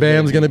 AD and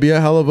Bam's gonna be a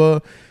hell of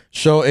a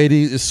show. AD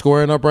is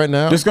scoring up right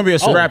now. This is going to be a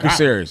scrappy God.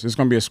 series. It's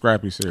going to be a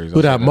scrappy series.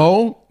 Who that?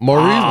 Maurice?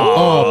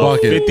 Oh,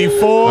 bucket.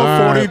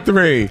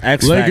 54-43.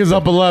 X Lakers Factor.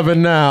 up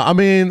 11 now. I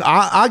mean,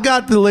 I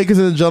got the Lakers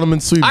in the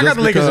gentleman's sweep. I got just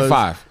the Lakers at because-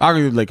 5. I'll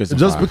give you the Lakers at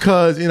Just 5.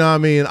 because, you know what I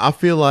mean? I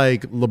feel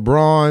like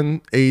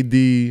LeBron,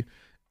 AD,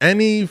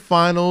 any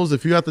finals,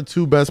 if you got the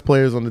 2 best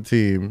players on the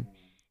team,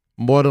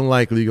 more than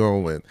likely you're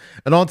going to win.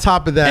 And on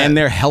top of that, And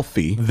they're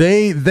healthy.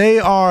 they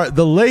are,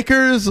 the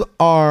Lakers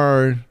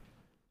are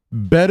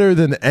better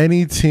than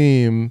any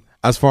team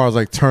as far as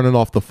like turning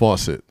off the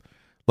faucet.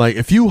 Like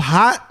if you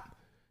hot,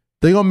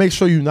 they're gonna make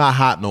sure you're not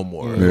hot no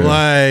more.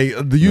 Like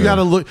you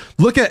gotta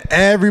look at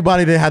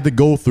everybody they had to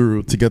go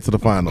through to get to the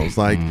finals.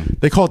 Like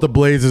they called the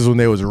Blazers when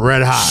they was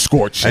red hot,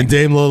 Scorching. and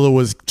Dame Lillard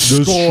was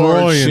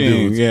destroying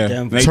dudes. Yeah,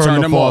 Denver. they Turned turned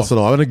the them off. faucet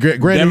off. And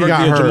granted, he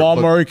got hurt. Jamal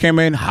but Murray came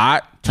in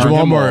hot. Turned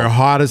Jamal him Murray off.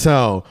 hot as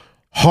hell.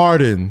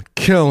 Harden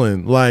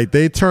killing. Like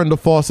they turned the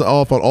faucet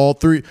off on all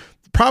three.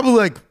 Probably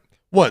like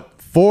what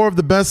 4 of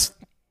the best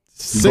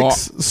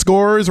 6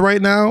 scorers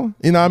right now.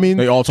 You know what I mean?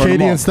 They all turned KD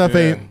them and off. Steph Yeah.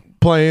 ain't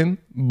playing,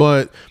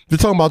 but if you're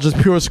talking about just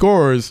pure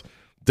scorers,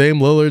 Dame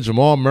Lillard,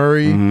 Jamal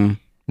Murray, you know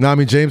what I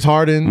mean, James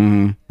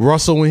Harden,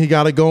 Russell when he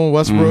got it going,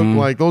 Westbrook,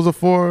 like those are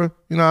 4,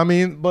 you know what I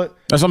mean? But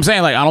That's what I'm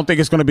saying. Like, I don't think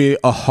it's going to be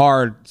a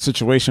hard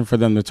situation for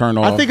them to turn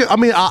off.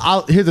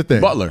 here's the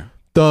thing. Butler.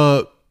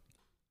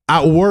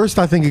 At worst,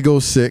 I think it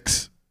goes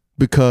 6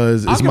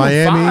 because I'll it's give him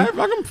Miami. 5.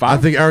 I'll give him 5.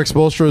 I think Eric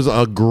Spoelstra is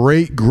a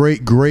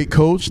great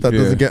coach that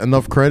doesn't get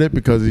enough credit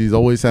because he's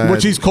always had.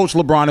 Which he's coached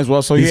LeBron as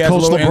well, so he He's has a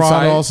coached little LeBron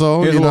insight. also,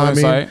 He has you a know what I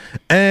little mean?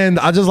 insight. And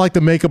I just like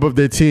the makeup of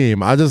their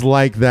team. I just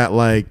like that,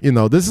 like, you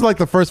know, this is like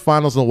the first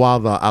finals in a while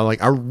that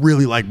I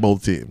really like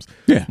both teams.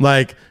 Yeah.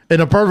 Like, in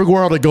a perfect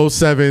world, it goes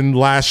 7,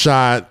 last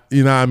shot,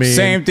 you know what I mean?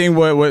 Same thing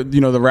with the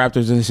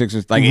Raptors and the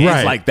Sixers. Like,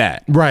 it's like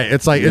that. Right.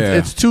 It's like, Yeah.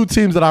 it's 2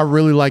 teams that I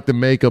really like the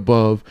makeup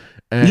of.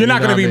 And, You're not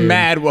going to be what I mean?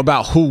 mad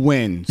about who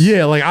wins.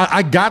 Yeah, like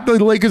I got the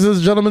Lakers as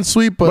a gentleman's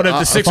sweep, but But if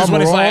the Sixers I'm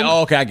win, it's like, wrong-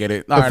 oh, okay, I get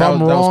it. All if right, that I'm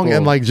was wrong cool.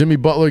 and like Jimmy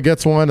Butler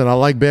gets one and I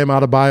like Bam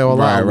Adebayo a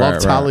lot, I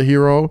love Tyler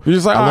Hero. You're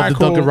just like, I all love right, the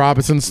Duncan cool.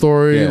 Robinson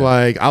story. Yeah.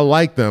 Like I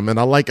like them and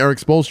I like Eric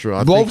Spoelstra.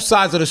 I both think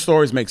sides of the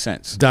stories make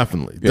sense.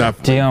 definitely.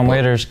 Dion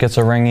Waiters gets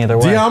a ring either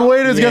way. Deion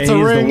Waiters Yeah, gets a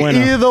he's the ring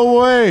winner. either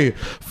way.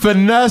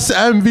 Finesse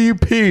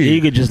MVP.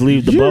 He could just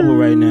leave the bubble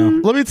right now.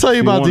 Let me tell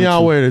you about wanted Deion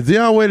to. Waiters.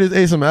 Deion Waiters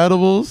ate some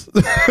edibles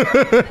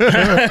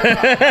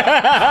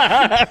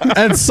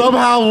and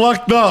somehow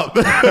lucked up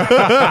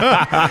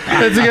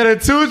and to get a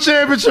 2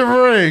 championship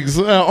rings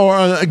or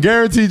a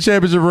guaranteed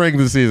championship ring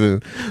this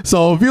season.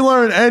 So if you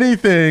learn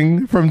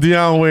anything from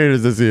Deion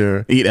Waiters this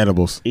year, Eat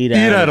edibles. Eat eat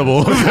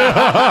edibles. Eat a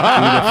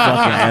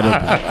fucking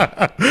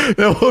edible.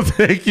 It will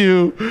take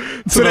you to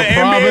To the NBA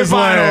promised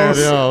land, Finals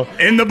yo.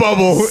 in the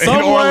bubble in Some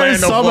way,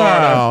 Orlando,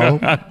 Florida.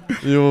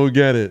 somehow, you will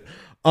get it.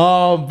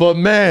 But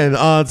man,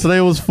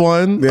 today was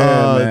fun.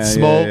 Yeah, man,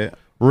 Smoke, yeah.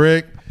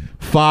 Rick,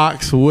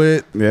 Fox,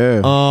 Wit.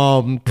 Yeah.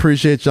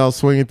 Appreciate y'all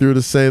swinging through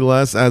to Say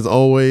Less as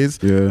always.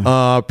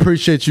 Yeah.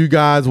 Appreciate you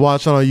guys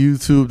watching on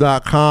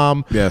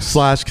YouTube.com Yes.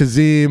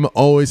 /Kazim.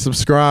 Always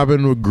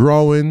subscribing. We're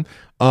growing.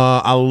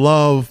 I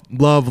love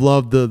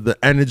the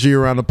energy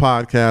around the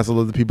podcast. I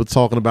love the people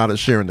talking about it,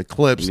 sharing the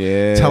clips,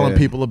 Yeah. telling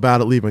people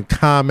about it, leaving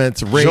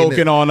comments, rating Joking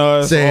it, on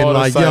us, saying all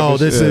like, this type "Yo, of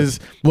this shit." is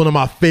one of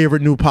my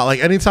favorite new pod."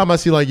 Like anytime I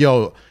see like,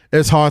 "Yo,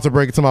 it's hard to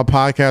break into my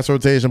podcast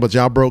rotation, but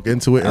y'all broke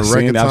into it in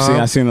record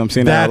time." I've seen that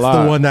That's a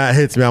lot. the one that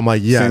hits me. I'm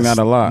like, yes, Seen that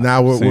a lot.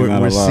 Now Seen that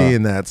a we're lot.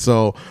 seeing that.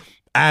 So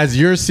as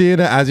you're seeing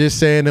it, as you're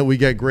saying it, we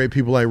get great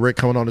people like Rick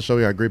coming on the show.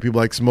 We got great people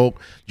like Smoke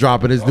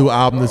dropping his new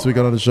album this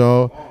weekend on the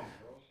show.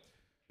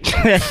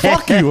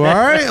 Fuck you, all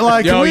right?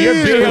 Like, Yo, we, your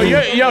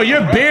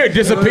beard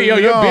disappear. Yo,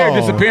 your beard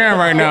disappearing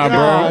right now,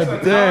 bro.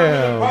 God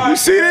damn. You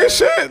see this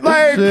shit?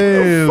 Like,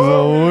 Jeez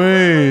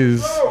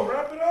Louise.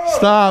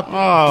 Stop.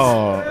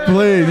 oh,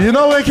 Please. You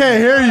know we can't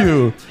hear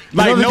you.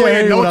 like you know no they one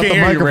can't can without the hear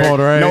you, Rick. microphone,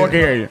 right? No one can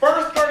hear you.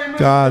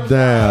 God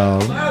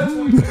damn.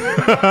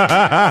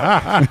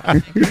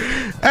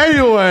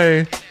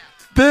 Anyway,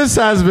 this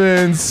has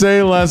been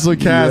Say Less with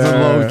Kaz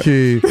and Low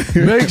Key.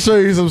 Make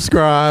sure you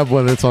subscribe,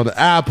 whether it's on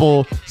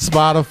Apple,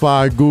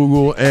 Spotify,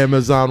 Google,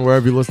 Amazon,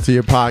 wherever you listen to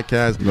your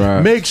podcast.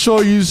 Right. Make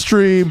sure you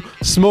stream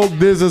Smoke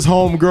Diz's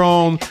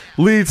Homegrown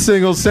lead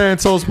single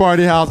Santos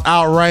Party House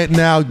out right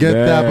now. Get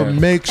that, Yeah. but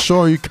make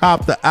sure you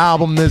cop the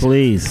album this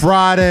Please.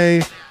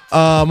 Friday.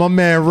 My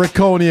man Rick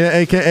Conia,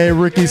 aka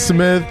Ricky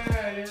Smith.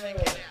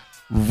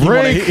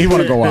 Rick, He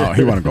want to go out.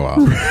 He want to go out.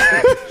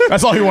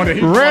 That's all he wanted.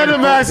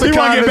 Random acts of He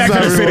want to get back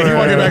to the city. He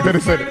want to get back to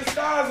the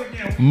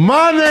city.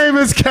 My name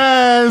is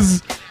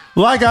Kaz.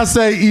 Like I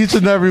say each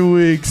and every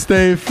week,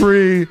 stay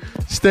free,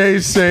 stay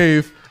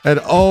safe, and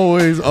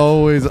always,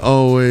 always,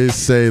 always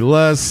say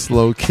less,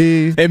 low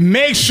key. And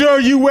make sure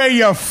you wear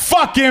your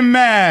fucking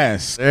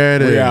mask. There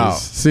it We is. out.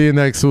 See you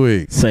next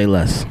week. Say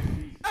less.